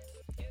got.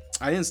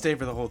 I didn't stay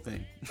for the whole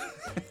thing.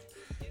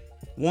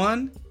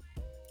 1,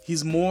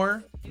 he's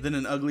more than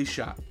an ugly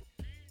shot.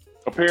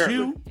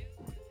 Apparently.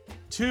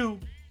 2,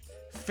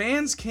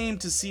 fans came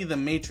to see the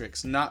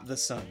Matrix, not the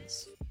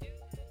Suns.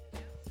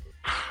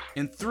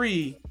 And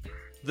 3,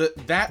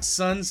 that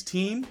Suns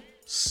team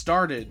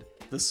started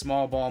the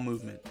small ball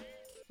movement.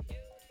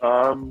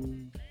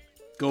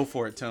 Go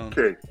for it, Tone.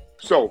 Okay.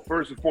 So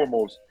first and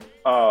foremost,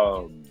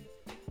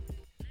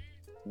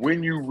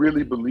 when you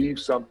really believe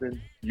something,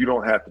 you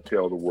don't have to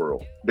tell the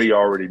world. They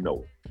already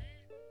know it,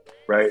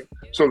 right?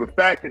 So the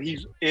fact that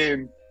he's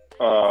in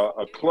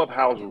a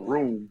clubhouse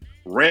room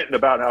ranting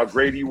about how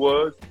great he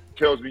was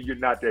tells me you're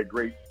not that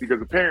great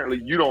because apparently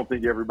you don't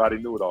think everybody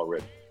knew it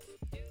already.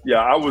 Yeah,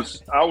 I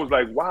was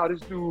like, wow, this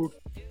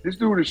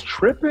dude is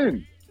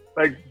tripping.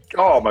 Like,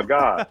 oh my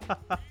God.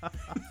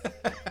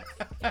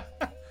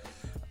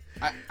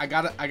 I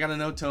gotta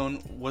know,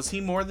 Tone, was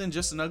he more than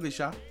just an ugly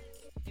shot?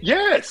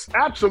 Yes,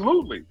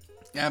 absolutely.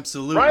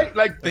 Absolutely. Right?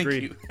 Like, Thank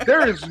Agreed. you.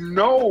 there is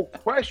no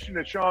question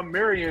that Sean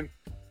Marion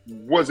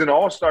was an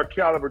all-star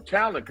caliber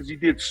talent because he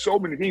did so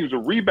many things. He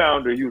was a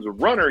rebounder, he was a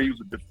runner, he was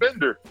a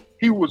defender.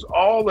 He was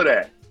all of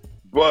that.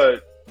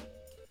 But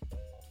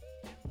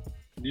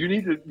you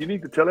need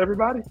to tell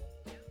everybody?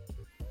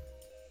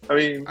 I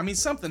mean,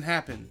 something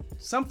happened.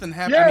 Something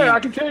happened. Yeah, I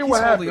can tell you what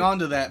he's holding happened. on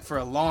to that for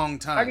a long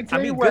time. I can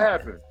tell you what good.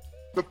 happened.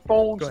 The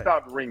phone Go ahead.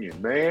 stopped ringing,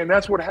 man.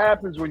 That's what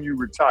happens when you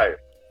retire.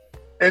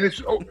 And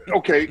it's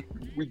okay.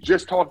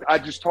 I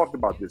just talked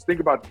about this. Think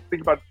about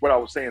what I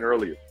was saying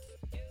earlier.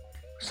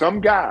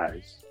 Some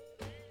guys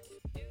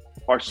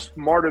are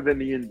smarter than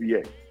the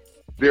NBA.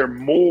 They're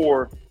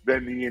more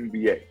than the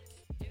NBA.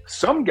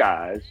 Some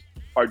guys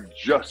are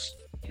just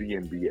the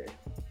NBA.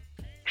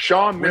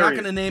 Sean We're Marion. not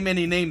going to name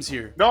any names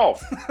here. No,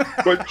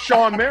 but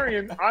Sean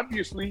Marion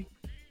obviously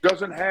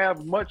doesn't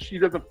have much. He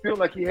doesn't feel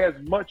like he has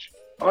much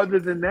other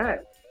than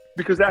that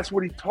because that's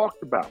what he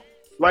talked about.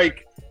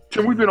 Like,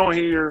 Tim, we've been on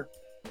here.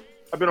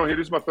 I've been on here.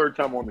 This is my third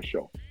time on the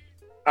show.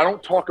 I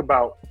don't talk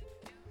about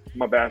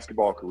my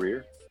basketball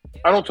career.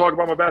 I don't talk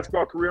about my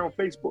basketball career on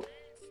Facebook.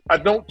 I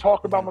don't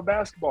talk about my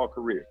basketball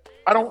career.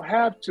 I don't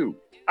have to.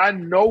 I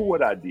know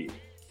what I did.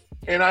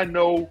 And I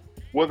know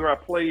whether I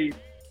played,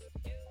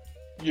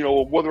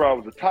 whether I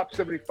was a top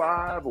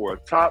 75 or a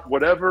top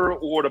whatever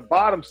or the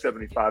bottom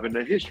 75 in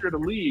the history of the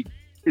league,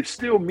 it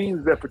still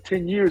means that for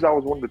 10 years I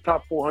was one of the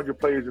top 400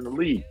 players in the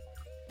league.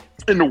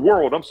 In the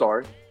world, I'm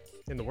sorry.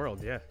 In the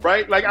world, yeah.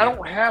 Right? Like, I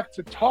don't have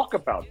to talk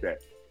about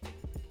that.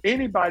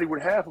 Anybody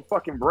with half a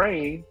fucking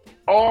brain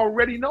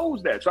already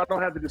knows that, so I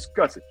don't have to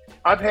discuss it.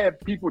 I've had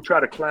people try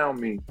to clown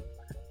me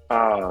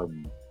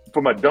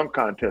for my dunk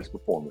contest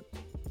performance,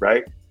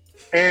 right?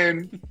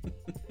 And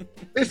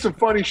it's some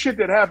funny shit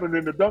that happened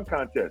in the dunk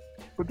contest.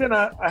 But then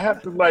I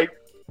have to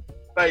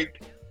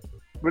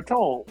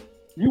Baton,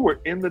 you were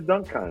in the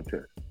dunk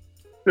contest.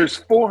 There's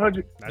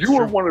 400. That's You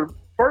were true. one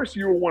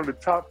of the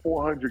top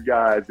 400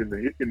 guys in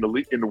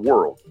the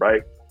world,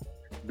 right?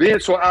 Then,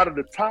 so out of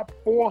the top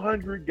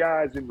 400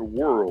 guys in the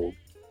world,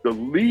 the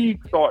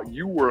league thought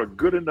you were a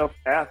good enough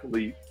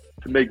athlete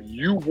to make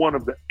you one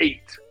of the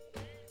 8.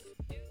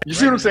 You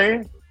see what I'm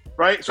saying?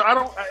 Right? So I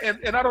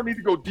don't need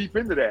to go deep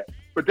into that,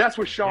 but that's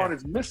what Sean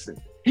is missing.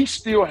 He's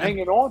still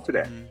hanging on to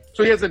that.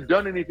 So he hasn't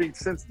done anything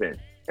since then.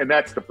 And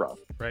that's the problem.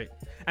 Right.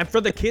 And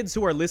for the kids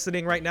who are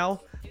listening right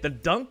now, the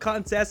dunk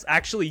contest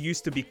actually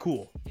used to be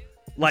cool.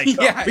 Like,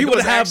 Yeah, we it would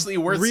was have actually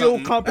worth real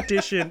something.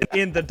 competition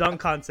in the dunk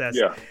contest.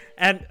 Yeah.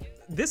 And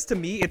this, to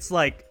me, it's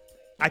like,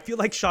 I feel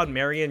like Sean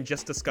Marion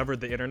just discovered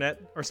the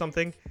internet or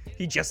something.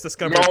 He just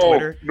discovered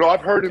Twitter. No,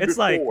 I've heard him It's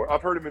before.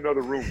 I've heard him in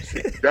other rooms.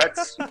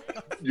 That's,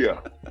 yeah.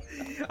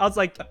 I was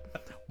like,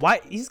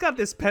 why? He's got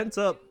this pent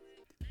up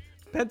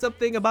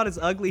thing about his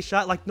ugly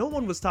shot. Like, no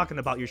one was talking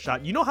about your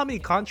shot. You know how many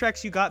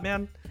contracts you got,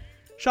 man?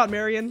 Sean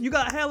Marion, you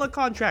got hella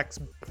contracts.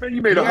 Man,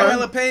 you made You got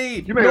hella 100.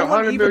 paid. You made No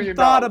one $100 even million.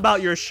 thought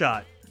about your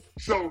shot.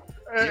 So,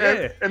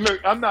 Yeah. and look,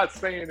 I'm not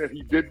saying that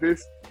he did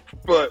this,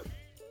 but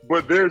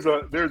there's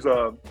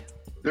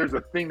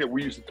a thing that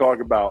we used to talk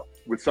about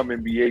with some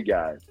NBA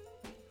guys.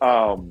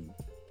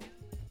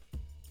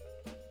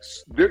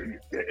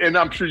 And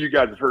I'm sure you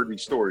guys have heard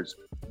these stories,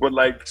 but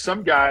like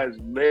some guys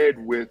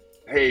led with,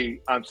 "Hey,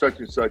 I'm such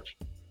and such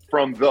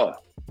from the,"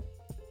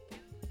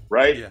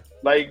 right? Yeah.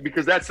 Like,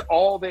 because that's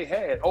all they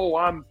had. Oh,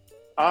 I'm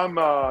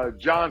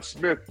John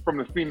Smith from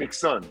the Phoenix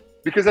Suns,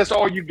 because that's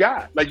all you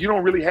got. Like, you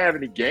don't really have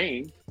any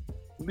game.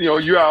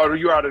 You're out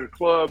at a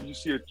club, you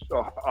see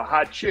a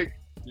hot chick,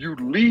 you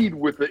lead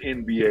with the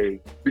NBA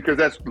because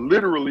that's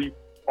literally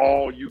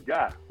all you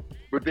got.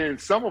 But then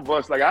some of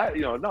us, like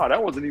no,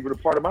 that wasn't even a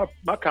part of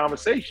my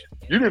conversation.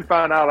 You didn't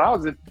find out I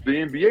was in the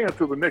NBA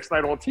until the next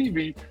night on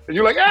TV, and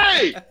you're like,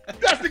 "Hey,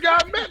 that's the guy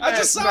I met I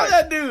just last saw night."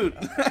 that dude.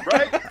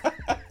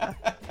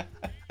 Right?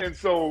 And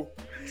so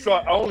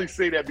I only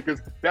say that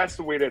because that's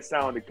the way that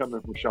sounded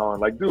coming from Sean.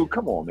 Like, dude,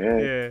 come on,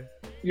 man.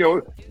 Yeah.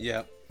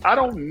 Yeah. I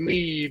don't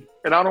need,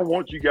 and I don't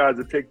want you guys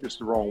to take this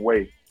the wrong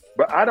way,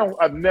 but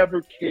I've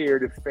never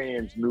cared if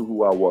fans knew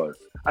who I was.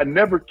 I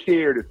never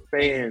cared if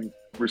fans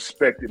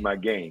respected my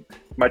game.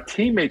 My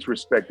teammates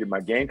respected my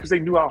game because they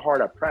knew how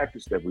hard I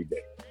practiced every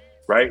day,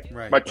 right?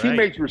 Right. My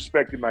teammates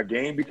respected my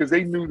game because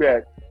they knew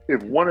that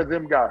if one of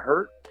them got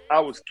hurt, I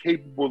was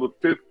capable of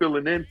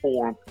filling in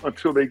for them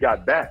until they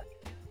got back,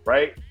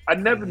 right? I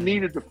never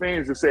needed the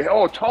fans to say,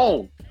 "Oh,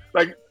 Tone."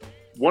 Like,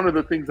 one of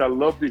the things I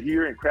love to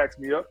hear and cracks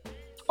me up,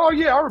 "Oh,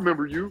 yeah, I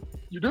remember you."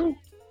 You do?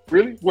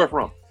 Really? Where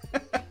from?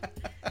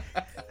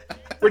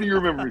 Where do you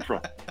remember me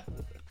from?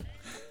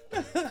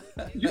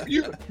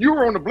 You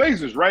were on the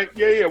Blazers, right?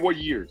 Yeah. What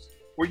years?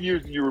 What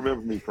years do you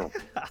remember me from?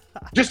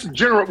 Just in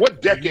general,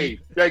 what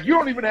decade? Like, you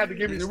don't even have to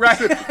give me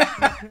specific.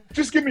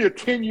 Just give me a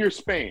 10-year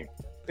span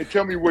and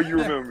tell me where you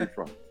remember me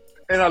from.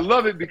 And I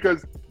love it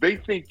because they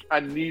think I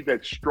need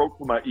that stroke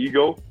for my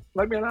ego.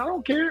 Like, man, I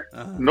don't care.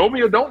 Know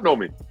me or don't know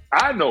me.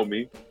 I know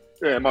me.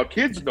 And my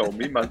kids know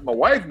me. My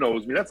wife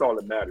knows me. That's all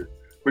that matters.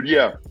 But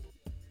yeah,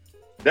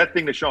 that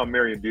thing that Sean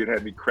Marion did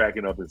had me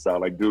cracking up inside.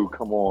 Like, dude,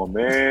 come on,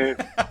 man.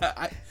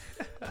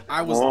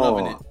 I was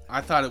loving it.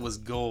 I thought it was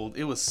gold.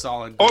 It was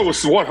solid gold. Oh, it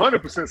was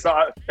 100%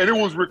 solid. And it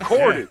was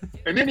recorded.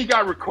 And then he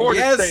got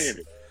recorded saying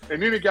it.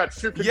 And then it got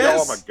sent to me.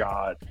 Oh, my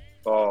God.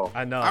 Oh,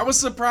 I know. I was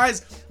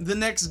surprised the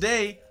next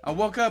day. I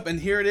woke up and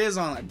here it is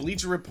on like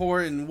Bleacher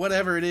Report and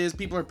whatever it is.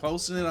 People are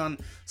posting it on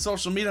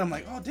social media. I'm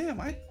like, oh, damn,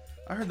 I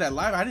heard that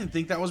live. I didn't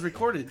think that was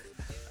recorded.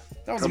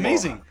 That was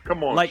amazing.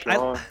 Come on, like,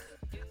 Sean.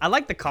 I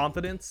like the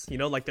confidence, you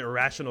know, like the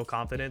irrational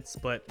confidence,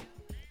 but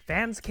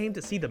fans came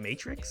to see The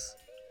Matrix?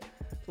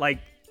 Like,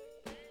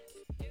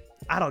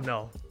 I don't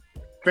know.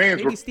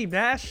 Maybe Steve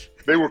Nash?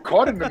 They were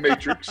caught in the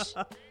Matrix,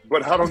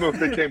 but I don't know if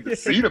they came to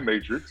see the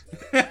Matrix.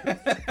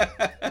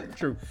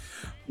 True.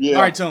 Yeah.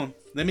 All right, Tone.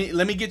 Let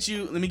me get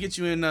you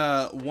in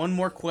one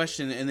more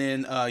question, and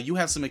then you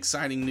have some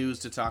exciting news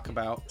to talk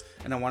about,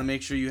 and I want to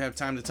make sure you have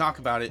time to talk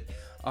about it.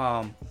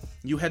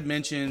 You had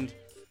mentioned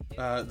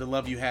the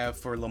love you have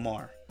for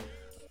Lamar.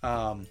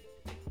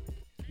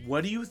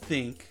 What do you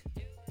think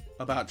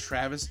about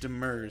Travis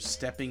Demers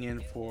stepping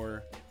in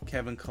for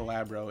Kevin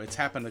Calabro? It's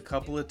happened a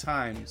couple of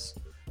times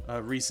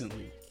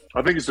recently.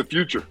 I think it's the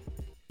future.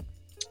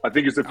 I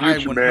think it's the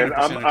future, man.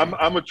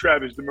 I'm a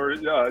Travis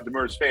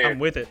Demers fan. I'm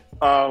with it.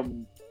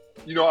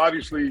 You know,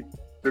 obviously,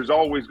 there's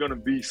always going to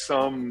be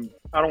some,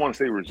 I don't want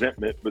to say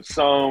resentment, but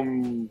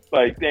some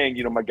like, dang,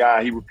 you know, my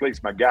guy, he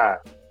replaced my guy,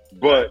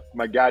 but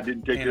my guy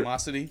didn't take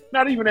animosity.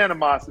 Not even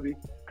animosity,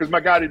 because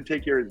my guy didn't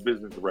take care of his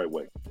business the right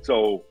way.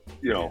 So,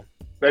 you know,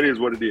 that is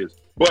what it is.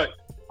 But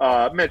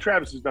man,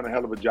 Travis has done a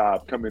hell of a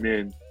job coming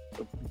in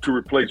to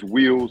replace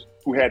Wheels,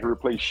 who had to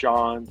replace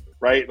Sean,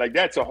 right? Like,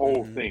 that's a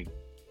whole thing.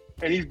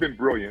 And he's been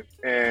brilliant.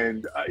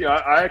 And you know,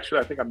 I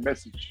think I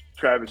messaged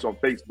Travis on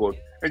Facebook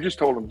and just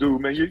told him,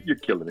 dude, man, you're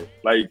killing it.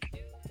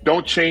 Like,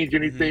 don't change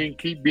anything.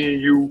 Keep being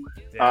you.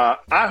 Yeah.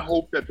 I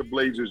hope that the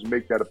Blazers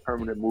make that a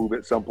permanent move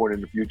at some point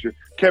in the future.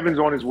 Kevin's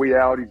on his way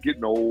out. He's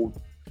getting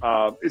old.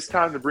 It's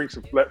time to bring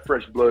some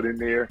fresh blood in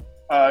there.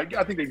 I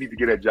think they need to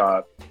get that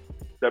job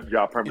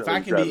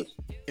permanently.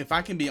 If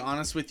I can be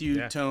honest with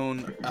you,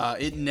 Tone,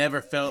 it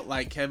never felt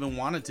like Kevin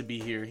wanted to be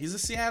here. He's a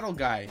Seattle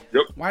guy.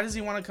 Yep. Why does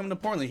he want to come to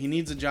Portland? He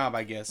needs a job,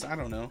 I guess. I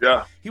don't know.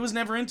 Yeah. He was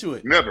never into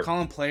it. Never.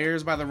 Calling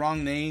players by the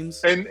wrong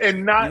names.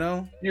 And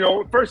not, you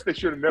know, first they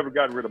should have never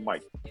gotten rid of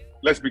Mike.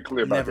 Let's be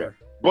clear about that.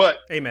 But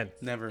amen.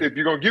 Never. If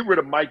you're going to get rid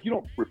of Mike, you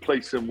don't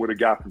replace him with a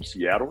guy from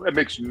Seattle. That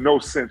makes no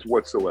sense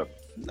whatsoever.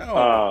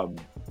 No.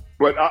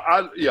 But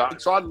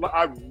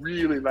I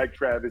really like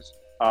Travis.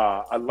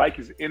 I like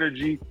his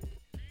energy.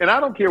 And I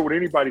don't care what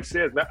anybody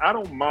says. Now, I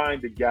don't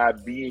mind the guy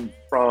being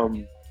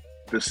from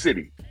the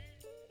city,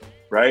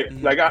 right?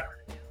 Mm-hmm.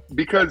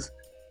 Because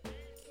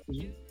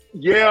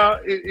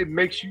it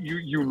makes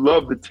you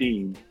love the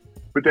team,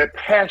 but that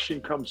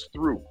passion comes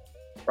through,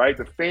 right?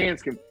 The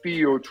fans can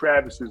feel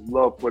Travis's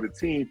love for the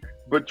team,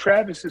 but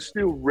Travis is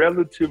still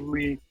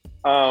relatively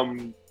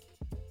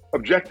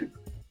objective,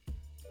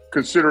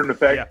 considering the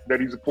fact that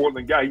he's a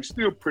Portland guy. He's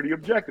still pretty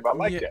objective. I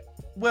like that.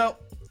 Well,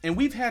 and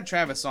we've had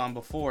Travis on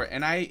before,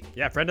 and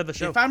friend of the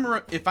show.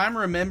 If I'm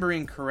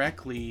remembering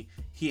correctly,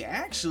 he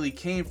actually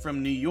came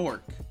from New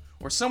York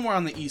or somewhere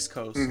on the East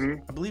Coast.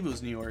 Mm-hmm. I believe it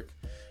was New York,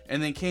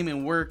 and then came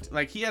and worked.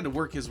 Like, he had to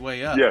work his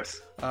way up.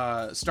 Yes.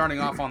 Starting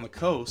off on the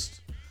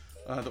coast,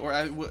 or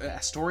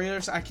Astoria,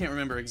 or I can't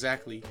remember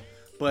exactly,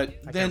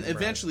 but then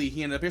eventually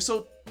he ended up here.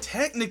 So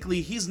technically,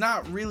 he's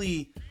not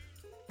really.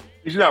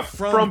 He's not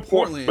from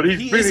Portland, but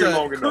he's been here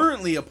long enough.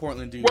 Currently a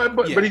Portland dude. Well,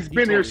 but he's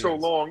been here so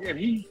long, and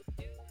he.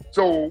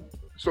 So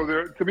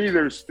there, to me,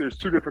 there's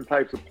two different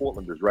types of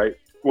Portlanders, right?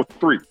 Well,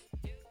 three.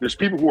 There's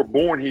people who are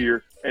born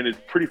here, and it's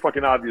pretty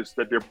fucking obvious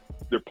that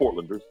they're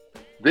Portlanders.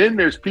 Then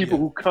there's people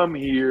who come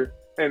here,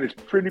 and it's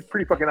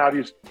pretty fucking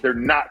obvious they're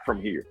not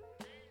from here,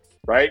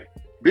 right?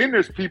 Then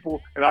there's people,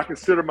 and I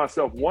consider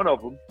myself one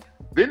of them.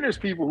 Then there's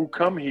people who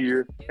come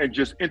here and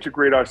just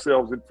integrate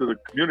ourselves into the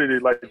community.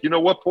 Like, you know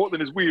what?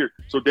 Portland is weird,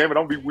 so damn it,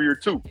 I'm gonna be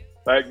weird too.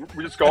 Like,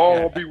 we just gonna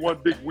all be one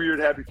big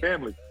weird happy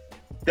family.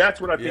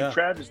 That's what I think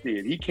Travis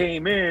did. He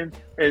came in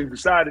and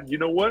decided, you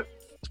know what?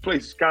 This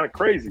place is kind of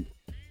crazy,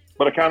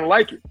 but I kind of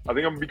like it. I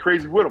think I'm going to be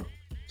crazy with him.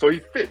 So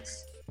he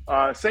fits.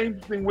 Same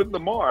thing with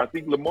Lamar. I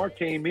think Lamar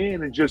came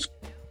in and just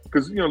 –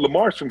 because, you know,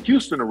 Lamar's from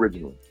Houston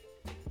originally.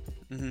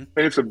 Mm-hmm.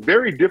 And it's a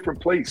very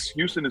different place.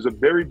 Houston is a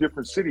very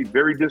different city,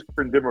 very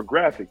different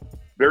demographic,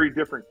 very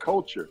different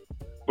culture.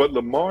 But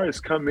Lamar has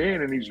come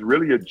in and he's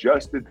really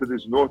adjusted to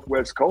this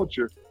Northwest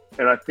culture,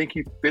 and I think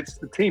he fits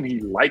the team.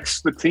 He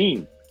likes the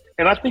team.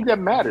 And I think that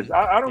matters.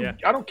 I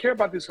don't care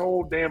about this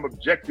whole damn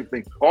objective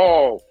thing.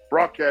 Oh,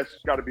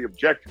 broadcasters got to be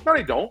objective. No,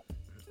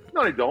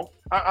 they don't.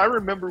 I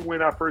remember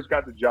when I first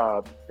got the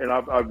job, and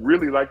I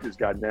really like this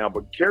guy now,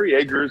 but Kerry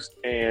Eggers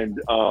and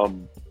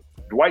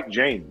Dwight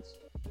James,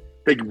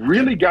 they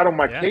really got on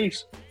my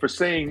case for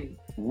saying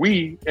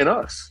we and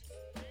us.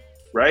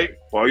 right?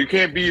 Well, you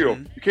can't be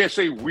you can't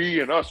say we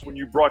and us when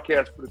you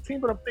broadcast for the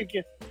team. But I'm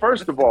thinking,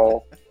 first of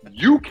all,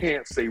 you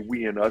can't say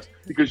we and us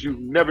because you've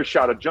never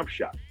shot a jump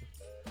shot.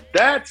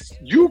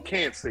 You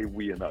can't say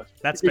we and us.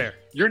 That's fair.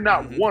 You're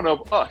not one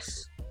of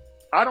us.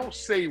 I don't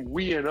say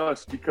we and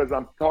us because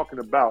I'm talking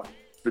about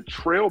the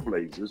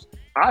Trailblazers.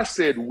 I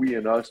said we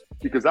and us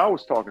because I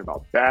was talking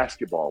about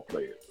basketball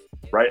players,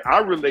 right? I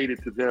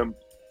related to them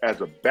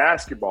as a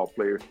basketball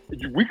player.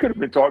 We could have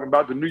been talking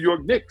about the New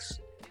York Knicks.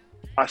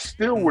 I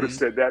still would have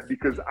said that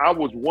because I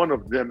was one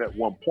of them at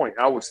one point.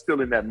 I was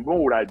still in that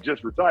mode. I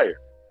just retired.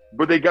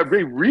 But they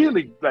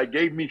really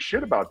gave me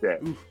shit about that.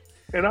 Oof.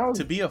 And I was,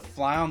 to be a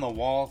fly on the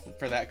wall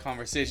for that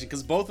conversation,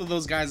 because both of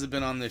those guys have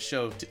been on this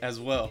show as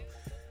well.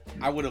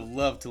 I would have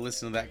loved to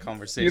listen to that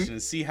conversation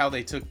and see how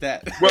they took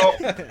that. Well,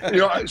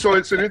 so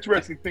it's an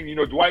interesting thing.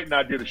 Dwight and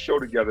I did a show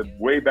together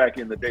way back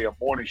in the day, a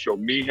morning show.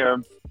 Me,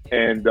 him,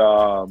 and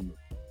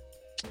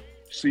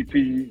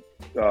CP.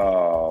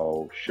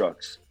 Oh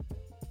shucks.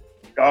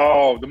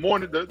 Oh,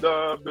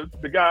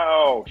 the guy.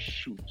 Oh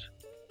shoot.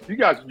 You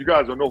guys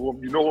don't know who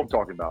who I'm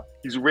talking about.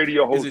 He's a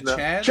radio host. Is it now.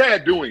 Chad?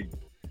 Chad Doing.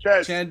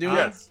 Chad Doing?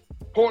 Yes.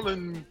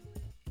 Portland.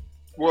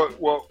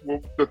 Well,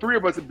 the three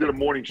of us did a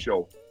morning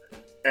show.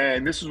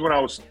 And this is when I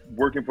was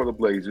working for the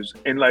Blazers.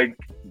 And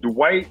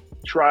Dwight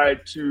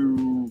tried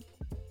to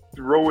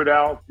throw it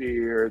out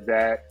there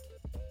that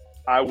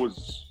I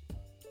was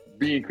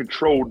being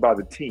controlled by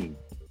the team.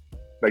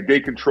 Like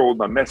they controlled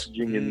my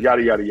messaging and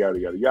yada, yada, yada,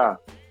 yada, yada.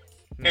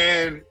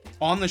 And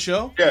on the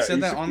show? Yeah, you said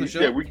that on the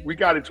show? Yeah, we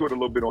got into it a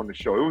little bit on the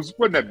show. It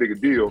wasn't that big a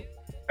deal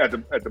at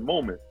the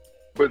moment.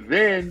 But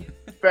then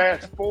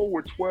fast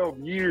forward 12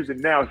 years and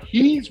now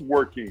he's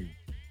working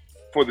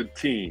for the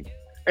team.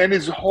 And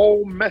his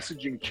whole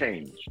messaging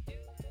changed.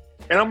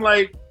 And I'm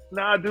like,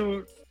 nah,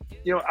 dude,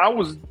 I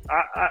was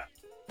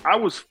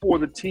for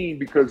the team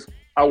because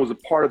I was a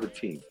part of the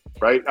team,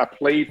 right? I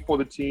played for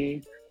the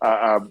team.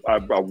 I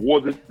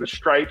wore the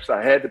stripes.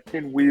 I had the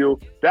pinwheel.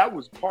 That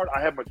was I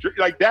had my,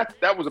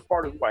 that was a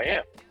part of who I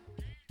am.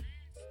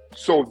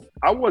 So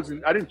I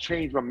didn't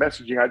change my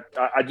messaging.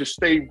 I just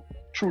stayed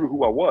true to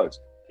who I was.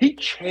 He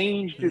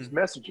changed his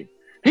messaging.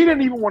 He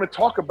didn't even want to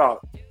talk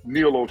about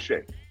Neil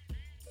O'Shea.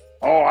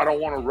 Oh, I don't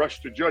want to rush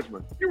to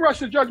judgment. You rush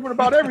to judgment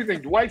about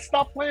everything, Dwight.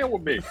 Stop playing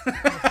with me.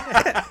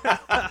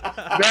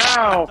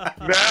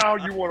 Now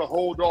you want to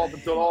hold off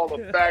until all the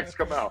facts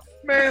come out.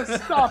 Man,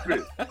 stop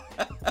it.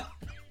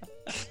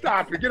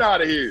 Stop it. Get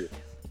out of here.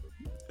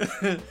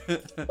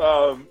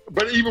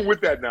 But even with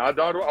that now, I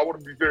want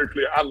to be very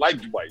clear. I like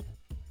Dwight.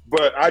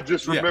 But I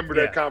just remember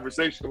that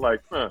conversation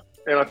And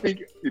I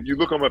think if you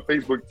look on my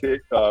Facebook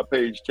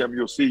page, Tim,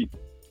 you'll see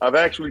I've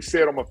actually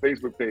said on my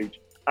Facebook page,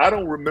 I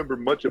don't remember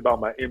much about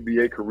my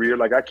NBA career.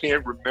 I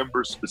can't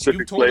remember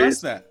specific told plays,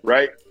 us that.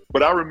 right?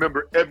 But I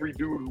remember every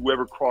dude who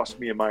ever crossed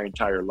me in my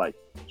entire life.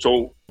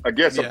 So I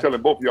guess I'm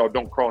telling both of y'all,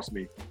 don't cross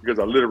me because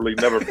I literally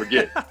never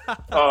forget.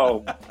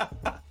 So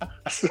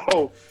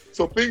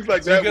things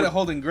like that. You're good at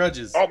holding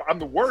grudges. I'm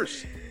the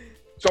worst.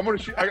 So I'm going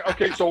to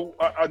okay. So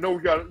I know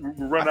we're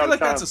running out of time.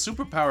 That's a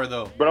superpower,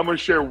 though. But I'm going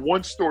to share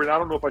one story, and I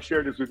don't know if I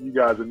shared this with you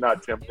guys or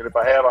not, Tim. And if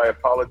I have, I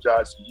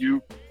apologize to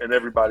you and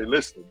everybody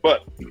listening.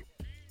 But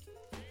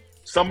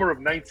summer of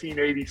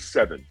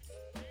 1987,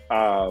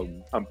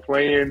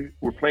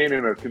 we're playing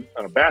in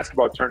a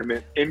basketball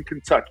tournament in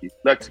Kentucky,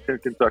 Lexington,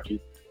 Kentucky,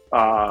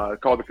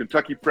 called the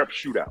Kentucky Prep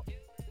Shootout.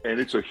 And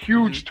it's a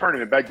huge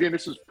tournament. Back then,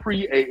 this is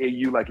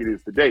pre-AAU like it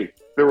is today.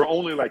 There were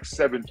only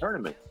 7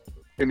 tournaments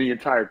in the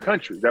entire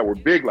country that were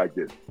big like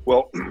this.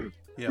 Well,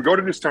 we go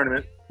to this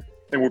tournament,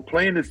 and we're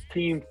playing this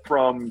team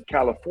from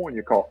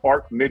California called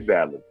Arc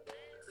Mid-Valley.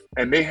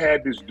 And they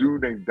had this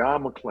dude named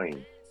Don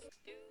McClain.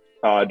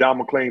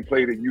 Don McClain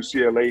played at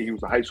UCLA. He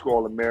was a high school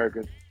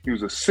All-American. He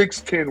was a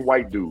 6'10"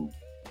 white dude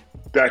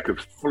that could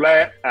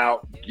flat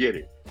out get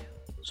it.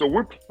 So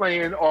we're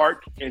playing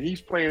Arc, and he's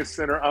playing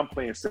center. I'm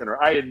playing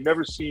center. I had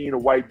never seen a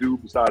white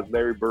dude besides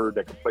Larry Bird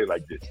that could play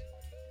like this.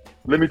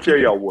 Let me tell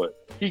y'all what.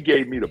 He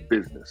gave me the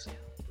business.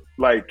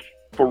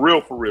 For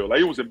real.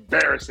 It was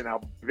embarrassing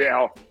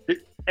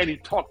and he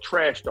talked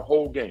trash the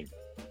whole game.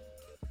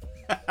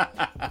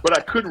 But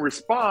I couldn't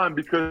respond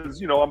because,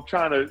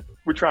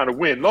 we're trying to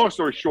win. Long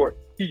story short,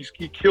 he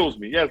kills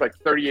me. He has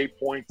 38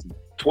 points and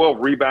 12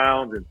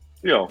 rebounds. And,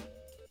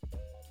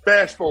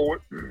 fast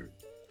forward,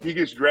 he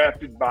gets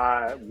drafted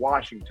by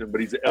Washington, but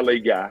he's an LA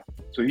guy.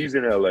 So he's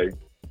in LA.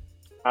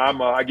 I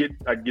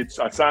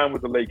signed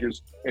with the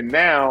Lakers, and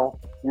now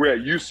we're at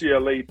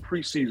UCLA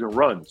preseason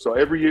run. So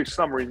every year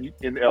summer in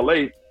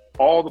LA,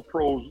 all the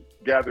pros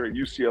gather at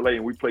UCLA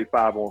and we play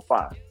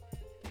 5-on-5.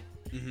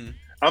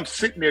 I'm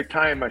sitting there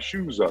tying my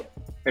shoes up,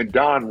 and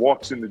Don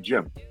walks in the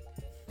gym.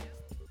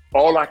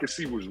 All I could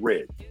see was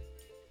red.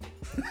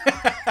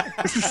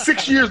 This is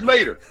 6 years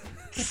later.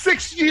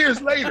 6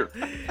 years later.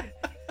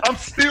 I'm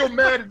still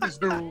mad at this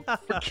dude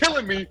for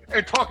killing me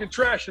and talking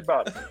trash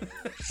about it.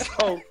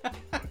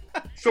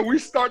 So we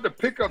start to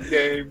pick up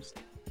games,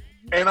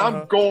 and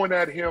I'm going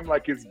at him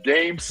like it's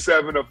game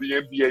 7 of the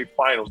NBA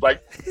Finals.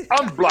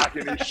 I'm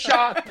blocking his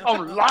shot.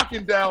 I'm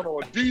locking down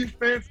on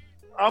defense.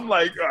 I'm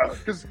like,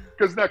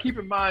 because now keep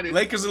in mind,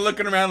 Lakers are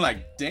looking around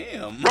like,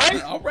 damn,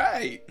 right? All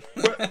right.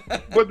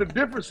 but the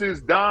difference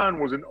is Don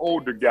was an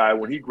older guy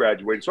when he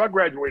graduated. So I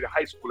graduated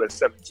high school at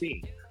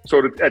 17.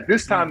 So at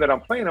this time that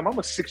I'm playing him, I'm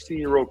a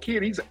 16-year-old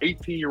kid. He's an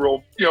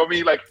 18-year-old. You know what I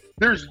mean? Like,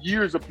 there's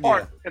years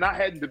apart, and I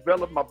hadn't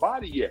developed my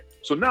body yet.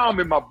 So now I'm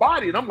in my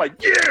body, and I'm like,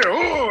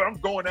 I'm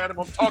going at him.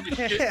 I'm talking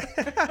shit.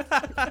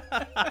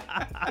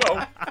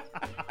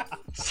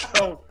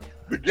 So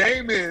the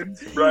game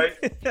ends,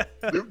 right?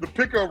 The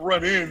pickup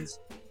run ends,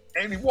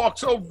 and he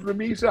walks over to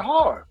me. He said,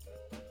 Harv,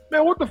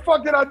 man, what the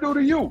fuck did I do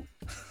to you?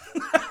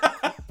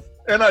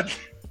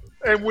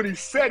 And when he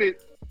said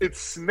it, it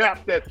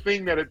snapped that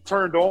thing that it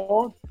turned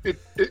on. It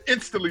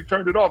instantly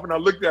turned it off, and I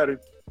looked at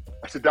it.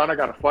 I said, Don, I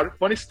got a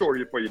funny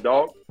story for you,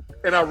 dog.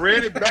 And I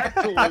ran it back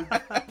to him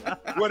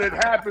when it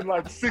happened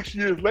like 6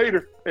 years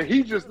later, and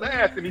he just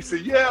laughed, and he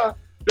said, yeah,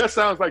 that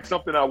sounds like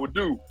something I would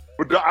do.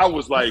 But I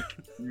was like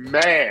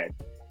mad.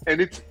 And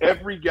it's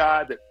every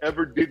guy that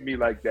ever did me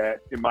like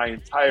that in my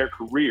entire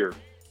career,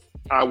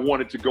 I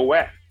wanted to go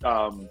at.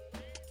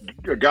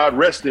 God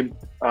rest him,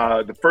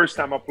 the first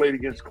time I played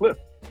against Cliff,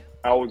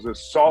 I was a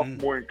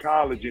sophomore in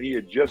college, and he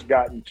had just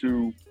gotten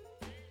to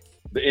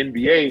the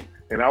NBA,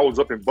 and I was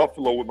up in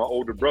Buffalo with my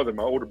older brother.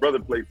 My older brother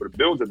played for the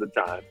Bills at the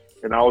time,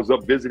 and I was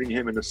up visiting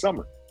him in the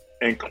summer.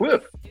 And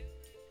Cliff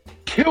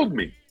killed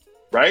me,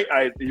 right?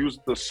 He was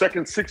the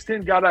second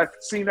 6'10" guy I've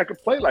seen that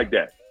could play like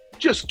that.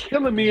 Just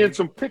killing me in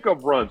some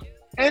pickup runs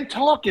and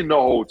talking the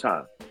whole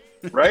time,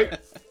 right?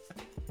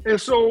 And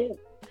so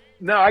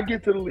now I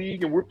get to the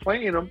league, and we're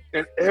playing him,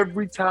 and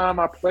every time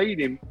I played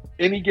him,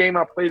 any game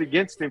I played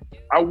against him,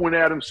 I went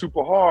at him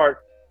super hard.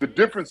 The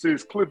difference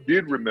is Cliff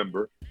did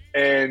remember,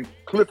 and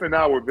Cliff and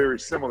I were very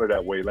similar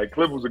that way. Like,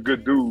 Cliff was a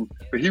good dude,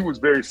 but he was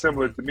very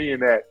similar to me in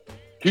that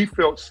he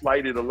felt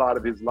slighted a lot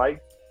of his life,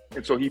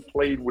 and so he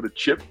played with a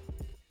chip.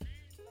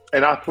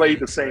 And I played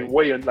the same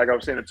way, and like I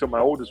was saying, until my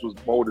oldest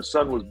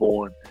son was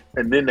born,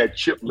 and then that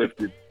chip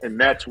lifted, and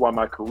that's why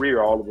my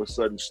career all of a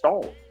sudden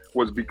stalled.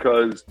 Was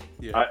because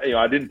I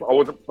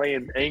wasn't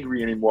playing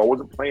angry anymore. I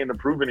wasn't playing to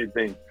prove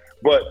anything.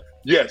 But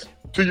yes,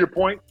 to your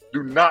point,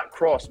 do not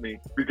cross me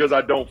because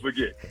I don't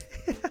forget.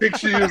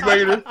 6 years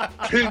later,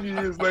 10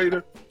 years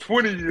later,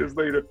 20 years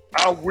later,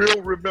 I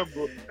will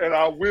remember, and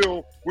I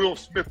will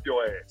Smith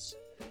your ass.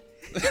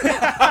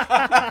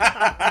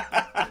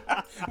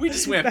 We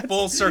just went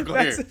full circle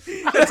here.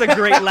 That's a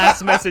great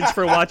last message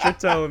for Watch Your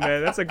Tone,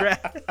 man. That's a great.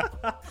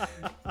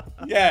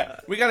 Yeah,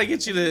 we got to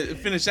get you to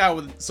finish out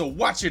with, so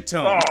watch your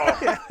tone. Oh,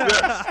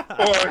 yes.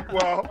 All right,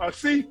 well, I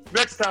see.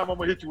 Next time I'm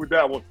going to hit you with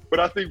that one.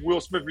 But I think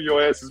Will Smith in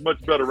your ass is much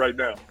better right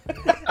now.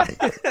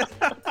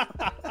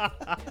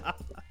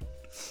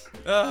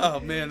 Oh,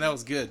 man, that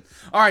was good.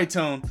 All right,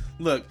 Tone.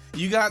 Look,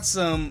 you got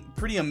some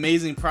pretty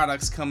amazing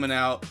products coming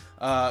out,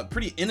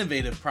 pretty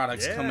innovative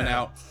products coming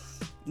out.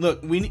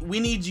 Look, we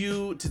need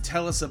you to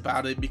tell us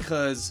about it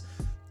because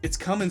it's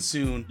coming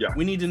soon. Yeah.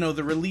 We need to know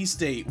the release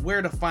date,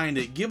 where to find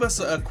it. Give us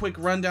a quick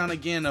rundown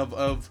again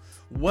of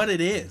what it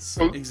is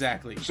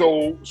exactly.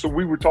 So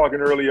we were talking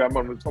earlier. I'm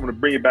gonna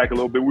bring it back a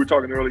little bit. We were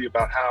talking earlier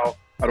about how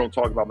I don't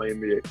talk about my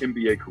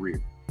NBA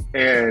career,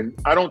 and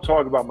I don't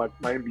talk about my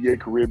NBA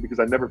career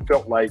because I never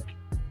felt like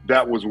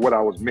that was what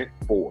I was meant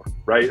for.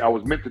 Right? I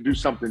was meant to do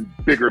something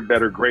bigger,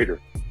 better, greater.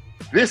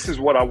 This is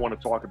what I want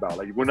to talk about.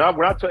 Like when I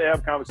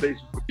have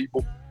conversations with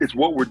people, it's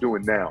what we're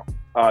doing now.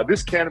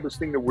 This cannabis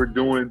thing that we're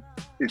doing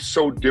is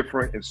so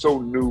different and so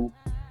new,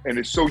 and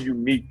it's so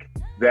unique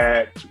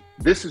that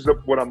this is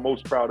what I'm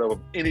most proud of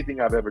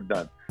anything I've ever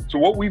done. So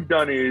what we've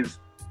done is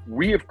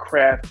we have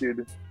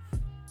crafted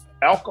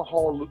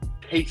alcohol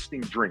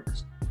tasting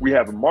drinks. We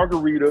have a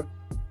margarita,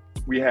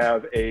 we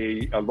have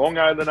a Long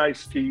Island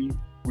iced tea,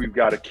 we've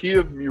got a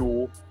Kiev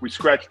Mule, we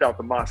scratched out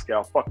the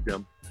Moscow, fuck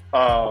them.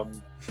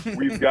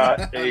 We've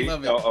got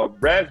a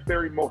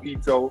raspberry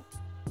mojito.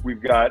 We've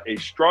got a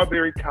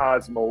strawberry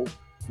Cosmo.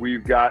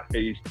 We've got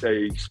a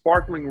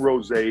sparkling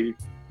rosé.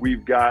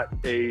 We've got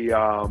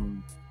a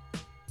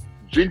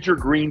ginger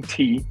green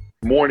tea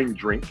morning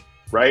drink,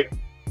 right?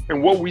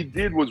 And what we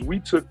did was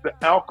we took the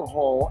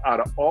alcohol out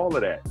of all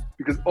of that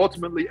because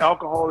ultimately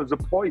alcohol is a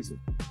poison.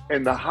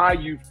 And the high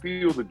you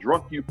feel, the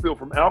drunk you feel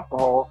from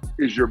alcohol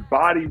is your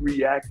body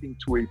reacting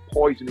to a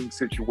poisoning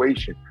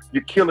situation.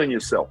 You're killing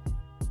yourself.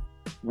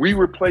 We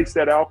replaced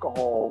that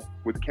alcohol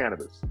with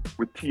cannabis,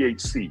 with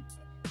THC,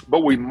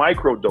 but we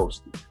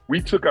microdosed it. We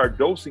took our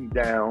dosing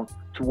down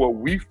to what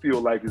we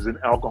feel like is an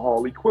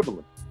alcohol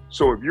equivalent.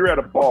 So if you're at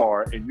a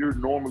bar and you're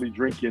normally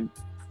drinking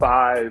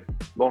 5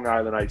 Long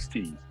Island iced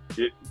teas,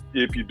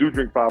 if you do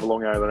drink 5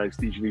 Long Island iced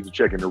teas, you need to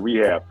check into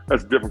rehab.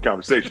 That's a different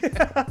conversation.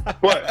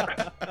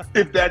 But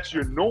if that's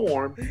your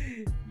norm,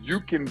 you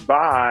can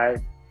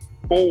buy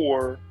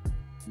 4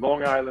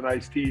 Long Island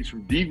iced teas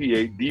from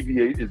Deviate.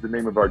 Deviate is the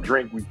name of our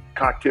drink. We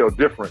cocktail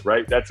different,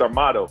 right? That's our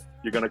motto.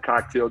 You're going to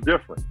cocktail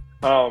different.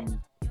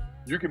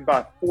 You can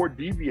buy 4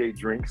 Deviate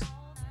drinks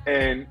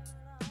and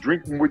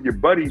drink them with your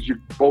buddies. You're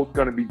both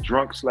going to be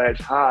drunk /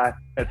 high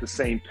at the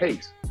same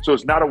pace. So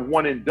it's not a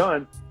one and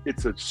done.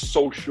 It's a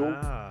social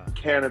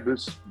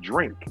cannabis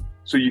drink.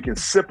 so you can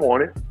sip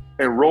on it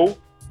and roll.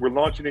 We're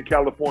launching in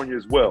California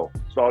as well.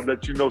 So I'll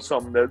let you know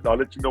something I'll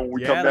let you know when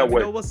we come that let me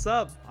way. know what's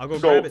up. I'll go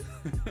grab it.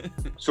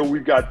 So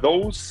we've got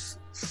those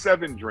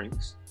 7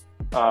 drinks,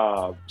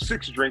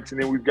 6 drinks,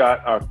 and then we've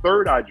got our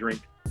third eye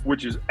drink,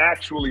 which is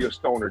actually a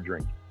stoner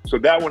drink. So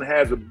that one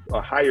has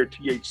a higher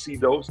THC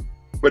dose,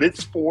 but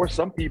it's for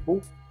some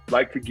people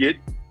like to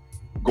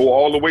go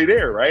all the way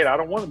there, right? I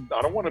don't want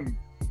to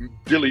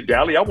dilly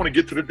dally. I want to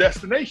get to the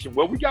destination.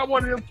 Well, we got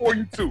one of them for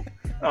you too.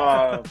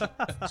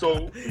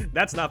 So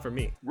that's not for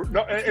me.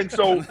 No, and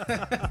so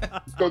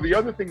the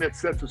other thing that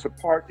sets us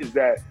apart is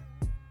that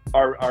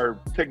our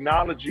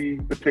technology,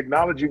 the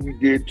technology we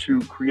used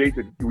to create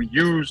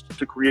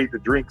the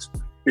drinks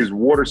is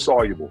water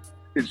soluble.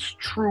 It's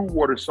true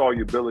water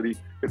solubility.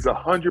 It's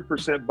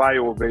 100%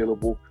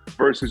 bioavailable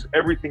versus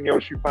everything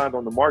else you find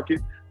on the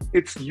market.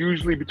 It's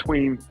usually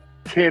between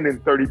 10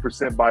 and 30%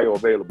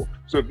 bioavailable.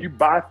 So if you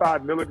buy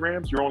 5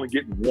 milligrams, you're only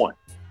getting 1,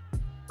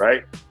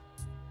 right?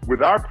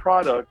 With our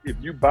product, if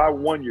you buy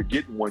 1, you're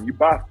getting 1. You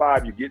buy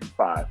 5, you're getting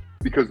 5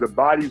 because the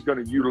body's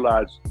going to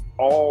utilize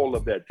all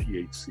of that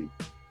THC.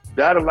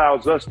 That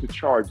allows us to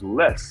charge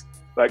less.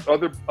 Like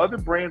other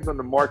brands on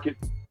the market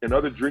and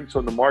other drinks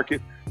on the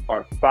market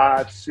are $5,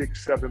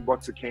 $6,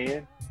 $7 a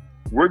can.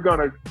 We're going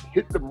to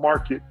hit the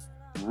market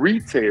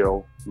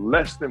retail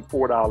less than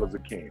 $4 a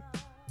can.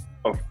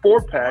 A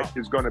 4-pack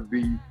is going to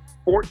be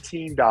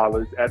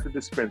 $14 at the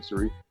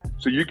dispensary.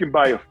 So you can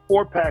buy a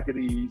 4-pack of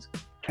these,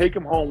 take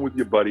them home with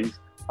your buddies.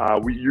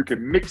 You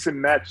can mix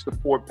and match the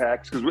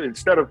 4-packs because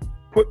instead of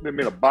putting them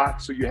in a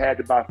box so you had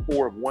to buy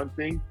 4 of one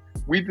thing,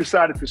 we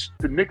decided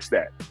to mix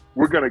that.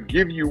 We're going to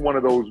give you one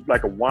of those,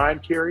 like a wine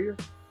carrier,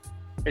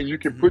 and you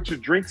can put your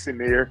drinks in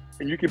there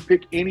and you can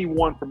pick any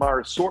one from our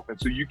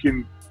assortment. So you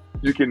can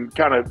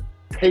kind of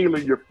tailor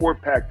your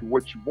 4-pack to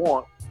what you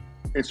want.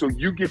 And so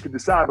you get to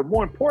decide. But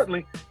more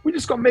importantly, we're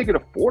just going to make it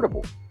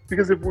affordable.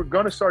 Because if we're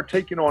going to start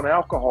taking on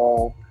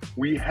alcohol,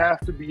 we have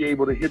to be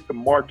able to hit the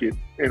market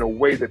in a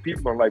way that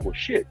people are like, well,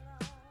 shit,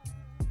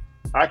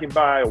 I can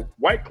buy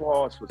White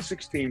Claws for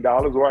 $16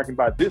 or I can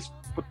buy this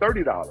for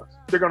 $30.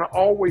 They're going to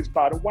always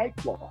buy the White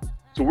Claw.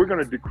 So we're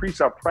going to decrease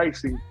our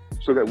pricing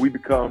so that we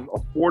become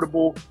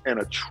affordable and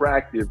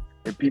attractive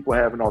and people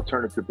have an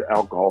alternative to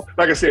alcohol.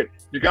 Like I said,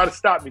 you got to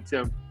stop me,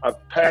 Tim. I'm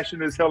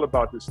passionate as hell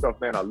about this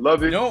stuff, man. I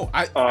love it. No,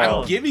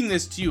 I'm giving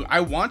this to you. I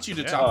want you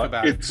to talk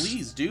about it.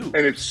 Please do.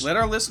 And let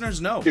our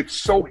listeners know. It's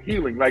so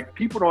healing. Like,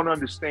 people don't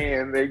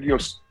understand.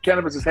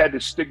 Cannabis has had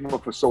this stigma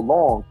for so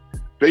long.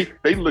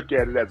 They look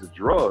at it as a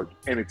drug,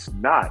 and it's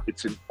not.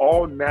 It's an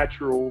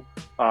all-natural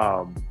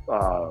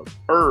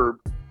herb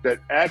that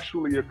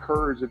actually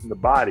occurs in the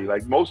body.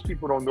 Like, most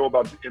people don't know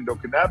about the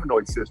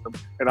endocannabinoid system,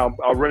 and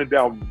I'll run it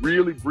down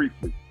really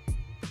briefly.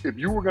 If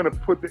you were going to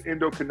put the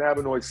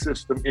endocannabinoid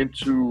system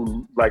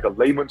into like a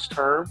layman's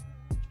term,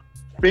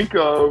 think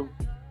of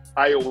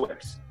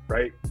iOS,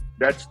 right?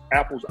 That's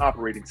Apple's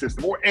operating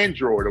system, or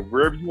Android, or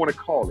wherever you want to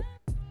call it.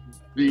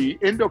 The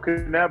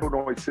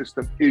endocannabinoid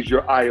system is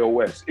your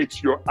iOS.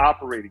 It's your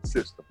operating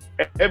system.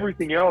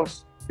 Everything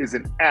else is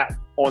an app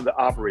on the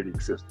operating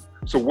system.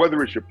 So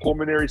whether it's your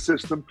pulmonary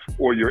system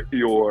or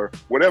your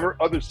whatever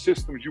other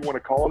systems you want to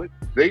call it,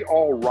 they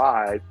all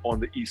ride on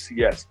the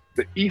ECS.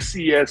 The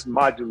ECS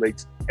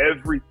modulates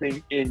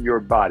everything in your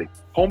body.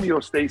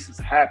 Homeostasis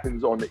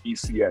happens on the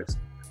ECS.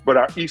 But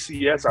our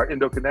ECS, our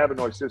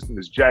endocannabinoid system,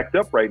 is jacked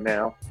up right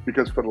now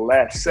because for the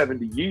last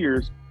 70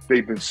 years,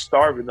 they've been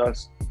starving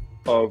us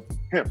of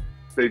hemp.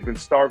 They've been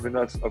starving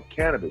us of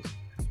cannabis.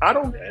 I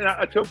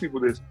tell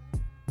people this,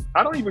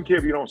 I don't even care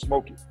if you don't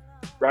smoke it,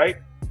 right?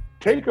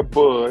 Take a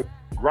bud,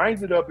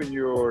 grind it up in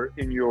your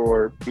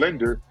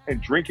blender,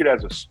 and drink it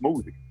as a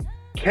smoothie.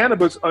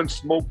 Cannabis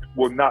unsmoked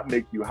will not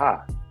make you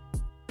high,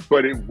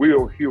 but it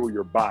will heal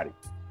your body.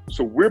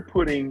 So we're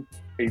putting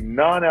a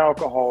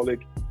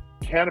non-alcoholic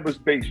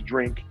cannabis-based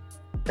drink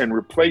and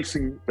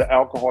replacing the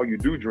alcohol you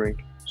do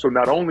drink. So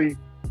not only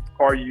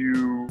are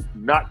you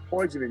not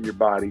poisoning your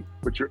body,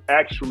 but you're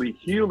actually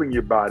healing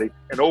your body.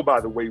 And oh, by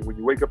the way, when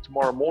you wake up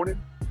tomorrow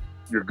morning,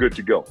 you're good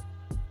to go.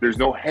 There's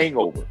no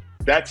hangover.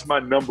 That's my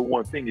number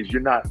one thing, is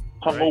you're not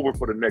hungover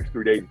for the next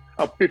 3 days.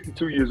 I'm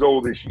 52 years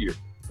old this year.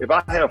 If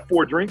I have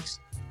 4 drinks,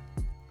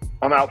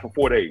 I'm out for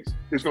 4 days.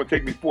 It's going to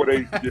take me 4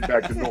 days to get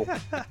back to normal.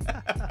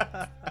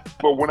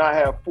 But when I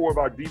have 4 of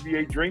our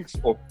DBA drinks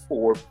or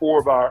 4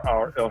 of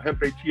our El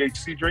Hempe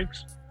THC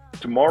drinks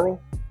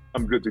tomorrow,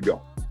 I'm good to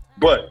go.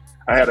 But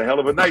I had a hell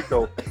of a night,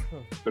 though.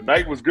 The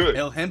night was good.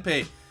 El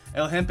Hempe,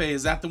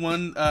 is that the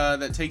one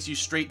that takes you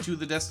straight to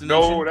the destination?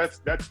 No,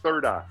 that's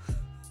Third Eye.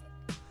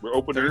 We're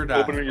opening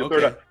your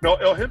Third Eye. No,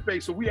 El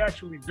Hempe, so we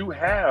actually do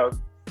have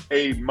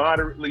a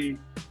moderately,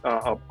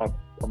 a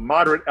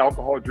moderate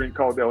alcohol drink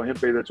called El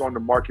Hempe that's on the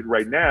market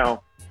right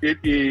now. It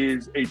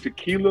is a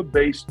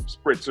tequila-based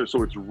spritzer,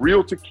 so it's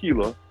real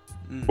tequila,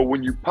 but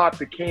when you pop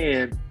the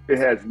can, it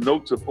has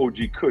notes of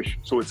OG Kush.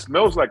 So it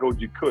smells like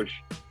OG Kush,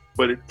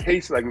 but it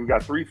tastes like, we've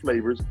got 3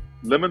 flavors: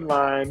 lemon,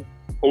 lime,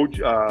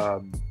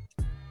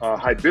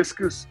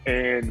 hibiscus,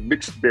 and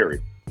mixed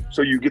berry.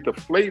 So you get the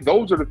flavor.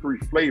 Those are the 3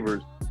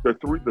 flavors,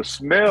 The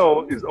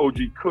smell is OG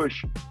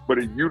Kush, but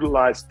it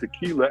utilized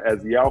tequila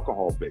as the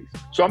alcohol base.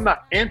 So I'm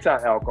not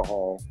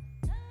anti-alcohol,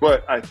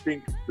 but I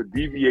think the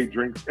DVA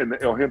drinks and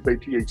the El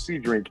Hempe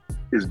THC drink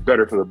is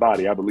better for the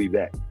body. I believe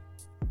that.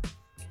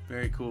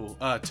 Very cool.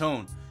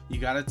 Tone, you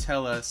got to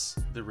tell us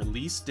the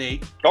release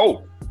date.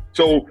 Oh,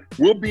 so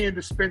we'll be in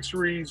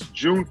dispensaries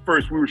June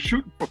 1st. We were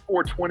shooting for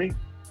 420,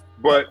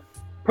 but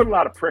put a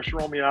lot of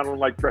pressure on me, and I don't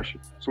like pressure.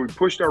 So we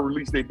pushed our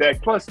release date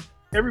back. Plus,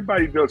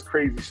 everybody does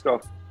crazy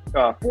stuff.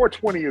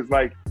 420 is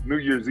like New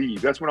Year's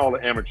Eve. That's when all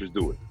the amateurs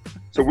do it.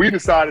 So we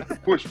decided to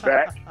push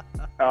back.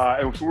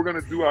 And so we're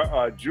going to do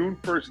our June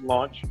 1st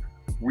launch.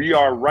 We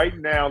are right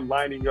now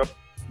lining up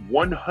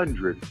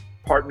 100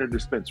 partner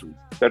dispensaries.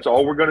 That's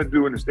all we're going to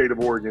do in the state of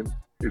Oregon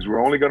is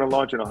we're only going to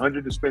launch in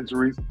 100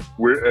 dispensaries.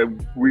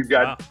 We've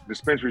got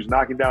dispensaries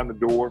knocking down the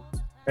door.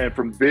 And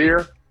from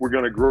there, we're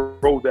going to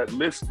grow that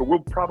list, but we'll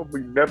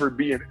probably never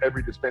be in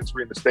every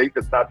dispensary in the state.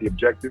 That's not the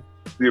objective.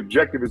 The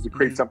objective is to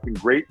create something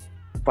great,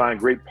 find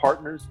great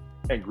partners,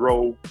 and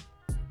grow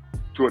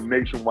to a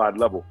nationwide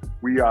level.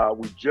 We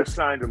just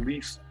signed a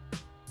lease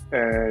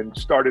and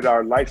started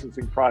our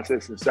licensing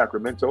process in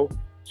Sacramento.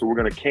 So we're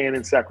going to can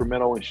in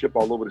Sacramento and ship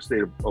all over the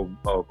state of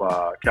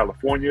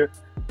California.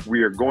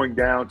 We are going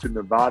down to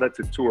Nevada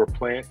to tour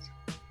plants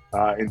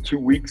in 2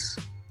 weeks.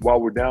 While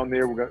we're down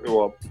there, we're going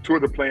to tour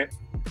the plant,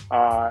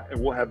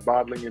 and we'll have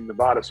bottling in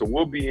Nevada. So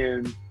we'll be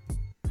in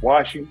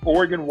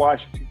Oregon,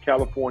 Washington,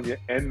 California,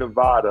 and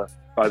Nevada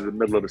by the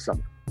middle of the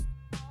summer.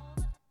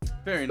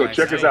 Very nice.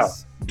 So check us out.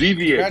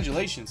 DVA.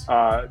 Congratulations.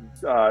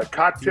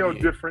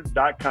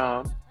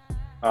 CocktailDifferent.com,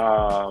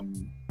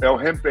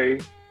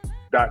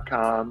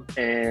 elhempe.com,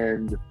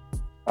 and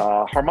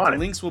Harmonic. The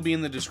links will be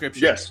in the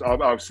description. Yes,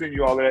 I'll send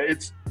you all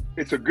that.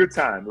 It's a good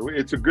time.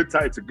 It's a good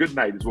time. It's a good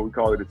night is what we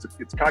call it.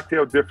 It's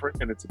Cocktail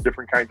Different, and it's a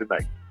different kind of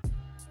night.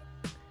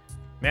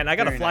 Man, I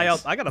gotta fly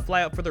out. I gotta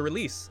fly out for the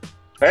release.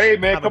 Hey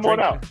man, come on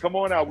out. Come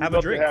on out. We'd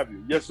love to have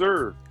you. Yes,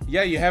 sir.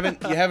 Yeah, you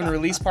haven't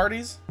release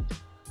parties?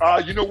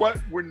 You know what?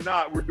 We're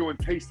not. We're doing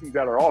tastings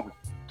at our office.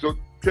 So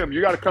Tim, you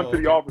got to come to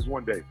the office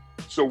one day.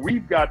 So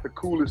we've got the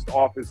coolest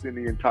office in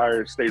the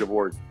entire state of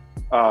Oregon.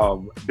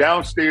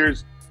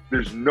 Downstairs,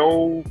 there's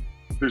no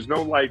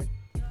like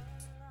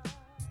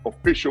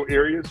official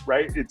areas,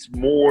 right? It's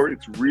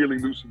really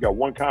loose. We've got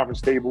one conference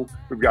table.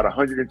 We've got a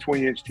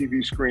 120-inch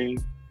TV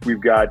screen.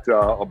 We've got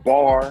a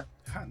bar.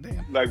 God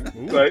damn. Like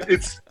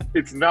it's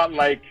not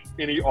like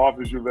any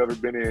office you've ever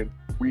been in.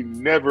 We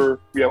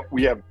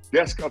have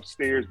desk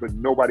upstairs, but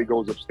nobody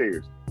goes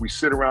upstairs. We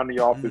sit around the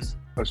office,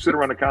 sit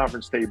around the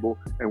conference table,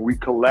 and we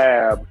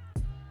collab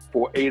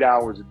for 8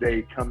 hours a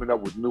day, coming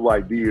up with new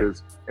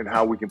ideas and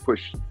how we can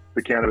push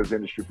the cannabis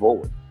industry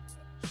forward.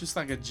 It's just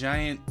like a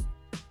giant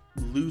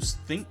loose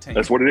think tank.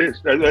 That's what it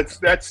is.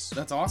 That's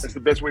awesome. That's the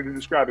best way to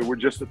describe it. We're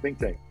just a think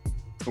tank,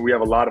 and we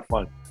have a lot of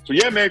fun. So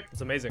yeah, man,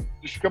 it's amazing.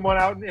 You should come on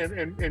out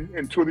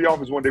and tour the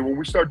office one day. When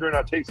we start doing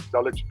our tastings,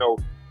 I'll let you know.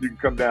 You can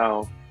come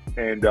down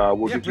and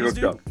we'll get you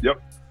hooked up.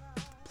 Yep.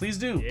 Please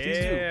do. Yeah. Please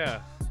do.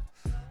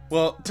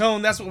 Well,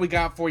 Tone, that's what we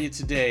got for you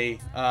today.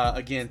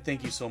 Again,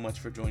 thank you so much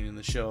for joining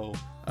the show.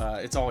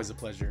 It's always a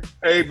pleasure.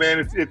 Hey, man,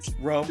 it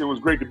was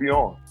great to be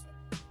on.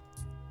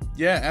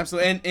 Yeah,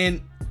 absolutely.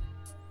 And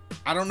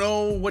I don't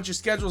know what your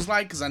schedule's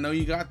like because I know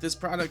you got this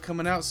product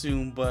coming out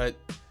soon, but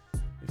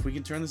if we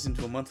can turn this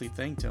into a monthly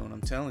thing, Tone,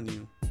 I'm telling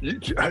you.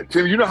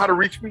 Tim, you know how to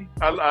reach me.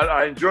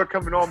 I enjoy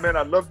coming on, man.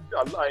 I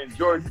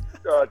enjoyed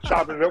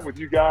chopping it up with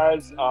you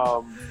guys.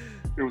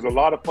 It was a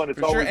lot of fun.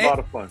 It's always a lot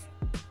of fun.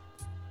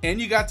 And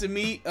you got to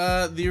meet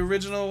the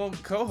original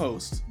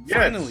co-host. Yes.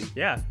 Finally.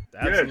 Yeah,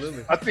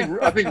 absolutely. Yes. I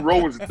think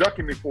Ro was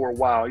ducking me for a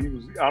while.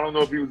 I don't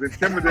know if he was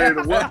intimidated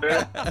or what,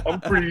 man. I'm a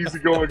pretty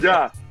easygoing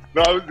guy.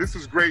 No, this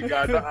is great,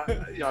 guys.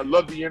 I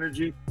love the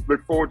energy.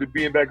 Look forward to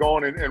being back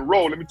on. And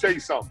Ro, let me tell you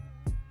something.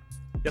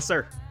 Yes,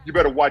 sir. You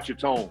better watch your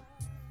tone.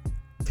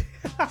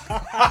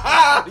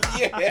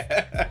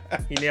 Yeah.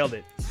 He nailed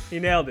it. He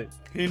nailed it.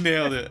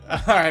 All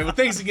right. Well,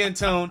 thanks again,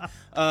 Tone.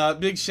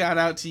 Big shout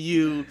out to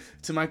you,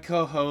 to my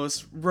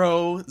co-host,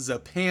 Ro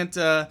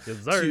Zapanta,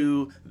 yes,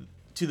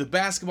 to the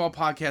Basketball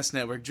Podcast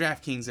Network,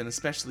 DraftKings, and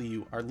especially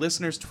you, our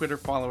listeners, Twitter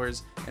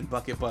followers, and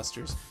Bucket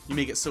Busters. You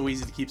make it so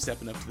easy to keep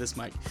stepping up to this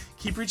mic.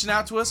 Keep reaching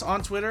out to us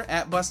on Twitter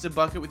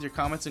 @BustedBucket with your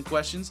comments and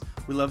questions.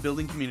 We love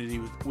building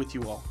community with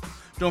you all.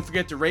 Don't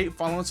forget to rate,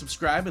 follow, and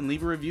subscribe, and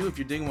leave a review if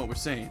you're digging what we're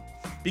saying.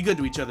 Be good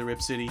to each other,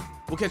 Rip City.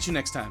 We'll catch you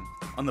next time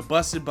on the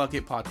Busted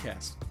Bucket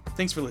Podcast.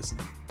 Thanks for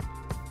listening.